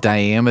ball, the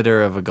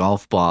diameter of a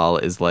golf ball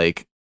is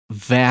like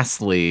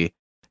vastly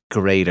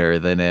greater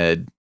than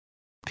a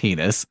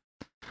penis.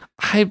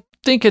 I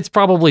think it's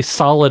probably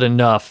solid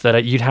enough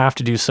that you'd have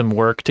to do some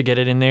work to get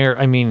it in there.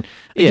 I mean,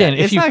 again,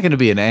 it's not going to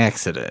be an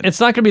accident. It's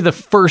not going to be the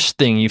first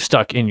thing you've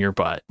stuck in your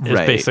butt. Is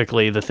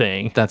basically the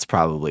thing. That's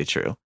probably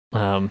true.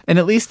 And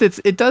at least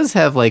it does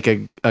have like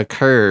a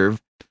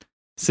curve,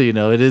 so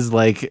it is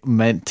like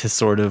meant to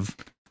sort of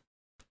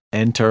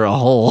enter a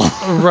hole.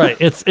 Right.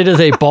 It is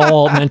a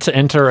ball meant to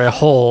enter a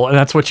hole, and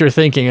that's what you're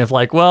thinking of.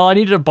 Like, well, I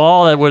needed a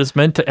ball that was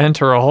meant to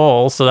enter a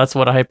hole, so that's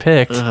what I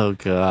picked. Oh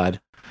God.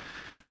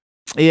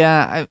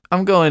 Yeah,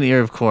 I'm going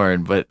ear of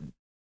corn, but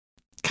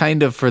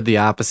kind of for the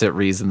opposite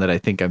reason that I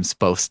think I'm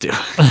supposed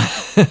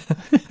to.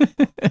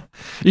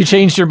 You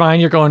changed your mind?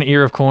 You're going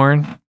ear of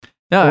corn?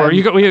 No, or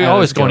you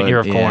always going ear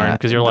of corn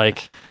because you're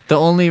like. The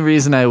only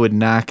reason I would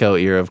not go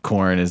ear of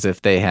corn is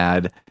if they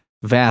had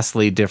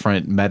vastly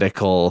different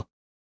medical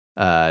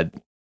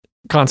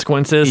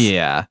consequences.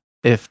 Yeah.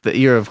 If the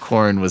ear of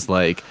corn was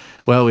like,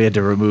 well, we had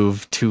to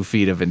remove 2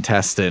 feet of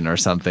intestine or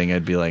something,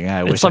 I'd be like,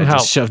 I wish I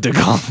just shoved a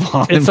golf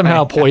ball. It's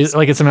somehow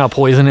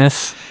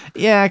poisonous.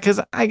 Yeah, because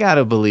I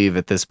gotta believe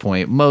at this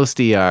point, most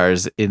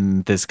ERs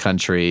in this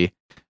country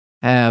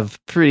have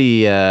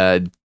pretty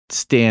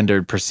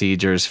standard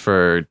procedures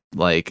for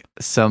like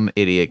some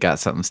idiot got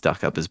something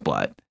stuck up his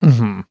butt.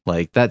 Mm-hmm.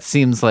 Like that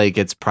seems like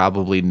it's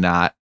probably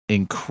not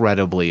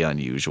incredibly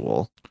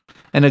unusual.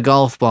 And a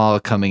golf ball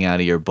coming out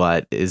of your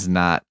butt is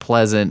not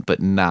pleasant, but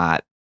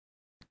not,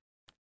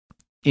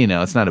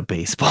 it's not a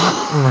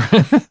baseball.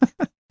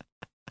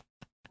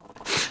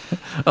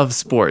 Of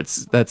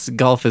sports.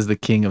 Golf is the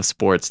king of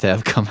sports to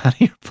have come out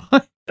of your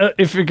butt.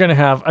 If you're going to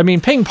have,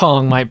 ping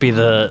pong might be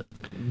the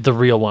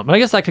real one, but I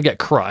guess that could get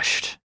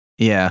crushed.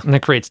 Yeah. And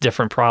that creates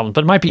different problems,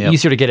 but it might be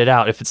easier to get it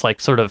out if it's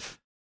like sort of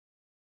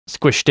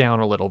squished down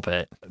a little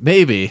bit.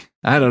 Maybe.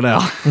 I don't know.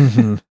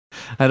 Mm-hmm.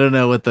 I don't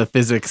know what the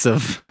physics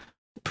of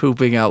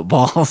pooping out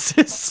balls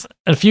is.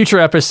 A future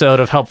episode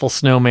of Helpful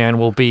Snowman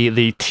will be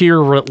the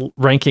tier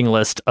ranking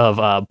list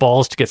of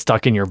balls to get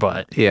stuck in your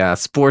butt. Yeah,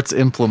 sports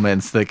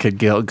implements that could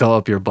go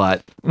up your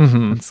butt.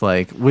 Mm-hmm. It's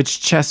like,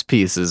 which chess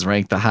pieces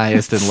rank the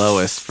highest and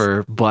lowest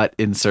for butt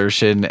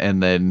insertion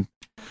and then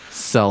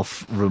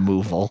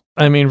self-removal?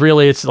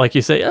 Really, it's like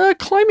you say,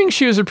 climbing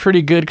shoes are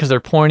pretty good because they're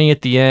pointy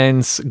at the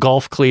ends.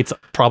 Golf cleats,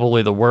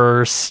 probably the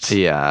worst.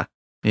 Yeah.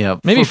 Yeah.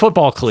 Maybe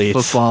football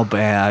cleats. Football,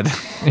 bad.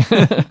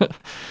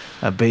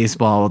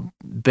 Baseball,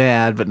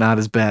 bad, but not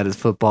as bad as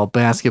football.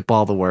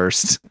 Basketball, the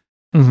worst.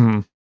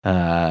 Mm-hmm.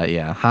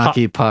 Yeah.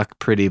 Hockey puck,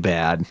 pretty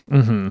bad.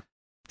 Mm-hmm.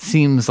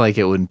 Seems like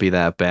it wouldn't be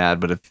that bad,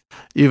 but if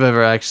you've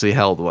ever actually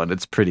held one,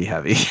 it's pretty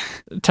heavy.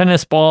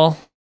 Tennis ball.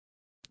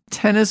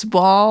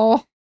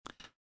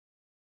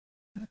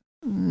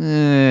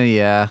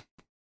 Yeah.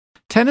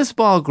 Tennis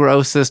ball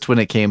grossest when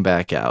it came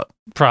back out.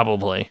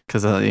 Probably.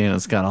 Because,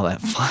 it's got all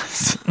that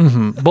fuzz.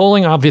 Mm-hmm.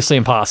 Bowling, obviously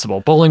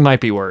impossible. Bowling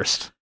might be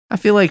worst. I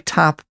feel like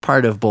top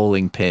part of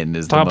bowling pin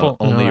is the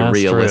only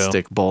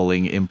realistic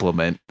bowling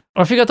implement.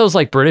 Or if you got those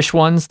like British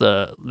ones,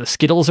 the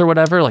Skittles or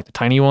whatever, like the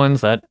tiny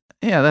ones, that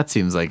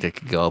seems like it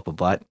could go up a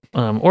butt.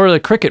 Or the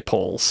cricket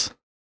poles.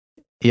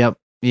 Yep.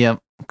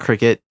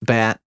 Cricket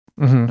bat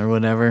or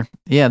whatever.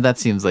 Yeah, that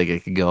seems like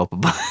it could go up a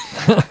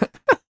butt.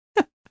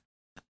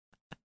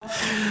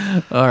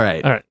 All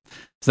right.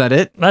 Is that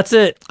it? That's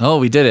it. Oh,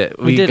 we did it.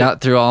 We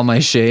got through all my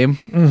shame.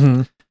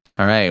 Mm-hmm.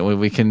 All right. Well,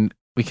 we can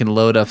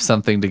load up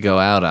something to go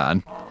out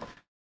on.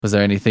 Was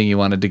there anything you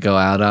wanted to go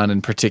out on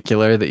in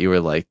particular that you were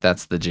like,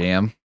 that's the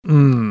jam?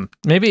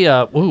 Maybe,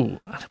 we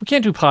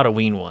can't do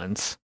Potaween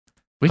ones.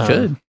 We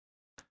could.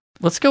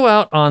 Let's go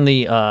out on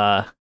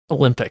the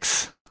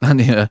Olympics.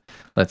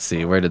 Let's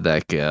see, where did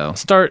that go?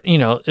 Start,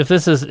 if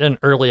this is an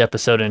early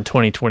episode in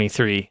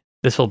 2023,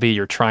 this will be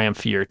your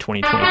triumph year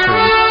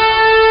 2023.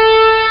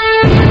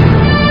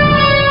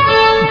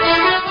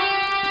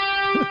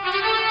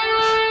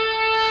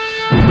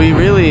 We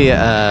really,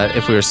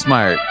 if we were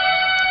smart,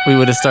 we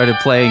would have started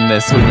playing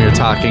this when we were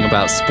talking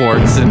about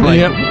sports and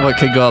what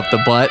could go up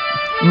the butt.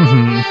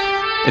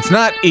 Mm-hmm. It's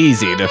not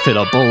easy to fit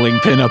a bowling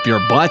pin up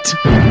your butt.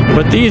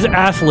 But these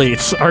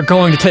athletes are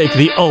going to take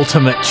the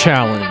ultimate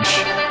challenge.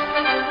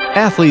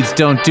 Athletes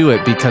don't do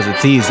it because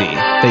it's easy.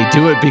 They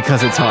do it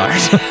because it's hard.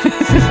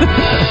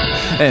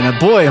 And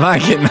boy, am I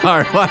getting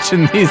hard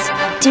watching these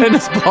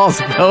tennis balls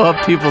go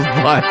up people's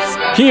butts.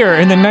 Here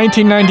in the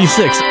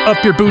 1996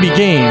 Up Your Booty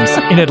Games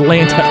in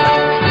Atlanta.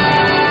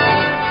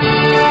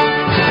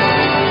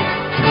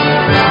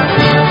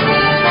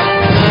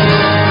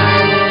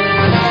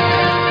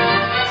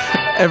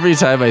 Every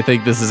time I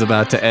think this is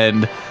about to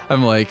end,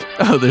 I'm like,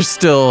 oh, there's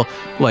still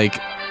like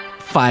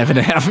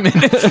 5.5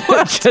 minutes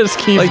left. Just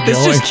keeps like this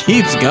going. just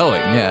keeps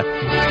going. Yeah.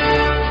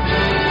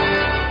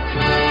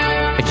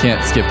 I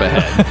can't skip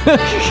ahead.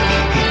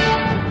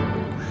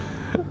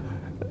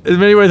 In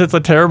many ways, it's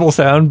a terrible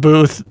sound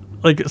booth,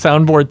 like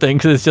soundboard thing,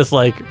 because it's just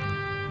like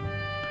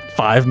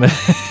 5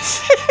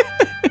 minutes.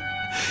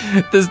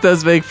 This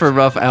does make for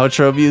rough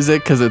outro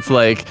music because it's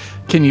like,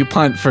 can you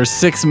punt for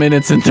 6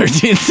 minutes and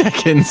 13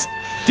 seconds?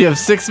 Do you have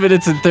 6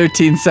 minutes and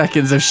 13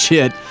 seconds of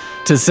shit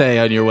to say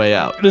on your way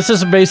out? This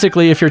is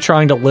basically if you're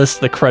trying to list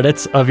the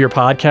credits of your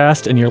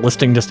podcast and you're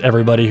listing just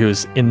everybody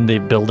who's in the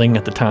building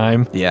at the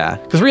time. Yeah.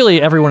 Because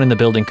really everyone in the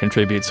building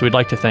contributes. So we'd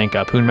like to thank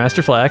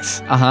Poonmaster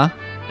Flex.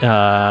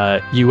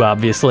 You,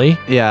 obviously.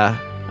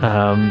 Yeah.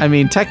 I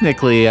mean,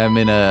 technically, I'm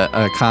in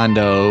a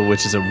condo,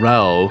 which is a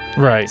row.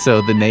 Right.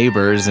 So the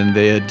neighbors and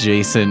the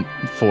adjacent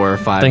 4 or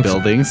 5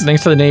 buildings.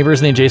 Thanks to the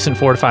neighbors in the adjacent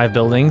 4 to 5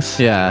 buildings.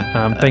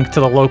 Yeah. Thanks to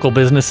the local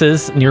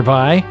businesses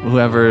nearby.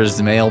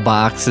 Whoever's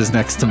mailbox is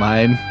next to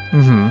mine.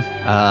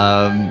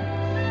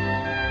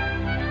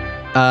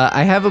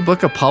 I have a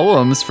book of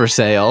poems for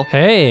sale.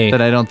 Hey.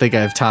 That I don't think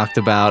I've talked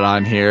about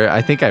on here.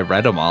 I think I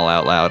read them all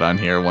out loud on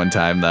here one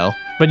time, though.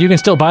 But you can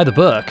still buy the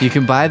book. You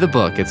can buy the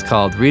book. It's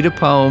called Read a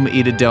Poem,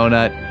 Eat a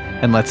Donut,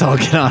 and Let's All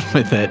Get On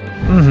With It.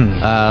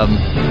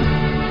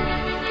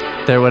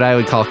 They're what I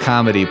would call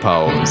comedy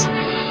poems.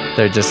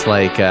 They're just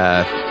like,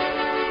 yeah.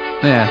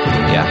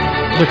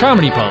 They're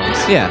comedy poems.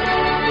 Yeah.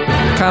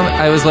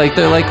 I was like,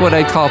 they're like what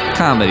I call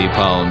comedy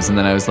poems. And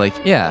then I was like,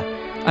 yeah,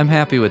 I'm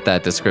happy with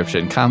that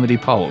description. Comedy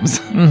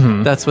poems.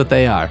 That's what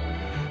they are.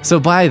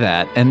 So buy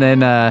that, and then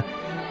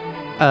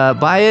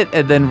buy it,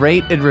 and then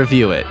rate and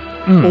review it.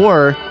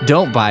 Or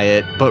don't buy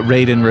it, but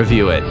rate and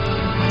review it.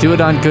 Do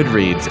it on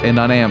Goodreads and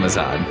on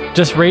Amazon.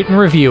 Just rate and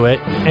review it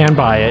and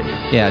buy it.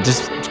 Yeah,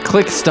 just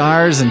click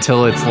stars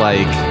until it's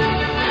like,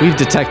 we've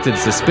detected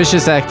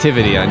suspicious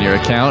activity on your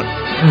account.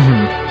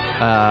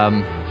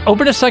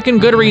 Open a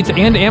second Goodreads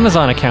and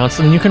Amazon account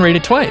so then you can rate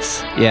it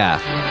twice. Yeah.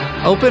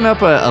 Open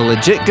up a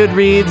legit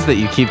Goodreads that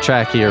you keep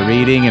track of your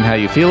reading and how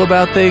you feel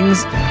about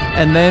things,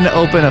 and then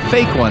open a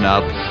fake one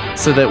up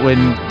so that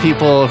when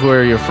people who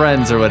are your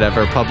friends or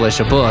whatever publish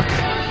a book,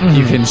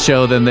 you can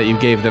show them that you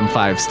gave them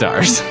 5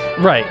 stars.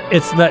 Right.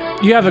 It's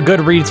that you have a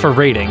Goodreads for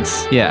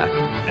ratings. Yeah.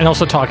 And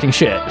also talking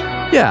shit.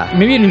 Yeah.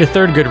 Maybe you need a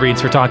third Goodreads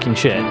for talking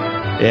shit.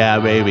 Yeah,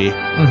 maybe.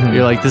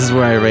 You're like, this is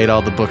where I rate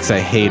all the books I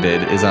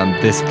hated, is on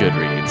this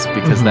Goodreads,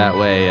 because that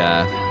way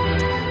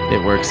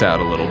it works out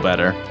a little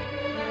better.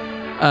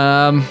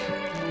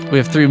 We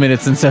have 3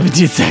 minutes and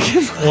 17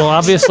 seconds. Well,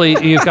 obviously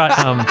you've got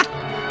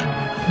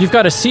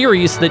a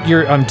series that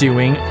you're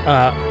doing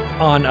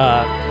on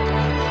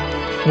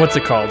what's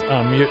it called?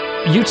 Your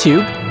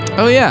YouTube.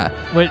 Oh yeah,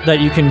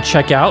 that you can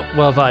check out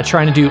while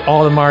trying to do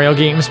all the Mario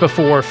games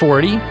before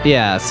 40.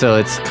 Yeah, so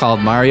it's called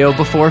Mario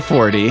Before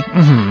 40.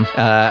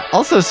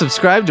 Also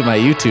subscribe to my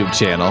YouTube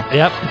channel.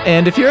 Yep.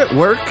 And if you're at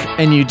work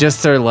and you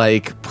just are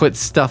like put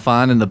stuff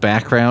on in the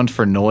background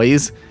for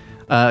noise,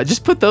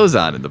 just put those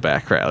on in the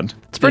background.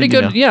 It's pretty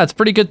good. You know. Yeah, it's a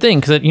pretty good thing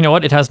because you know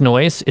what? It has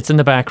noise. It's in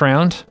the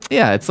background.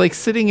 Yeah, it's like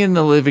sitting in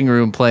the living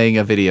room playing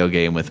a video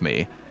game with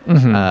me.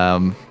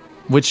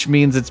 Which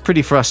means it's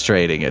pretty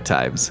frustrating at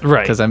times.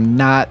 Right. Because I'm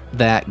not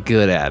that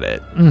good at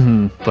it.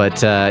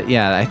 But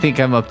yeah, I think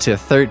I'm up to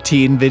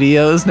 13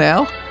 videos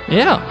now.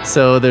 Yeah.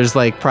 So there's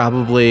like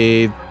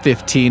probably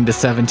 15 to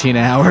 17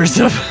 hours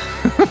of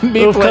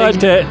me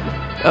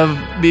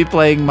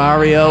playing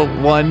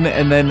Mario 1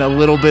 and then a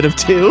little bit of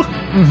 2.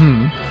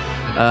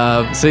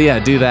 So yeah,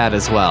 do that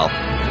as well.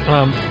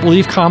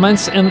 Leave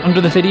comments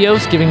under the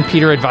videos giving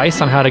Peter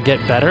advice on how to get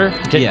better,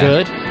 get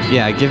good.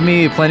 Yeah, give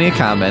me plenty of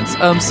comments.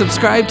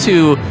 Subscribe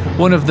to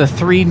one of the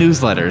 3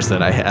 newsletters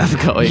that I have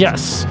going.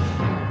 Yes.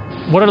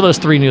 What are those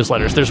 3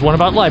 newsletters? There's one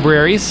about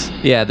libraries.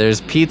 Yeah,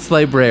 there's Pete's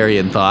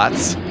Librarian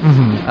Thoughts.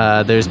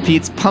 There's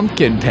Pete's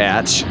Pumpkin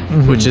Patch,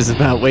 which is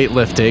about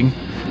weightlifting.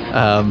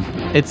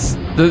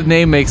 The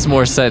name makes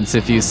more sense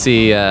if you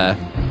see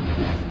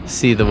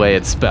the way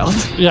it's spelled.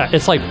 Yeah,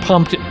 it's like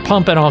pump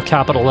in all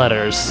capital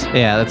letters.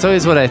 Yeah, that's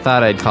always what I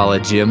thought I'd call a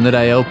gym that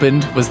I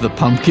opened, was the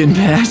Pumpkin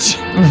Patch.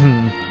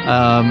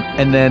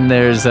 And then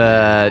there's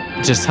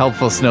just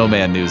Helpful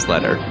Snowman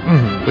newsletter,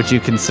 which you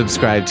can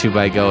subscribe to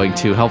by going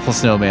to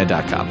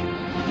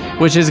helpfulsnowman.com,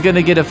 which is going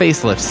to get a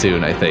facelift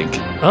soon, I think.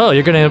 Oh,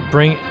 you're going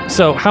to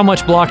so how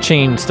much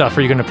blockchain stuff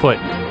are you going to put?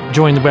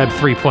 Join the Web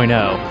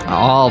 3.0.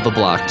 All the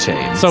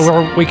blockchains.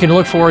 So we can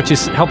look forward to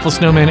Helpful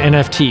Snowman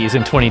NFTs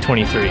in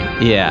 2023.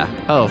 Yeah.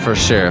 Oh, for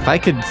sure. If I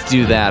could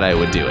do that, I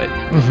would do it.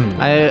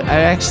 I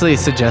actually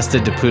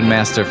suggested to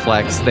Poonmaster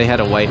Flex, they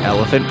had a white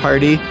elephant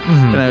party,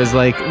 and I was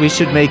like, we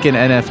should make an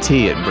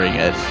NFT and bring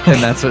it,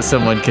 and that's what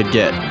someone could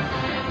get.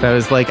 I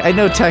was like, I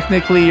know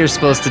technically you're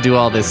supposed to do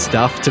all this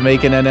stuff to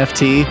make an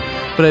NFT,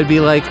 but I'd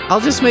be like,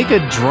 I'll just make a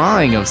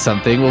drawing of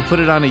something. We'll put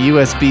it on a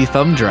USB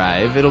thumb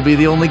drive. It'll be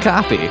the only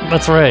copy.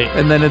 That's right.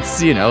 And then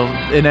it's, an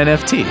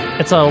NFT.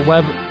 It's a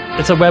Web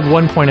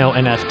 1.0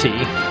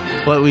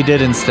 NFT. What we did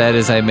instead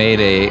is I made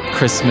a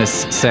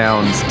Christmas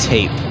sounds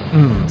tape.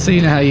 So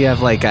you know how you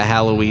have like a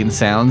Halloween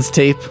sounds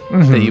tape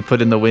that you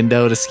put in the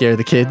window to scare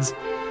the kids?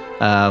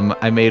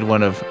 I made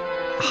one of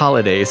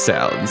holiday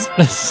sounds.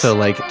 So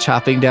like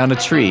chopping down a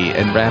tree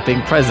and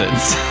wrapping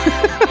presents.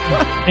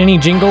 Any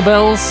jingle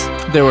bells?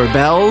 There were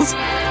bells.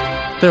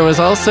 There was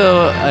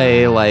also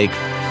a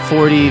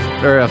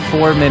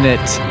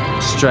 4-minute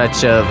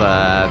stretch of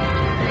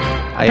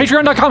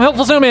Patreon.com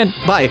helpful snowman.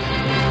 Bye.